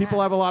find. People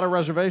have a lot of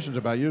reservations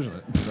about using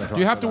it. Do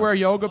you have to wear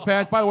yoga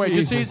pants? By the way,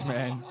 Jesus,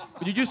 man.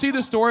 Did you see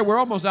the story? We're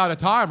almost out of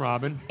time,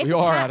 Robin. It's We a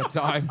are plant. out of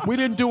time. We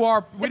didn't do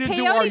our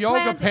Peyote yoga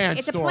plant, pants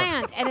It's a story.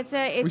 plant, and it's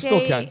still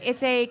can.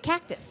 a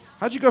cactus.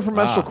 How'd you go from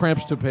menstrual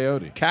cramps to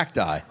peyote?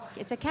 Cacti.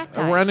 It's a cacti.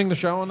 And we're ending the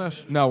show on this?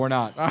 No, we're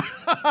not.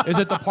 Is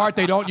it the part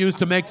they don't use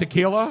to make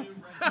tequila?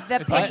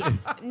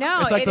 No,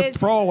 It's like it the is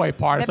throwaway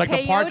part. It's the like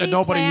the part that peyote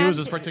nobody plant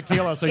uses for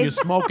tequila, so you is-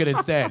 smoke it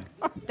instead.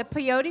 the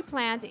peyote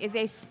plant is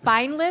a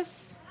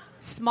spineless,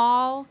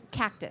 small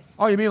cactus.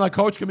 Oh, you mean like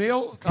Coach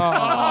Camille? Oh,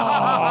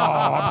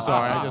 I'm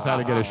sorry. I just had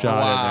to get a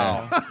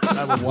shot in there.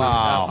 That was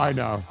Wow. I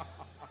know.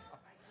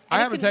 I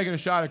haven't taken a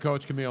shot at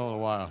Coach Camille in a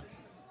while.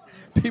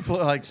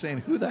 People are like saying,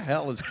 "Who the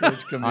hell is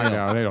Coach Camille?" I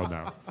know. They don't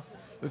know.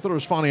 They thought it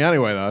was funny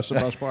anyway, though. That's the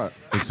best part.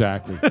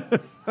 Exactly.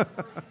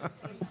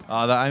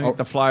 I think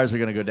the Flyers are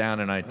going to go down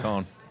tonight,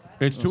 Tone.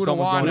 It's 2-1. going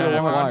and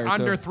to we're Flyer,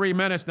 under too. 3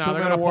 minutes now. 2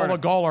 They're minute going to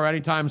pull warning. a goaler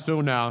anytime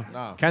soon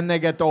now. Can they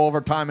get to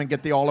overtime and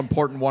get the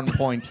all-important 1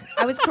 point?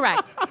 I was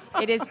correct.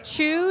 It is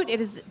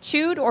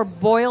chewed or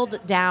boiled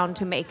down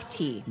to make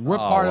tea. What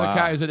part of the wow.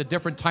 cactus? Is it a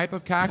different type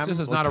of cactus?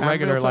 It's not a Camel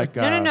regular type?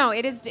 like. No.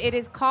 It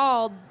is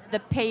called the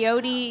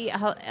peyote.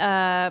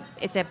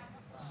 It's a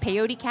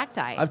peyote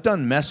cacti. I've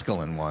done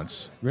mescaline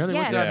once. Really?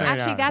 Yes, What's that made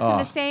actually, out? that's in Oh.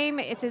 the same.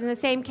 It's in the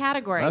same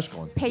category.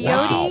 Mescaline.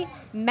 Peyote,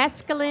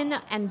 mescaline,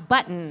 and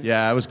buttons.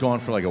 Yeah, I was gone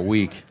for like a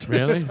week.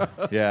 Really?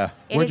 Yeah.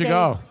 It Where'd is you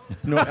go?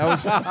 No,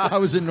 I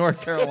was in North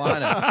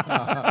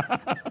Carolina.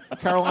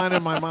 Carolina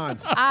in my mind.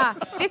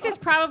 This is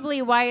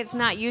probably why it's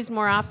not used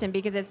more often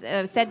because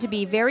it's said to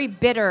be very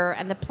bitter,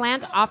 and the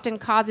plant often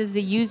causes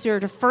the user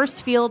to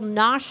first feel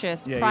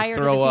nauseous Yeah, you prior to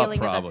the throw up, feeling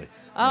probably. of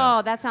the.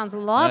 Oh, that sounds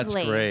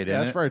lovely. That's great. Yeah,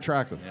 isn't it's it? very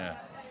attractive. Yeah.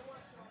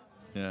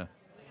 Yeah.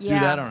 Do Yeah.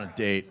 that on a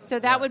date. So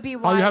that would be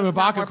why Oh, you have a it's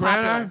not vodka more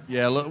cranberry? popular.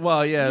 Yeah.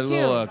 Me A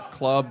little too.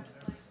 club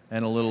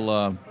and a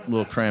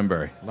little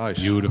cranberry. Nice.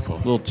 Beautiful.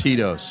 Little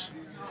Tito's.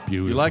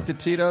 Beautiful. You like the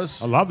Tito's?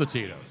 I love the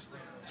Tito's.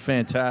 It's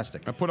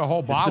fantastic. I put a whole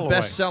It's bottle the away.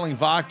 best-selling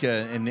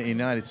vodka in the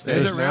United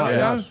States. Is it really?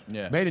 Yeah.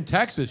 Yeah. Made in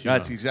Texas. You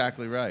That's know.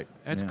 exactly right.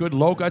 That's Yeah. good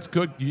local. That's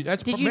good.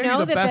 That's Did you maybe know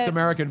the that best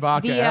American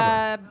vodka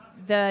ever.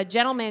 The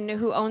gentleman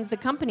who owns the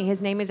company,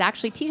 his name is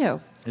actually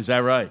Tito. Is that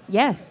right?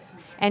 Yes,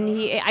 and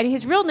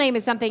his real name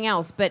is something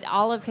else, but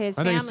all of his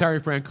I think family. it's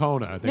Terry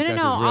Francona. I think No, that's his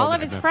real all name.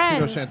 of his Yeah.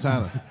 friends. Tito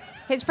Santana.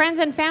 His friends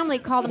and family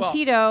called him Well-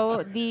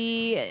 Tito,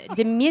 the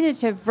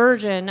diminutive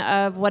version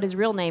of what his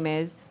real name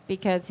is,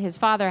 because his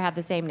father had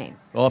the same name.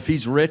 Well, if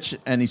he's rich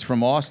and he's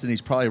from Austin,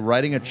 he's probably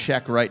writing a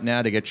check right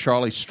now to get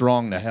Charlie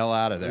Strong the hell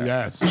out of there.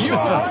 Yes. You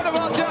are right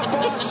about that,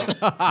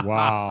 boss.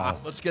 Wow.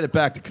 Let's get it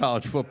back to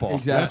college football.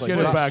 Exactly.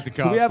 Let's get it back to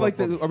Do college we have like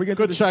football. the? Are we going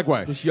to Good do this,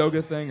 segue. this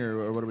yoga thing,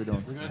 or what are we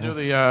doing? We're gonna do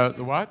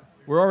the what?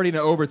 We're already in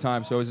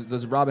overtime, so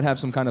does Robin have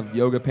some kind of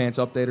yoga pants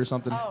update or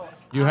something?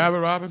 You have it,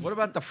 Robin? What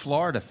about the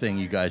Florida thing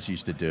you guys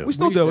used to do? We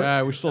still do it.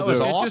 Yeah, we still That do. was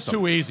it. awesome. It's just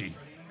too easy.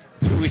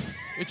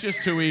 It's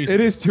just too easy. It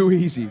is too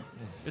easy.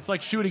 It's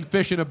like shooting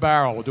fish in a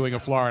barrel. We're doing a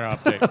Florida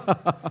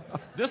update.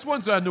 This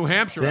one's New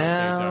Hampshire.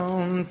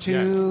 Down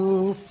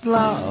to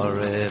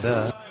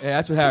Florida. Yeah,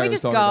 that's what Can Harry we was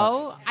just talking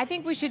go? about. I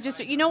think we should just,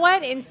 you know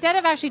what? Instead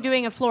of actually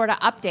doing a Florida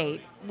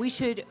update, we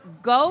should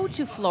go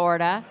to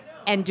Florida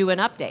and do an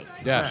update.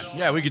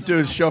 Yeah, we could do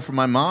a show from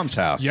my mom's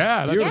house.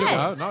 Yeah, that's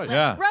Yes. good.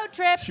 Yeah. Road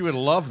trip. She would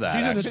love that. She's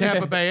in the actually.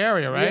 Tampa Bay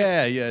area,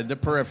 right? Yeah, the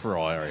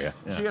peripheral area.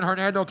 Yeah. She in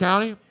Hernando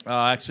County?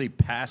 Actually,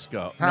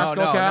 Pasco. Pasco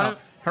no, County? no.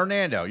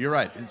 Hernando, you're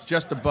right. It's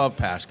just above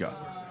Pasco.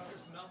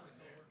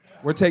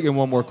 We're taking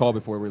one more call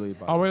before we leave.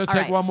 Oh, we're going to All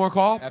take right. one more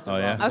call? After Oh,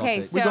 yeah? Ron's Okay,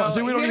 update. so we don't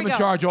here we even go.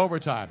 charge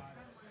overtime.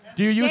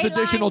 Do you use Dateline?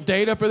 additional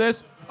data for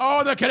this?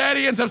 Oh, the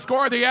Canadians have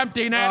scored the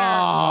empty netter.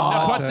 Oh,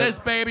 to put that's this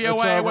it. baby It's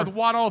away over. with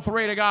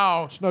 1:03 to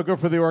go. It's no good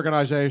for the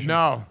organization.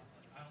 No.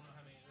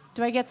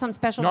 Do I get some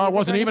special No, it music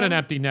wasn't or even an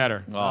anything?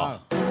 empty netter.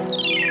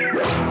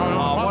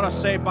 Oh, what a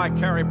save by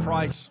Carey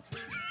Price.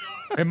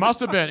 It must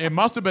have been. It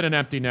must have been an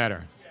empty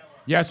netter.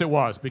 Yes, it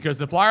was, because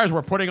the Flyers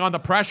were putting on the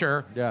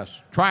pressure,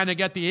 trying to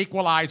get the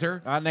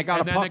equalizer, And they got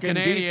a then puck the in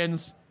deep.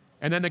 Canadians,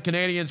 and then the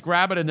Canadians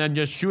grab it and then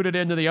just shoot it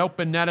into the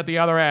open net at the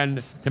other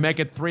end to make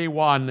it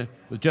 3-1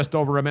 with just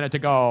over a minute to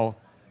go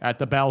at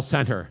the Bell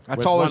Center. That's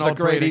with always a 1:03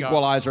 great to go.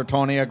 equalizer,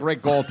 Tony. A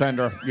great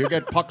goaltender. You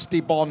get pucks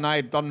deep all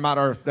night, doesn't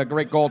matter. The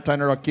great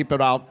goaltender will keep it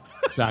out.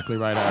 Exactly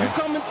right, Harry.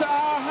 Coming to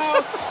our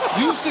house,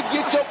 you should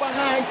get your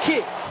behind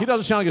kicked. He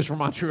doesn't sound like he's from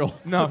Montreal.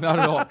 No, not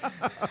at all.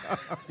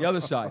 The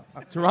other side.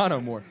 Toronto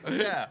more.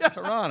 Yeah,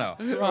 Toronto.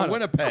 Or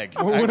Winnipeg.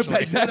 Or Winnipeg.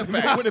 actually.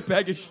 Exactly.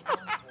 Winnipeg-ish.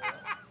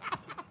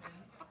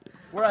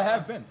 Where I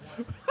have been.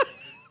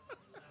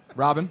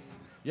 Robin?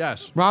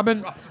 Yes.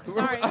 Robin?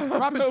 Sorry.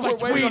 Robin's like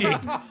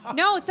tweeting.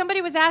 No,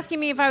 somebody was asking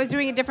me if I was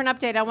doing a different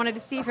update. I wanted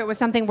to see if it was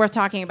something worth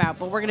talking about,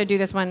 but we're going to do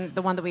this one,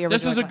 the one that we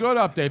This originally is a good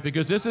update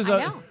because this is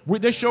I know.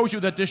 this shows you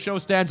that this show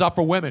stands up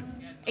for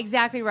women.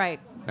 Exactly right.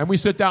 And we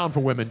sit down for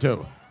women,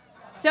 too.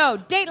 So,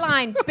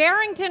 Dateline,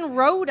 Barrington,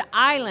 Rhode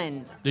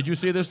Island. Did you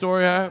see this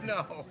story, Harry?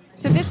 No.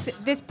 So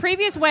this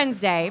previous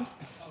Wednesday,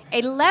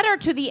 a letter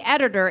to the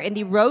editor in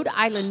the Rhode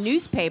Island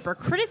newspaper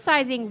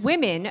criticizing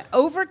women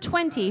over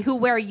 20 who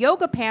wear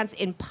yoga pants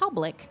in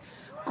public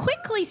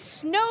quickly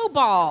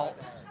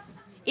snowballed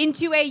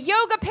into a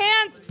yoga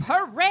pants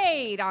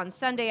parade on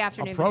Sunday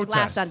afternoon. This was last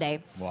protest.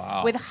 Sunday.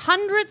 Wow. With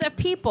hundreds of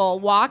people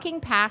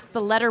walking past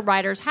the letter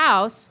writer's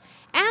house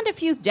and a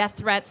few death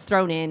threats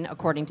thrown in,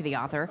 according to the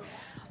author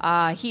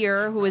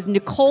here, who is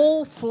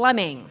Nicole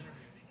Fleming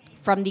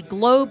from the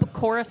Globe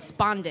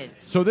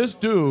Correspondent. So this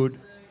dude,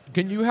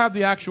 can you have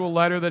the actual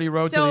letter that he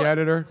wrote to So, the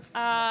editor?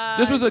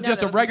 This was no,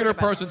 just that a wasn't regular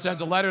pretty bad. person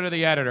sends a letter to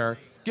the editor,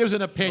 gives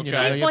an opinion.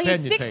 See, the well,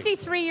 he's opinion page.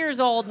 63 years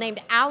old,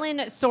 named Alan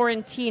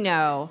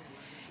Sorrentino,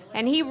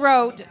 and he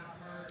wrote,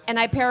 and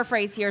I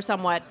paraphrase here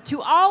somewhat,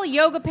 to all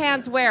yoga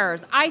pants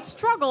wearers, I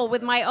struggle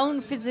with my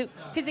own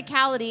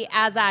physicality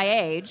as I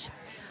age,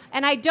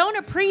 and I don't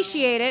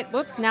appreciate it.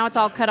 Whoops, now it's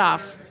all cut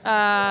off.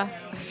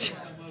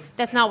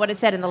 That's not what it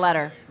said in the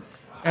letter.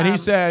 And he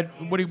said,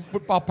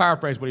 I'll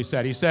paraphrase what he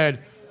said. He said,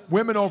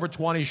 women over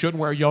 20 shouldn't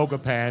wear yoga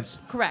pants.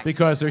 Correct.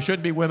 Because there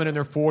shouldn't be women in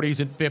their 40s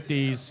and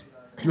 50s.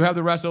 You have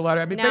the rest of the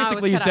letter. I mean, No, it was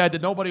basically, he cut said off.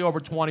 that nobody over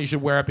 20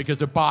 should wear it because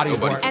their bodies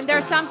weren't. And there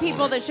are some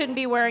people that shouldn't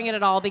be wearing it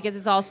at all because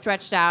it's all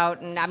stretched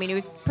out. And I mean, it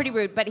was pretty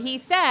rude. But he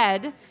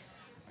said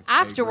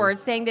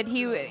afterwards, saying that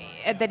he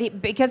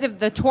because of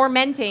the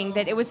tormenting,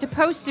 that it was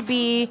supposed to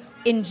be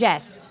in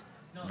jest.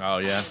 Oh,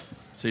 yeah.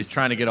 So he's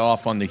trying to get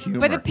off on the humor.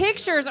 But the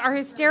pictures are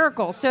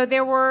hysterical. So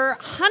there were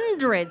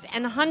hundreds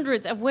and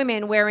hundreds of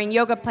women wearing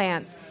yoga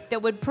pants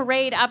that would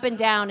parade up and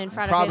down in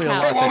front Probably of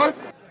a his lot house.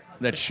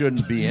 that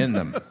shouldn't be in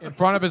them. In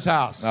front of his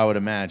house. I would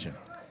imagine.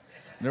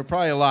 There are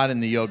probably a lot in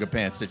the yoga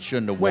pants that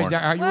shouldn't have worn. Wait,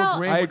 are you Well-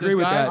 agreeing I with agree this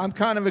with guy? that. I'm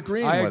kind of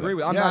agreeing I with agree him.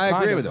 with. I'm yeah, not I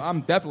agree kind with of. him.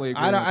 I'm definitely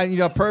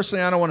agreeing.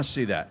 Personally, I don't want to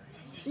see that.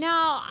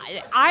 Now,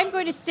 I'm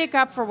going to stick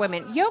up for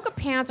women. Yoga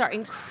pants are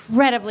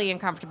incredibly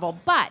uncomfortable,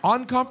 but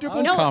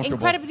Uncomfortable? No, Uncomfortable.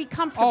 incredibly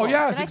comfortable. Oh,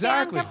 yes, Did I say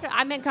exactly. uncomfortable?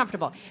 I meant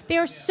comfortable. They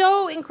are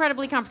so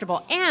incredibly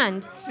comfortable,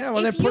 and Yeah,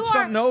 well, if then put you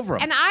something over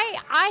 'em. And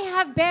I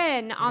have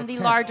been on the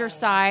larger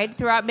side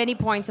throughout many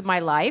points of my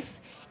life,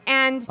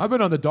 and I've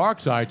been on the dark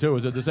side, too.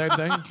 Is it the same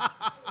thing?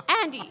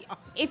 and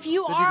if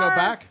you Did you are go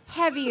back?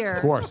 heavier,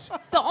 Of course.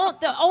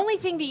 the only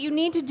thing that you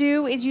need to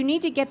do is you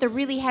need to get the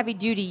really heavy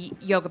duty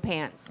yoga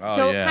pants. Oh,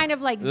 so yeah. it kind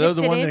of like Are those zips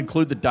the it one in. that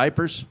include the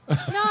diapers? No.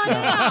 Is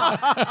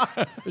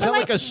that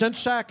like a scent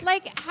sack?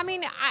 Like, I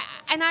mean,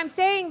 and I'm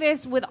saying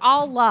this with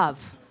all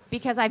love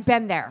because I've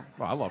been there.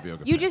 Well, I love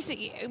yoga You pants. just,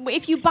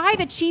 if you buy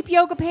the cheap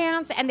yoga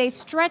pants and they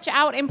stretch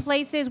out in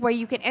places where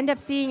you can end up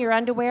seeing your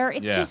underwear,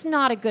 it's Yeah. just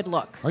not a good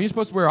look. Are you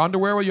supposed to wear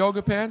underwear with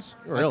yoga pants?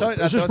 Really? I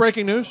Is this thought-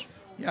 breaking news?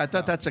 Yeah, I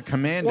thought that's a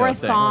commando Or a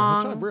thing.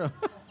 thong.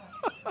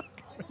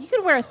 You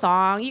could wear a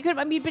thong. You could,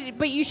 I mean,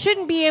 but you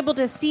shouldn't be able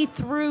to see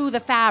through the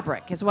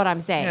fabric, is what I'm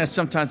saying. Yeah,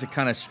 sometimes it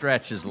kind of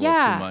stretches a little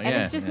too much. And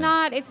it's just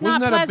not. It's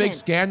not Wasn't that pleasant. a big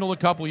scandal a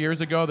couple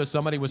years ago that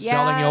somebody was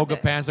selling yoga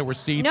pants that were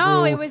see-through?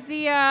 No, it was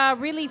the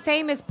really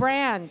famous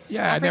brand.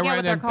 Yeah, I forget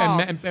what they're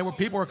called. and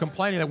people were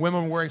complaining that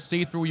women were wearing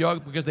see-through yoga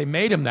because they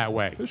made them that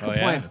way. Who's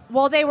complaining?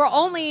 Well, they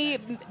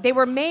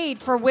were made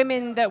for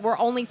women that were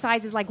only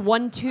sizes like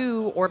 1,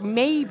 2, or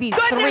maybe 3.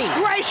 Goodness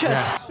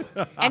gracious!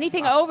 Yeah.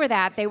 Anything over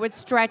that, they would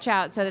stretch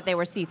out so that they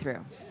were see-through.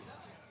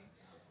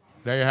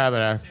 There you have it.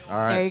 All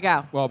right. There you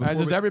go. Well,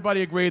 does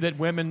everybody agree that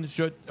women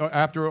should,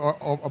 after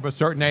of a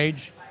certain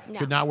age, No.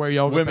 should not wear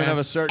yoga Women pants? of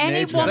a certain Any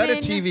age. Was that a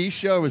woman- TV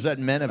show or was that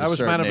men of a certain age?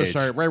 That was men of a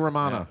certain Ray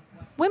Romano.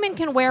 Women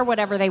can wear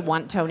whatever they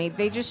want, Tony.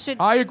 They just should.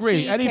 I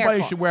agree. be Anybody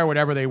careful. should wear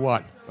whatever they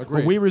want.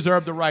 Agreed. But we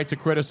reserve the right to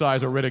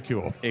criticize or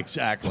ridicule.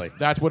 Exactly.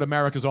 That's what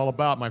America's all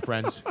about, my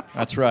friends.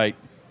 That's right.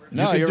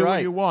 No, you can you're do right.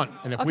 what you want.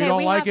 And if we Okay, don't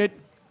we like have- it,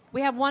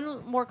 We have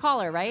one more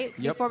caller, right?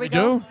 Yep. Before we We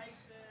go? do?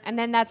 And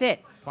then that's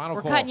it. Final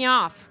We're call. cutting you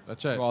off.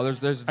 That's it. Well,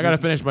 there's I got to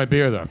finish my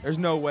beer, though. There's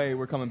no way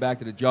we're coming back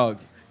to the jug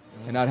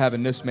and not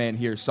having this man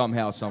here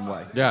somehow, some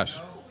way. Yes.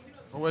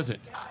 Who is it?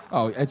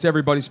 Oh, it's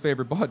everybody's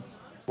favorite bud.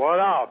 What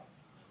up?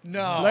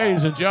 No.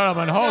 Ladies and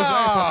gentlemen, Jose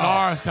from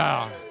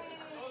Norristown.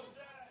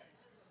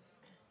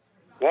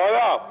 What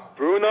up,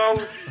 Bruno?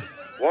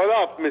 What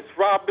up, Miss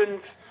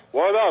Robbins?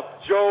 What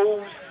up,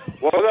 Joe's?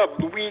 What up,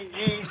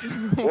 Luigi's?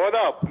 What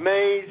up,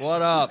 Mays?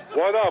 What up?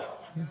 What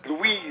up,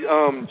 Joe's?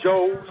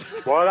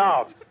 What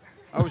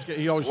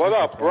up? What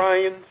up,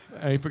 Brian's?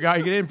 Hey,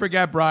 you didn't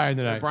forget Brian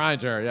today.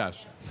 Brian's there, yes.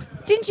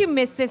 Didn't you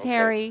miss this,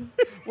 Harry?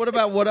 What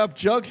about What Up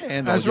Jug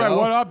Handle? That's right. Joe?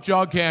 What up,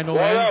 Jug Handle?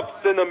 What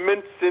up,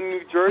 Cinnamints in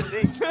New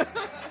Jersey?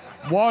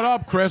 What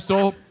up,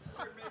 Crystal?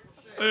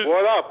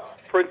 What up,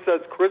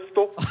 Princess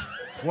Crystal?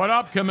 What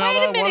up, Camilla? Wait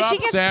a minute, what up, she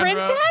gets Sandra?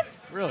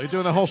 princess? Really,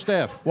 doing the whole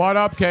staff. What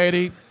up,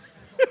 Katie?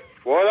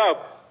 What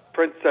up,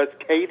 Princess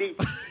Katie?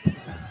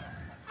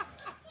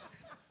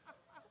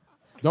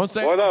 Don't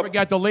say. What Don't up,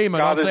 forget the Lima.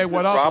 Don't Goddess say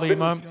what up, Robin?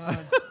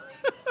 Lima.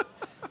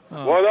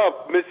 What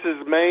up,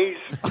 Mrs. Mays?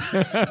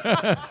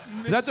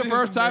 Is that the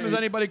first time has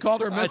anybody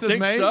called her Mrs. I think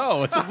Mays?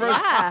 so. It's the first.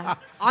 Yeah.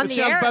 On It the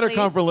sounds air, better at least.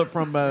 comfort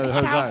from It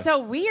Jose. sounds so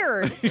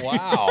weird.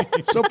 Wow.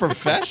 So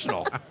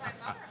professional.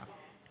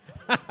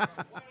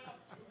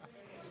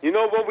 You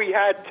know what we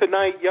had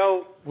tonight,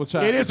 yo? What's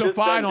that? It is a Just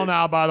final ended.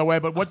 now, by the way.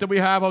 But what did we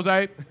have,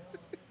 Jose?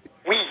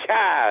 We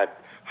had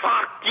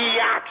hockey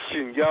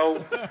action, yo.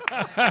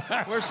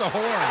 Where's the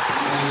horn?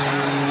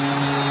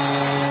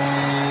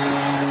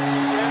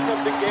 End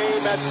of the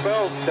game at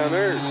Bell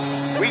Center.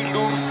 We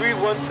lose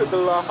 3-1 to the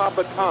La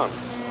Habitants.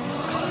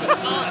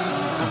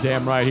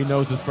 Damn right, he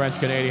knows his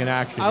French-Canadian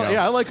action. yo.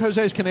 Yeah, I like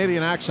Jose's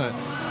Canadian accent.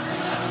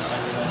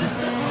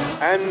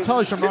 And Tell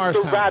us from Mr.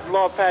 Norristown.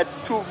 Radloff had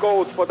 2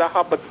 goals for the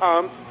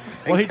Habitants.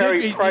 Well, he And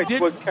Carey did- he Price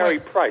did- was Carey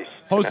Price.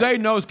 Jose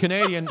knows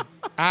Canadian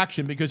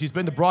action because he's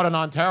been to Broad in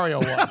Ontario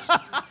once.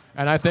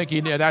 And I think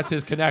that's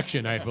his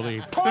connection, I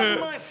believe.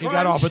 He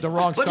got off at the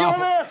wrong But you're an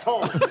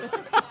stop. asshole.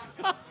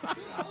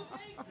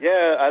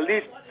 Yeah, at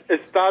least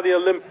Stade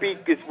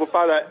Olympique is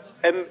without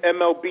an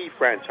MLB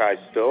franchise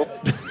still.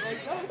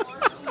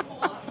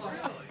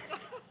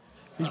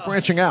 He's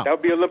branching out. That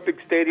would be Olympic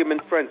Stadium in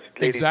France,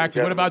 ladies Exactly.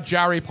 and What gentlemen. about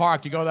Jarry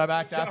Park? You go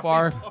back that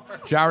far?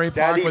 Jarry Park,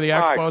 Jarry where the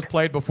Park. Expos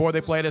played before they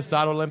played at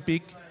Stade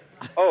Olympique?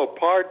 Oh,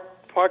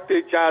 Parc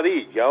de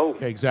Jarry, yo.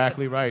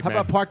 Exactly right, How man.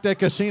 about Parc des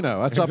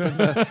Casino? That's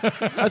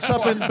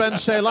up in Ben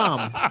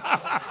Salam.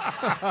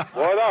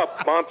 What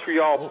up,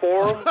 Montreal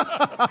Forum?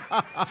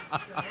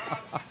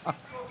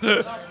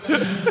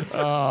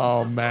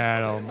 Oh,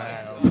 man, oh,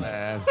 man, oh,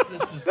 man.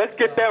 Let's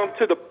get down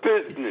to the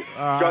business.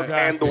 All Jug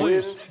right, handle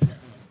in.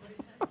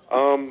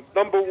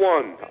 Number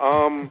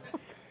one,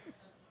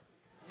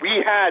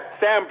 we had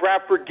Sam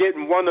Bradford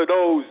getting one of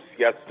those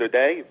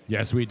yesterday.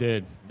 Yes, we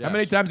did. How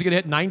many times did he get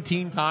hit?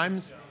 19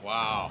 times?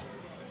 Wow.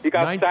 He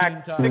got 19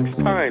 sacked times.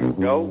 6 times,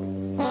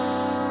 yo.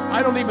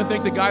 I don't even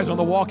think the guys on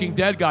The Walking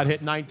Dead got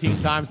hit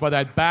 19 times by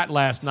that bat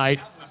last night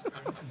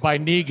by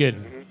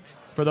Negan,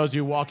 for those of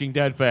you Walking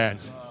Dead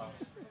fans.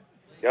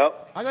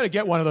 Yep. I got to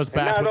get one of those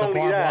bats not with the only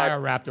barbed that- wire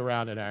wrapped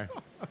around in there.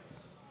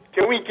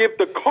 Can we give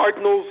the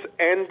Cardinals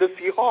and the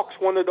Seahawks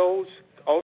one of those?